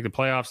probably going to make the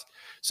playoffs.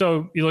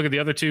 So you look at the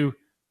other two,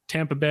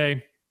 Tampa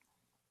Bay,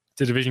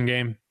 it's a division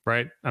game,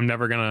 right? I'm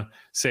never going to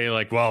say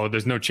like, well,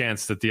 there's no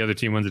chance that the other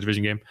team wins a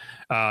division game.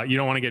 You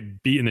don't want to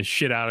get beaten the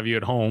shit out of you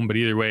at home, but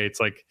either way, it's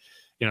like,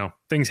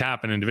 things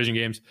happen in division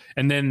games.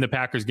 And then the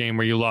Packers game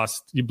where you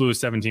blew a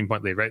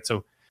 17-point lead, right?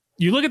 So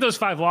you look at those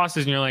 5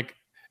 losses and you're like,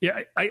 yeah,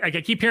 I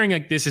keep hearing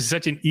like this is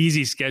such an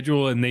easy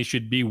schedule and they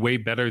should be way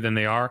better than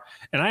they are.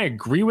 And I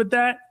agree with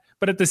that.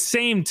 But at the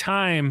same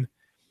time,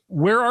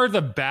 where are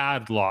the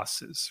bad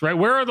losses, right?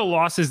 Where are the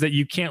losses that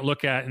you can't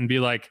look at and be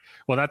like,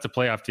 well, that's a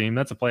playoff team.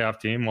 That's a playoff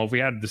team. Well, if we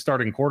had the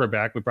starting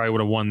quarterback, we probably would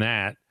have won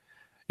that,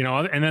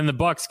 and then the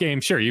Bucs game,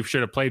 sure, you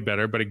should have played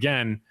better. But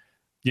again,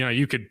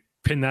 you could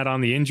pin that on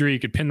the injury. You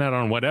could pin that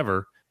on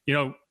whatever,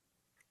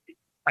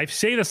 I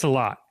say this a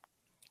lot.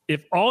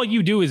 If all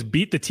you do is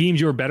beat the teams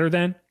you're better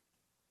than,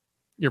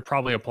 you're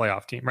probably a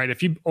playoff team, right?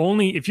 If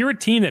you're a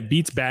team that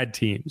beats bad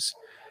teams,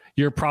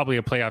 you're probably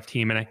a playoff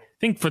team. And I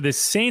think for the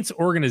Saints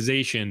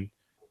organization,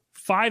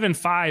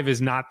 5-5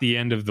 is not the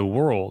end of the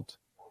world,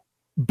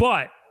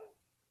 but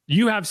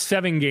you have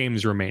 7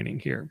 games remaining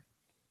here,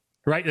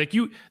 right? Like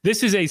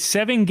this is a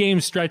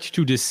 7-game stretch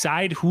to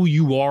decide who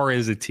you are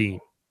as a team.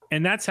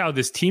 And that's how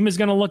this team is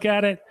going to look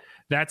at it.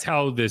 That's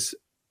how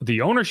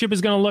the ownership is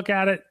going to look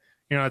at it.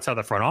 That's how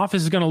the front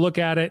office is going to look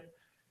at it.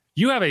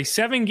 You have a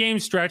 7-game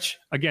stretch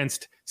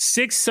against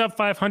 6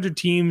 sub-500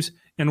 teams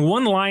and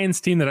 1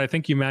 Lions team that I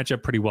think you match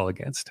up pretty well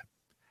against,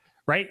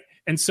 right?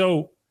 And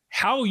so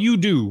how you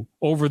do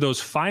over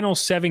those final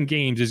 7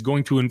 games is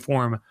going to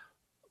inform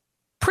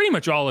pretty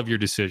much all of your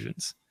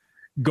decisions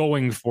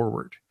going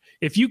forward.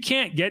 If you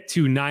can't get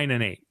to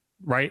 9-8,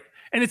 right?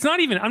 And it's not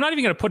even, I'm not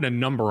even going to put a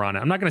number on it.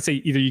 I'm not going to say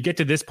either you get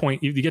to this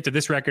point, you get to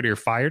this record or you're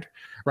fired,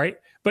 right?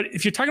 But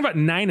if you're talking about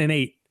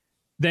 9-8,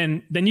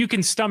 then you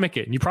can stomach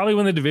it. And you probably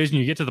win the division,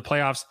 you get to the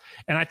playoffs.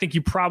 And I think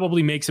you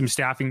probably make some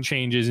staffing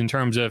changes in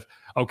terms of,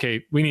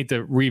 okay, we need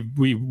to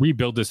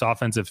rebuild this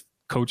offensive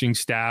coaching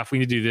staff. We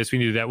need to do this, we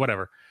need to do that,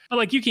 whatever. But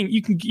like you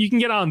can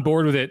get on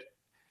board with it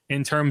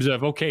in terms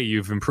of, okay,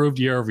 you've improved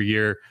year over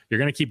year. You're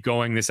going to keep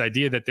going. This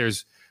idea that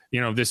there's,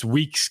 this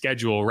week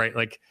schedule, right?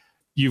 Like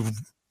you've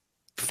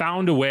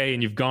found a way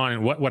and you've gone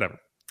and whatever.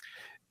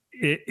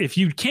 If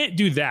you can't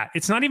do that,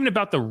 it's not even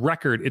about the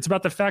record. It's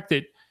about the fact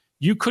that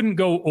you couldn't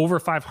go over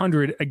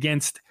 500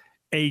 against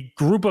a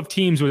group of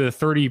teams with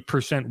a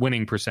 30%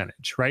 winning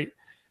percentage, right?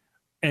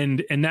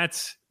 And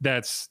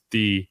that's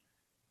the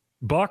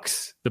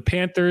Bucks, the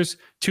Panthers,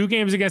 2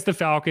 games against the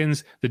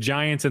Falcons, the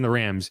Giants, and the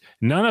Rams.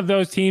 None of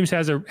those teams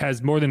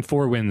has more than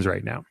 4 wins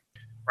right now,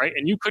 right?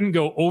 And you couldn't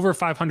go over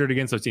 500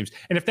 against those teams.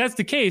 And if that's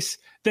the case,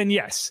 then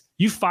yes,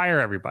 you fire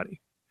everybody,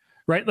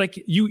 right?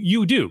 Like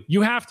you do,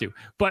 you have to.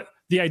 But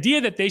the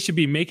idea that they should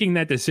be making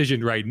that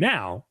decision right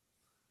now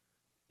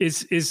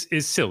is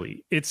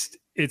silly.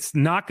 It's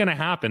not going to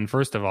happen,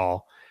 first of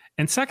all.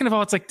 And second of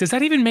all, it's like, does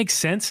that even make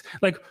sense?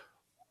 Like,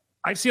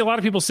 I see a lot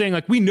of people saying,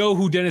 like, we know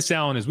who Dennis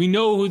Allen is. We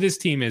know who this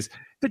team is.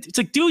 But it's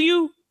like, do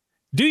you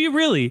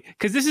really?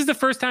 Because this is the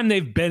first time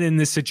they've been in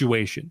this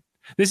situation.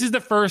 This is the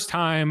first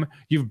time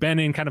you've been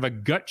in kind of a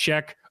gut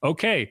check.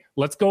 Okay,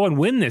 let's go and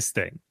win this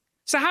thing.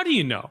 So how do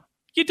you know?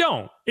 You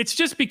don't. It's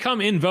just become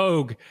in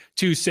vogue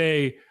to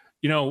say,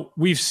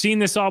 we've seen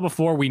this all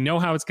before. We know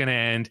how it's going to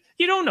end.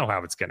 You don't know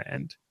how it's going to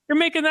end. You're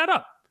making that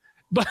up.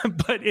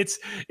 But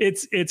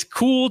it's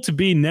cool to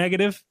be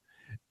negative.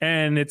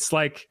 And it's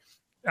like,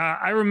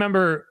 I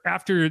remember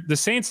after the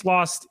Saints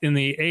lost in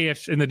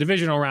the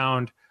divisional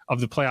round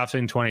of the playoffs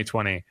in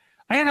 2020,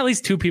 I had at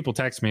least 2 people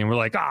text me and were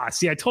like,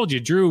 see, I told you,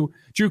 Drew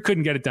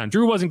couldn't get it done.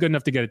 Drew wasn't good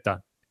enough to get it done.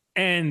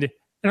 And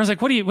I was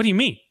like, what do you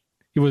mean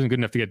he wasn't good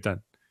enough to get it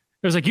done?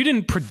 It was like, you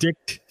didn't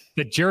predict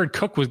that Jared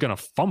Cook was going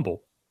to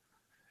fumble.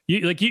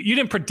 You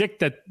didn't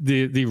predict that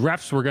the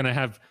refs were going to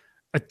have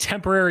a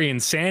temporary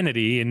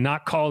insanity and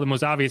not call the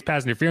most obvious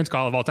pass interference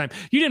call of all time.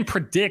 You didn't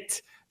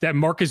predict that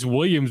Marcus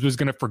Williams was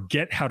going to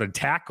forget how to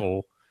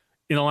tackle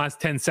in the last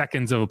 10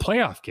 seconds of a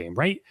playoff game,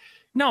 right?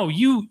 No,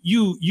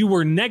 you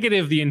were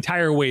negative the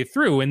entire way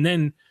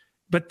through.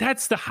 But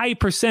that's the high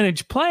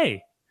percentage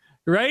play,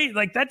 right?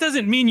 Like that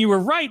doesn't mean you were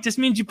right. It just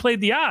means you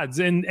played the odds.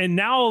 And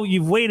now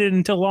you've waited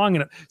until long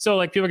enough. So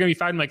like people are going to be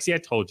fighting like, see, I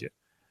told you.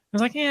 I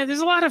was like, yeah,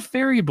 there's a lot of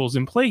variables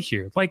in play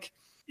here. Like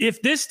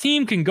if this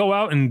team can go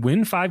out and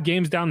win 5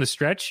 games down the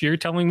stretch, you're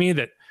telling me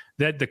that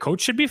the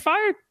coach should be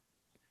fired?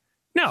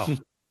 No.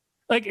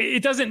 Like,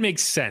 it doesn't make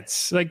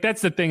sense. Like,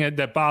 that's the thing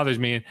that bothers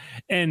me.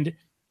 And,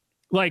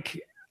 like,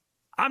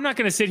 I'm not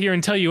going to sit here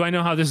and tell you I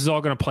know how this is all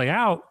going to play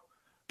out.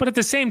 But at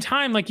the same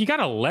time, like, you got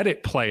to let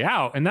it play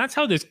out. And that's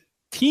how this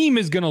team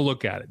is going to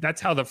look at it.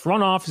 That's how the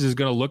front office is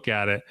going to look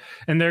at it.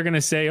 And they're going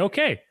to say,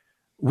 okay,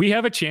 we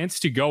have a chance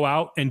to go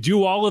out and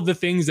do all of the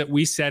things that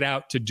we set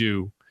out to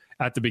do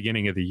at the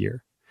beginning of the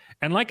year.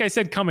 And like I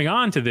said, coming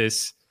on to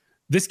this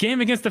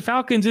game against the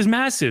Falcons is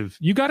massive.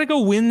 You got to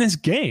go win this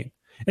game.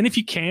 And if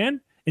you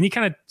can, and you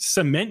kind of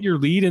cement your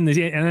lead in the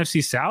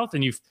NFC South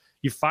and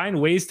you find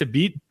ways to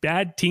beat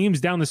bad teams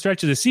down the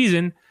stretch of the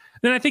season,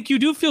 then I think you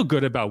do feel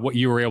good about what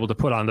you were able to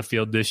put on the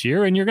field this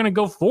year, and you're going to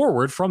go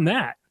forward from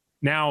that.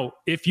 Now,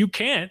 if you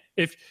can't,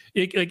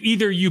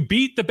 either you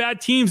beat the bad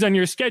teams on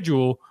your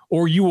schedule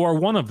or you are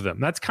one of them.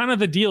 That's kind of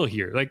the deal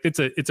here. Like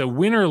it's a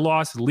win or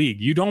loss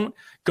league. You don't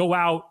go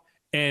out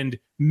and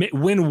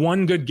win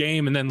one good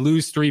game and then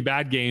lose 3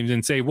 bad games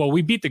and say, well,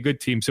 we beat the good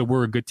team, so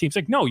we're a good team. It's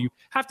like, no, you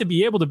have to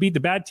be able to beat the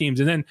bad teams.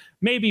 And then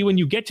maybe when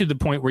you get to the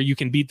point where you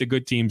can beat the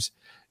good teams,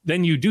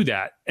 then you do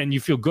that and you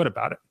feel good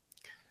about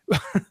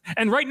it.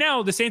 And right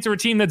now, the Saints are a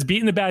team that's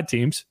beaten the bad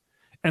teams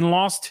and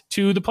lost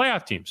to the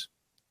playoff teams.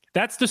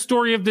 That's the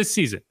story of this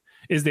season,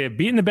 is they have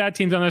beaten the bad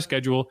teams on their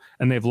schedule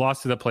and they've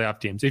lost to the playoff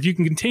teams. If you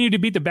can continue to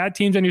beat the bad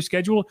teams on your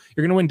schedule,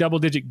 you're going to win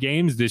double-digit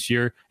games this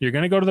year. You're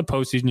going to go to the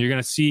postseason. You're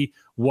going to see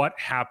what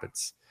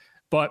happens.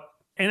 But,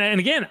 and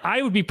again,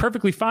 I would be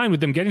perfectly fine with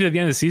them getting to the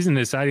end of the season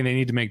and deciding they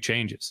need to make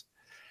changes.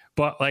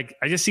 But, like,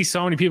 I just see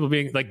so many people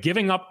being, like,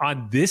 giving up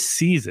on this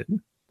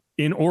season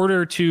in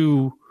order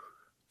to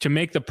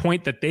make the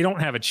point that they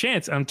don't have a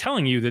chance. I'm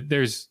telling you that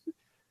there's,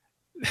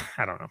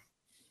 I don't know.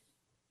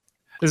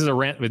 This is a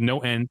rant with no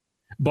end,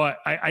 but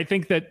I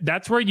think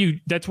that's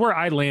where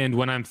I land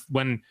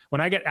when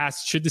I get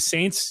asked, should the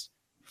Saints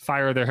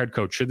fire their head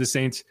coach? Should the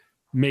Saints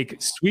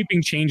make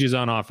sweeping changes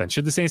on offense?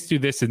 Should the Saints do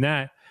this and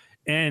that?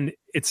 And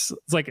it's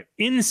like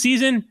in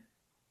season,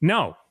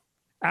 no,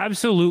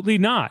 absolutely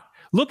not.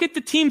 Look at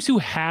the teams who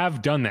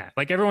have done that.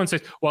 Like everyone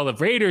says, well, the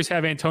Raiders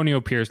have Antonio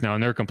Pierce now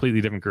and they're a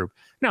completely different group.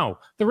 No,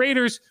 the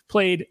Raiders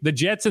played the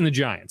Jets and the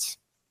Giants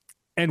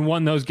and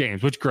won those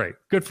games, which great.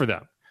 Good for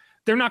them.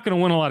 They're not going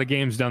to win a lot of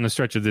games down the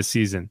stretch of this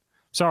season.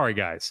 Sorry,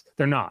 guys.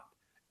 They're not.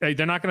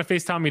 They're not going to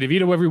face Tommy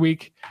DeVito every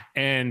week.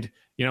 And,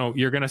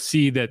 you're going to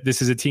see that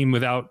this is a team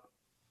without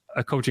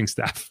a coaching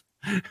staff,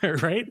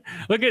 right?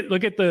 Look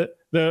at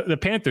the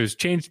Panthers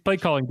changed play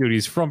calling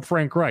duties from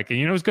Frank Reich. And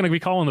who's going to be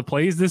calling the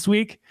plays this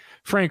week?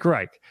 Frank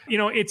Reich.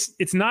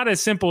 It's not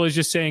as simple as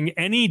just saying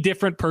any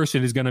different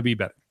person is going to be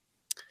better.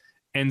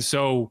 And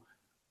so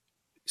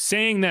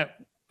saying that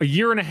a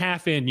year and a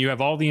half in, you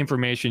have all the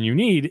information you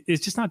need is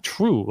just not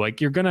true.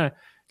 Like, you're going to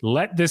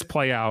let this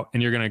play out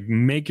and you're going to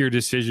make your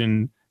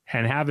decision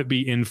and have it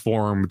be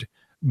informed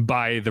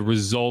by the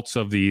results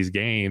of these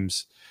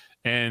games.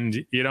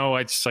 And,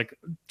 it's like,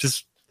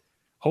 just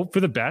hope for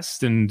the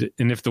best. And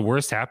if the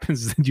worst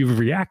happens, then you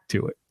react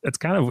to it. That's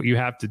kind of what you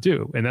have to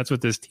do. And that's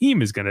what this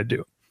team is going to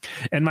do.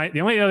 And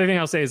the only other thing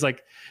I'll say is,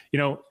 like,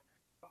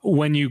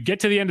 when you get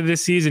to the end of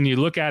this season, you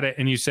look at it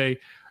and you say,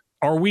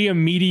 are we a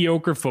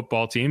mediocre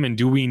football team, and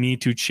do we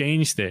need to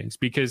change things?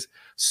 Because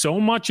so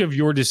much of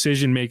your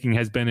decision-making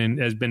has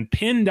been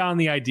pinned on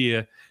the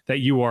idea that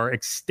you are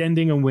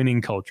extending a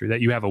winning culture, that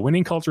you have a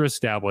winning culture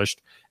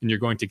established, and you're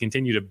going to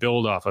continue to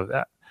build off of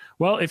that.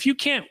 Well, if you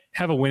can't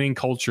have a winning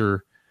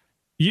culture,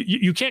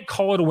 you can't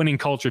call it a winning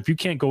culture if you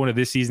can't go into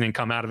this season and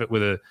come out of it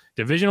with a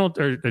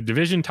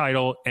division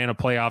title and a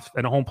playoff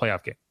and a home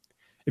playoff game.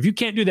 If you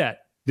can't do that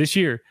this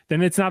year,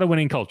 then it's not a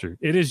winning culture.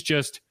 It is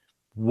just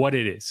what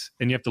it is.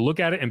 And you have to look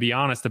at it and be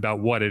honest about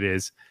what it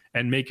is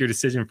and make your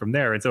decision from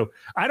there. And so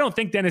I don't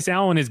think Dennis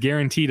Allen is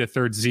guaranteed a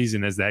third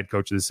season as the head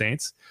coach of the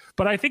Saints,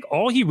 but I think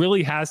all he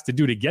really has to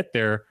do to get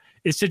there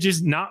is to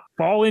just not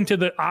fall into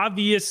the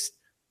obvious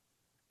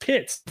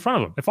pits in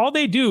front of him. If all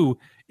they do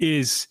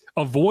is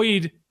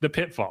avoid the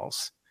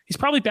pitfalls, he's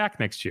probably back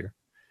next year.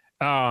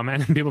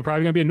 And people are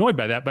probably going to be annoyed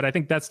by that, but I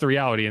think that's the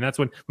reality. And that's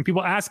when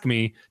people ask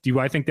me, do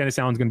I think Dennis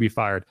Allen's going to be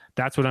fired?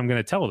 That's what I'm going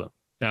to tell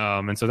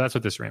them. And so that's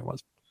what this rant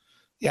was.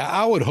 Yeah,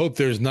 I would hope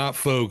there's not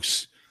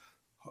folks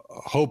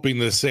hoping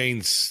the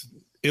Saints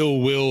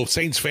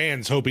Saints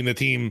fans hoping the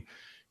team,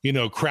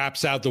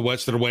 craps out the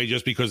Western way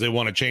just because they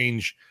want to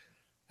change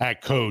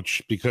at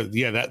coach. Because,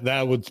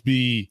 that would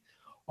be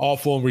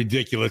awful and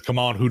ridiculous. Come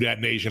on, Who Dat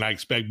Nation. I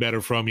expect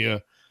better from you.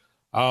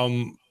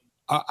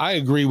 I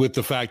agree with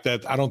the fact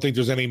that I don't think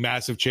there's any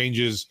massive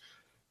changes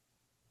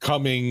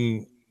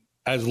coming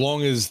as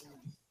long as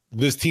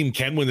this team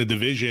can win the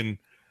division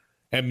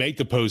and make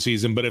the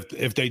postseason. But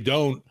if they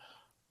don't,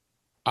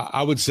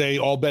 I would say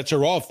all bets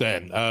are off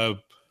then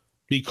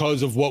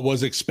because of what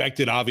was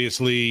expected,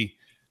 obviously,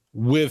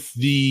 with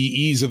the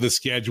ease of the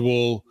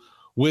schedule,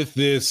 with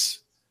this,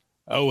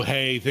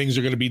 hey, things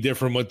are going to be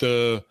different with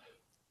the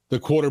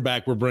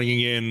quarterback we're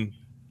bringing in.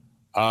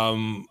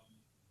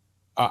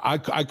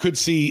 I could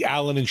see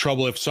Allen in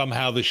trouble if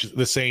somehow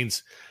the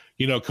Saints,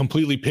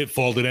 completely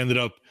pitfalled and ended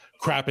up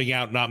crapping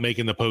out, not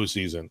making the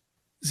postseason.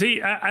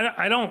 See,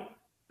 I don't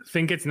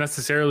think it's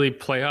necessarily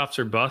playoffs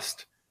or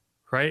bust,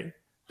 right?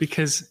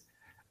 Because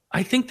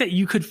I think that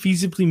you could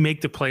feasibly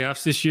make the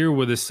playoffs this year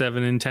with a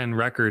 7-10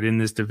 record in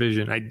this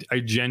division. I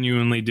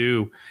genuinely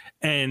do.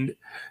 And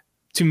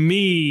to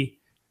me,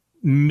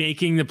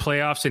 making the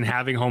playoffs and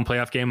having a home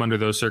playoff game under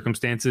those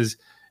circumstances,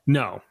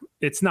 no,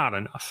 it's not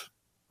enough.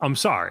 I'm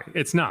sorry.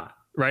 It's not,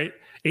 right?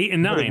 8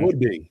 and 9. But it would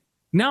be.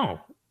 No.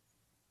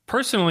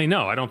 Personally,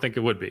 no, I don't think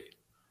it would be.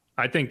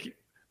 I think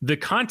the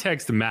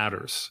context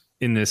matters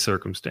in this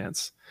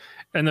circumstance.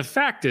 And the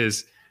fact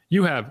is,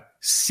 you have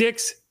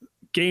 6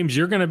 games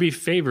you're going to be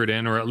favored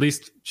in, or at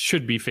least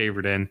should be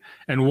favored in,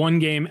 and 1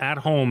 game at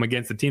home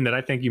against the team that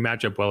I think you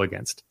match up well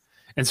against.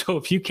 And so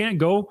if you can't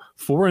go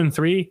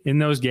 4-3 in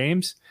those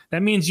games,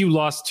 that means you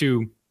lost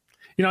to,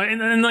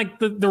 and like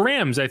the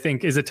Rams, I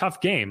think, is a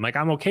tough game. Like,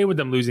 I'm okay with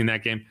them losing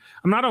that game.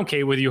 I'm not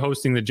okay with you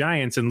hosting the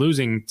Giants and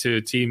losing to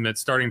a team that's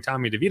starting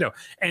Tommy DeVito.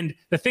 And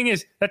the thing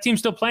is, that team's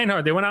still playing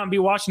hard. They went out and beat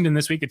Washington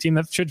this week, a team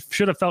that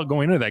should have felt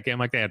going into that game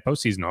like they had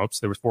postseason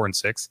hopes. They were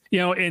 4-6,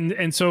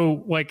 and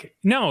so, like,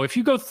 no, if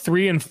you go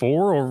 3-4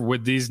 or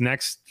with these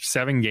next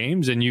 7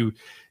 games and you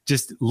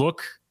just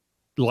look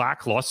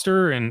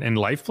lackluster and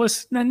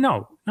lifeless, then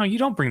no, you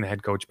don't bring the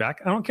head coach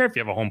back. I don't care if you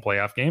have a home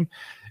playoff game.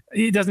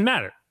 It doesn't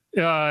matter.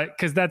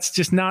 Because that's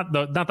just not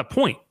the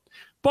point.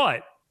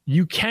 But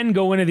you can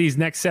go into these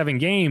next 7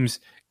 games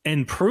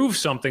and prove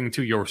something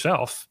to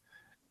yourself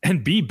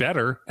and be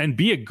better and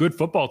be a good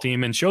football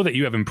team and show that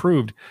you have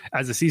improved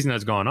as the season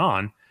has gone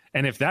on.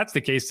 And if that's the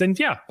case, then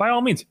yeah, by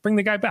all means, bring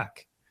the guy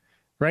back,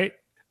 right?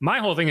 My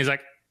whole thing is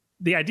like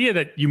the idea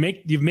that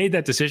you've made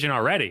that decision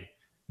already.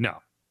 No,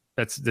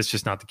 that's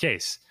just not the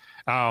case.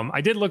 I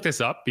did look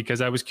this up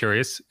because I was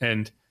curious,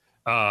 and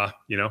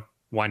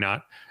why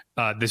not?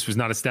 This was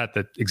not a stat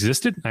that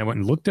existed. I went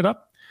and looked it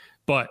up.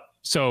 But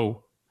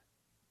so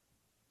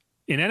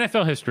in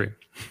NFL history,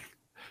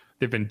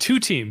 there have been 2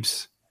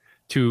 teams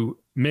to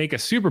make a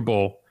Super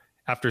Bowl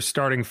after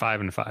starting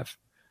 5-5.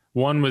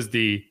 One was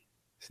the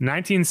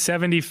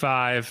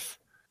 1975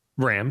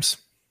 Rams,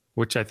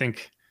 which I don't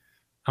think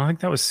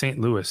that was St.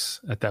 Louis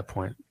at that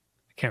point.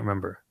 I can't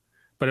remember.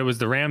 But it was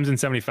the Rams in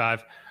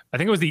 75. I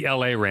think it was the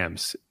LA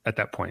Rams at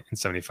that point in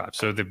 75.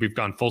 So that we've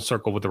gone full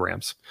circle with the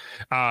Rams.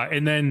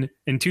 And then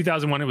in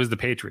 2001, it was the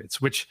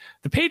Patriots, which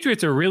the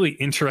Patriots are a really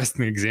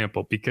interesting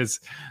example because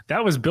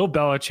that was Bill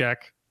Belichick,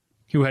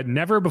 who had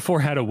never before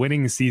had a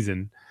winning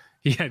season.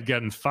 He had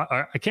gotten,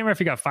 I can't remember if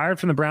he got fired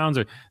from the Browns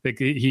or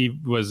he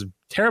was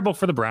terrible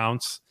for the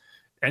Browns,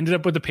 ended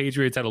up with the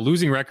Patriots, had a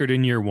losing record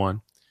in year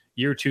one.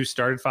 Year two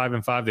started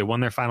 5-5. They won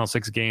their final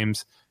 6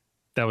 games.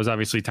 That was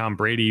obviously Tom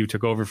Brady, who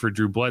took over for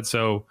Drew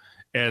Bledsoe,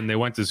 and they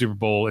went to the Super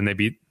Bowl and they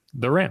beat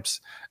the Rams.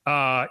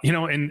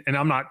 And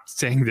I'm not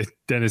saying that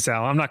Dennis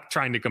Allen, I'm not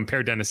trying to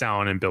compare Dennis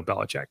Allen and Bill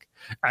Belichick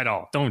at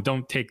all.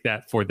 Don't take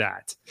that for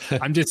that.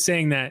 I'm just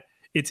saying that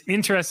it's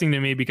interesting to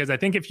me because I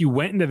think if you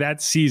went into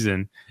that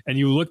season and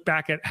you look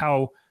back at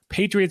how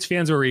Patriots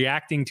fans were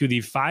reacting to the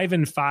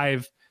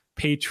 5-5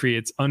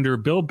 Patriots under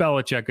Bill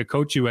Belichick, a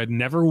coach who had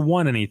never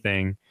won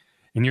anything,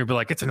 and you'll be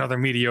like, it's another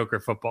mediocre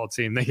football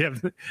team. They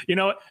have, and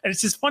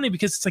it's just funny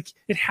because it's like,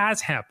 it has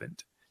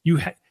happened. You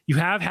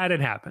have had it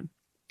happen.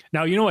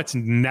 Now, what's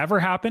never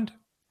happened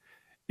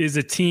is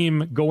a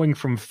team going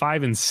from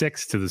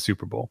 5-6 to the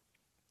Super Bowl.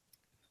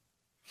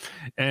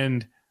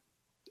 And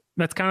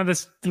that's kind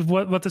of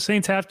what the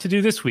Saints have to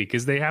do this week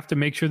is they have to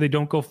make sure they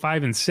don't go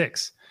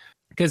 5-6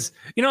 because,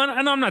 and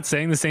I'm not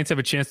saying the Saints have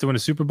a chance to win a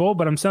Super Bowl,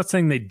 but I'm not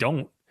saying they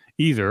don't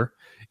either,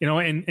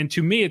 and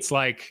to me, it's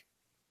like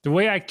the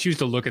way I choose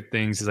to look at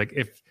things is like,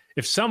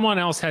 if someone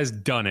else has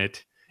done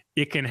it,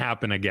 it can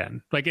happen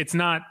again. Like it's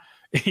not,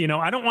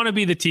 I don't want to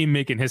be the team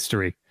making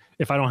history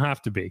if I don't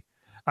have to be,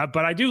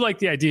 but I do like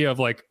the idea of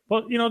like,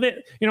 well,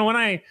 when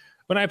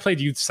I played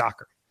youth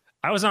soccer,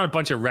 I was on a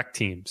bunch of rec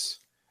teams.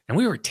 And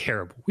we were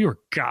terrible. We were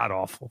god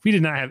awful. We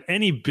did not have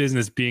any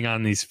business being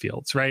on these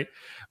fields, right?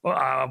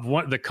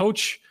 The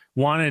coach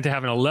wanted to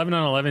have an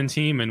 11-on-11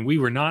 team, and we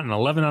were not an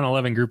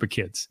 11-on-11 group of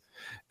kids.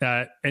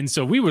 And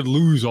so we would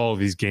lose all of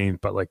these games,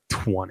 but like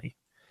 20.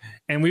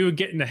 And we would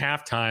get into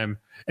halftime.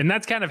 And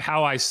that's kind of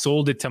how I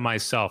sold it to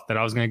myself that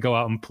I was going to go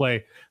out and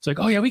play. It's like,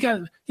 oh, yeah,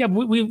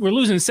 we're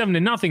losing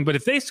 7-0. But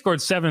if they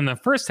scored 7 in the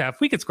first half,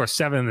 we could score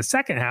 7 in the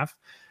second half.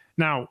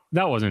 Now,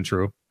 that wasn't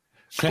true.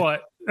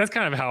 But that's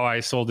kind of how I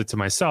sold it to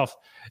myself.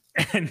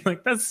 And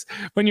like, that's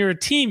when you're a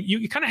team,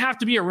 you kind of have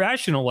to be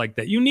irrational like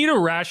that. You need a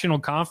rational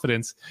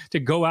confidence to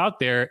go out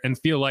there and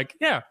feel like,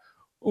 yeah,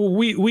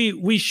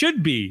 we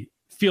should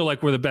feel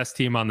like we're the best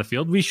team on the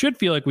field. We should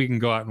feel like we can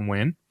go out and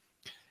win.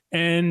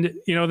 And,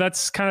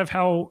 that's kind of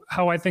how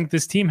I think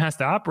this team has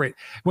to operate.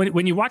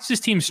 When you watch this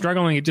team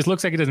struggling, it just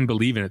looks like it doesn't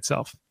believe in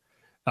itself.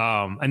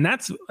 And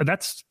that's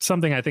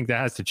something I think that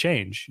has to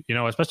change,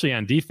 especially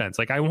on defense.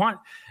 Like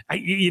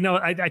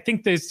I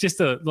think there's just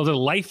a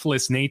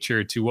lifeless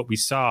nature to what we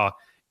saw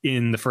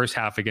in the first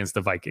half against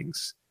the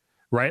Vikings,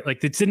 right?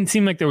 Like it didn't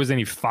seem like there was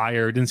any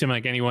fire. It didn't seem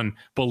like anyone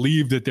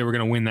believed that they were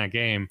going to win that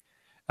game.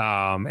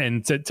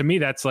 And to me,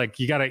 that's like,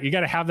 you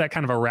gotta have that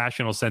kind of a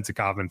rational sense of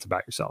confidence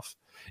about yourself.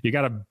 You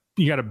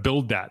gotta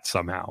build that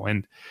somehow.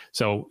 And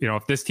so,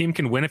 if this team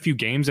can win a few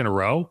games in a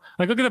row,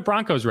 like look at the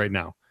Broncos right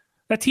now.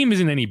 That team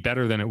isn't any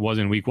better than it was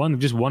in week one.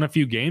 They've just won a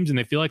few games and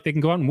they feel like they can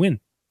go out and win.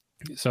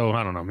 So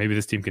I don't know. Maybe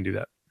this team can do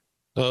that.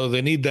 Oh,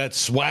 they need that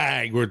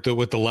swag with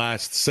the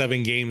last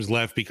 7 games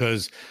left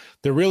because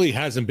there really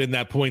hasn't been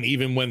that point,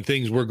 even when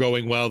things were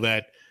going well,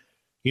 that,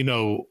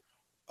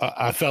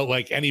 I felt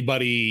like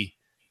anybody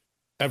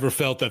ever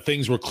felt that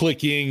things were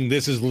clicking.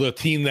 This is the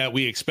team that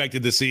we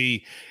expected to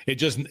see.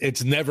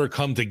 It's never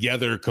come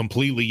together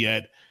completely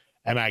yet.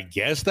 And I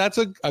guess that's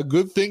a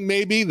good thing,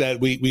 maybe, that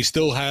we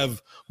still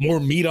have more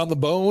meat on the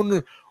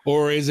bone,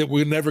 or is it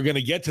we're never going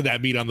to get to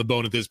that meat on the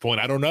bone at this point?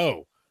 I don't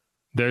know.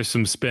 There's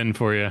some spin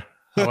for you.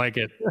 I like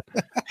it.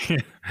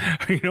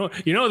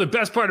 The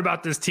best part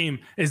about this team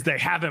is they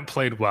haven't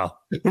played well.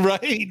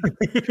 Right.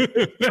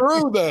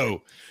 True,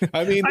 though.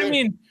 I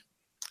mean,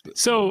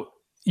 so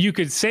you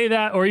could say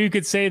that, or you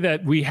could say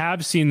that we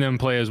have seen them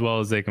play as well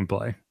as they can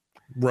play.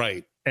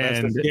 Right.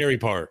 That's the scary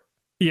part.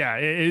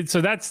 Yeah,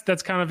 so that's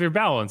kind of your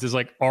balance. Is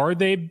like,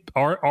 is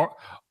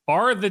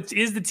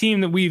the team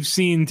that we've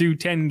seen through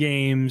 10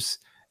 games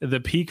the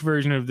peak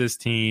version of this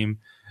team?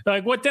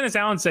 Like what Dennis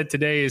Allen said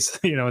today is,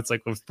 it's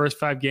like the first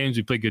 5 games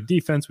we played good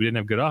defense, we didn't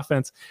have good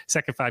offense.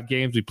 Second 5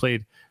 games we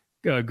played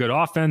good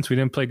offense, we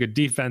didn't play good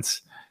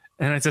defense.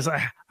 And it's just,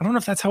 I don't know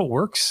if that's how it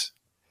works.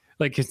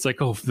 Like it's like,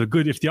 if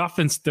the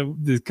offense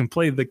can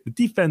play like the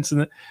defense,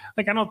 and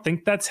I don't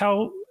think that's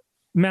how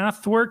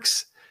math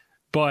works,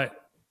 but.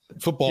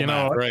 Football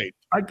math, right?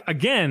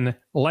 Again,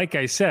 like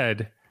I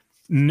said,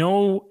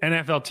 no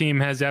NFL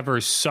team has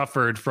ever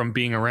suffered from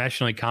being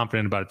irrationally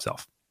confident about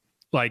itself.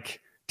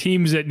 Like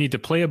teams that need to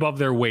play above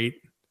their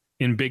weight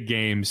in big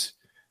games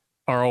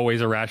are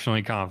always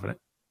irrationally confident.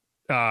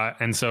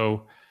 And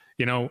so,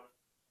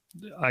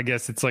 I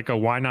guess it's like a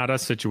why not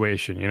us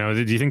situation.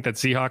 Do you think that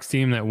Seahawks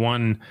team that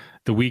won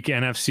the weak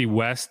NFC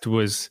West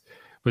was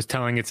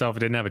telling itself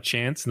it didn't have a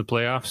chance in the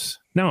playoffs?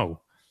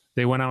 No,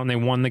 they went out and they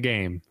won the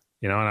game.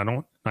 And I'm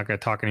not going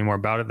to talk any more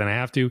about it than I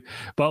have to.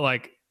 But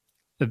like,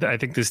 I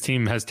think this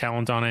team has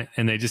talent on it,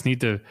 and they just need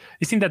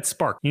that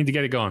spark. You need to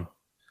get it going.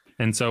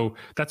 And so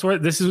that's where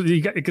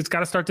it's got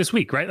to start this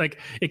week, right? Like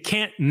it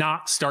can't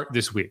not start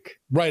this week.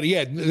 Right.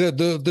 Yeah.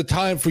 The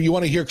time for you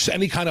want to hear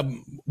any kind of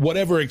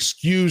whatever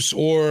excuse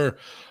or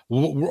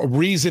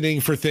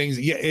reasoning for things.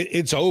 Yeah,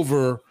 it's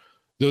over.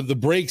 The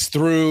break's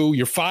through.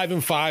 You're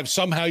 5-5.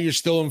 Somehow you're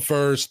still in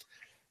first,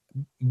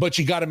 but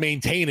you got to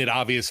maintain it,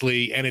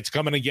 obviously. And it's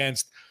coming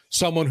against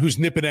someone who's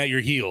nipping at your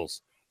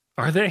heels.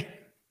 Are they?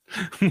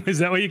 Is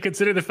that what you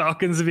consider the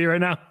Falcons to be right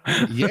now?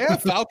 Yeah.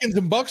 Falcons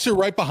and Bucks are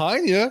right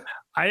behind you.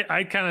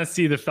 I kind of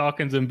see the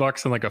Falcons and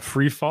Bucks in like a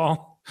free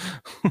fall.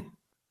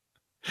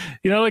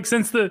 Like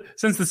since the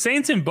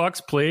Saints and Bucks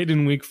played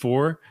in week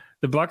 4,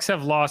 the Bucks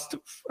have lost,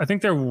 I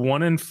think they're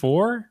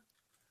 1-4.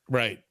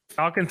 Right.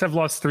 Falcons have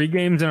lost 3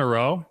 games in a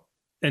row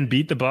and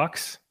beat the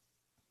Bucks.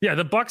 Yeah,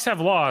 the Bucks have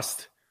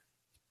lost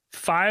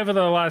 5 of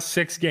their last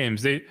 6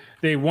 games.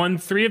 They won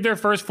 3 of their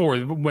first 4.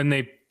 When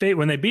they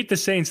beat the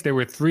Saints, they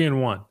were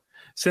 3-1.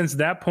 Since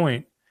that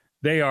point,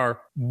 they are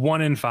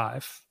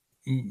 1-5.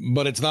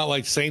 But it's not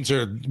like Saints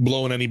are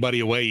blowing anybody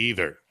away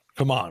either.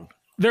 Come on.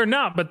 They're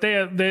not, but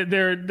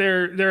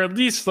they're at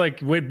least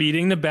like we're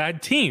beating the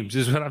bad teams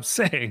is what I'm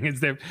saying.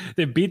 Is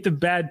they beat the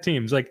bad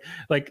teams. Like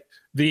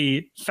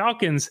the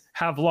Falcons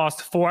have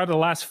lost 4 out of the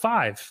last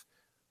 5.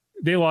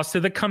 They lost to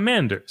the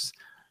Commanders.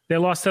 They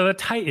lost to the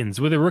Titans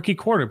with a rookie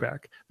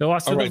quarterback. They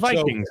lost to the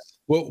Vikings.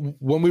 So,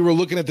 when we were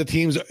looking at the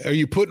teams, are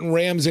you putting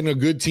Rams in a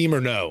good team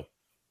or no?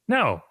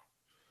 No.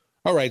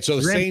 All right, so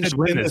the Saints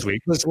win this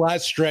week. This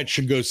last stretch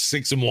should go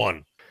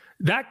 6-1.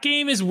 That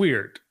game is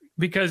weird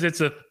because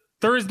it's a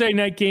Thursday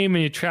night game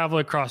and you travel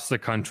across the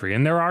country,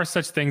 and there are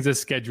such things as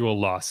schedule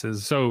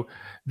losses. So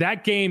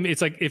that game,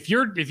 it's like if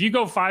you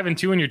go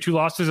 5-2 and your 2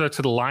 losses are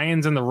to the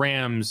Lions and the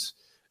Rams,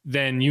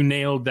 then you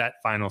nailed that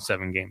final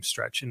 7-game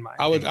stretch. In my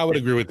opinion. I would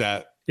agree with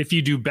that. If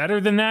you do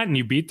better than that and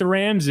you beat the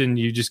Rams and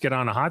you just get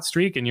on a hot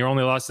streak and you're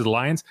only lost to the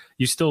Lions,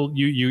 you still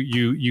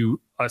you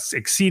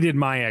exceeded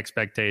my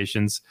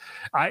expectations.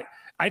 I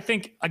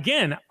think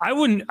again,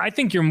 I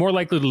think you're more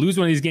likely to lose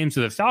one of these games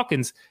to the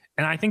Falcons,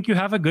 and I think you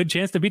have a good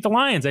chance to beat the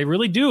Lions. I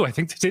really do. I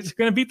think they're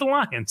going to beat the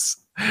Lions,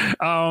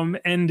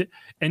 and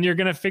you're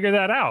going to figure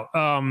that out.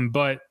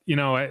 But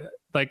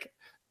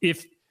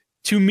if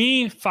to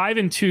me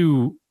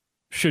 5-2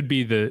 should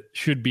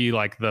be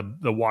like the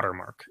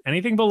watermark.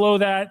 Anything below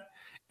that,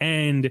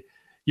 and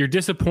you're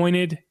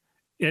disappointed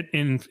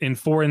in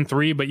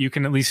 4-3, but you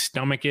can at least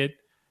stomach it.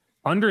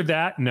 Under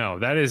that, no,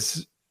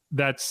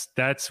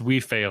 that's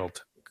we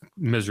failed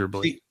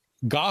miserably. See,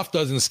 Goff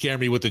doesn't scare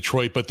me with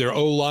Detroit, but their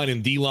O-line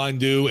and D-line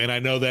do, and I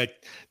know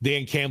that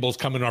Dan Campbell's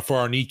coming for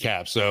our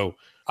kneecaps. So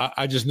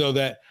I just know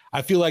that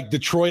I feel like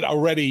Detroit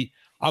already.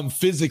 I'm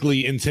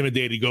physically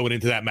intimidated going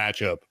into that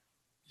matchup.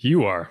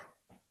 You are.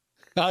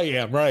 I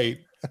am, right.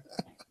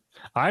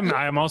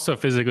 I'm also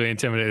physically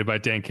intimidated by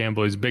Dan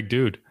Campbell. He's a big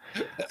dude.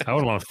 I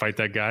wouldn't want to fight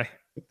that guy.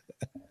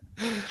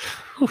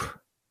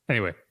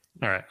 Anyway,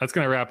 all right. That's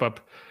going to wrap up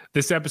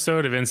this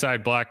episode of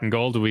Inside Black and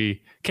Gold.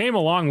 We came a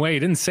long way.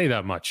 Didn't say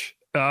that much,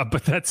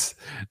 but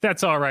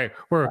that's all right.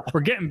 We're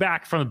getting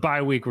back from the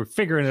bye week. We're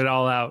figuring it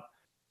all out.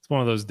 It's one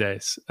of those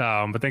days.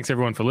 But thanks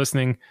everyone for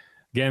listening.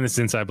 Again, this is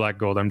Inside Black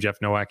Gold. I'm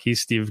Jeff Nowak. He's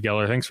Steve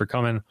Geller. Thanks for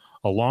coming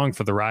along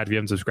for the ride. If you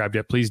haven't subscribed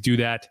yet, please do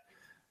that.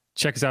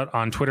 Check us out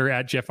on Twitter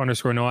at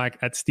Jeff_Nowak,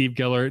 at Steve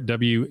Geller,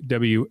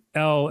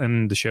 WWL,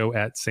 and the show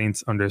at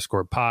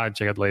Saints_pod.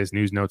 Check out the latest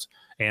news, notes,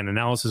 and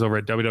analysis over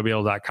at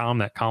WWL.com.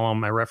 That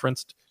column I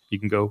referenced, you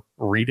can go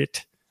read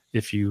it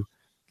if you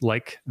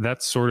like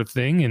that sort of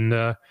thing, and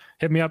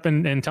hit me up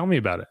and tell me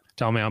about it.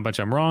 Tell me how much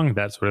I'm wrong,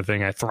 that sort of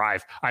thing. I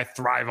thrive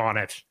on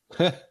it.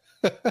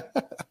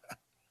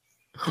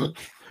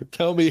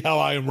 Tell me how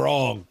I am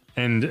wrong.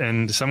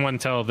 And someone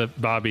tell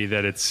Bobby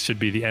that it should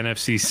be the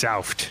NFC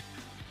South.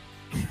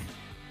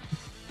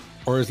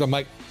 Or is I'm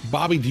like,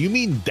 Bobby, do you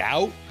mean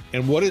doubt?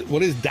 And what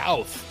is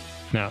doubt?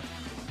 No,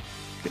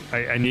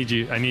 I need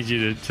you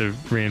to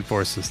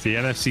reinforce this. The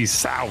NFC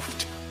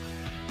South.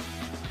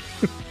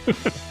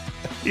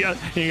 Yeah,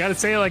 you got to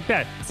say it like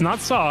that. It's not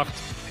soft.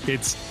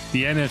 It's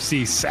the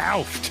NFC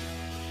South.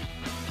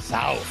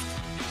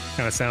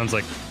 Kind of sounds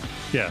like,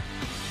 yeah,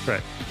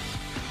 right.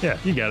 Yeah,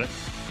 you got it.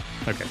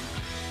 Okay,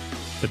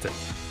 that's it.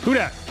 Who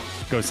dat?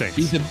 Go Saints.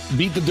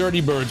 Beat the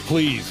Dirty Birds,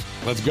 please.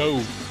 Let's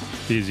go.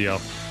 Easy,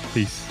 y'all.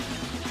 Peace.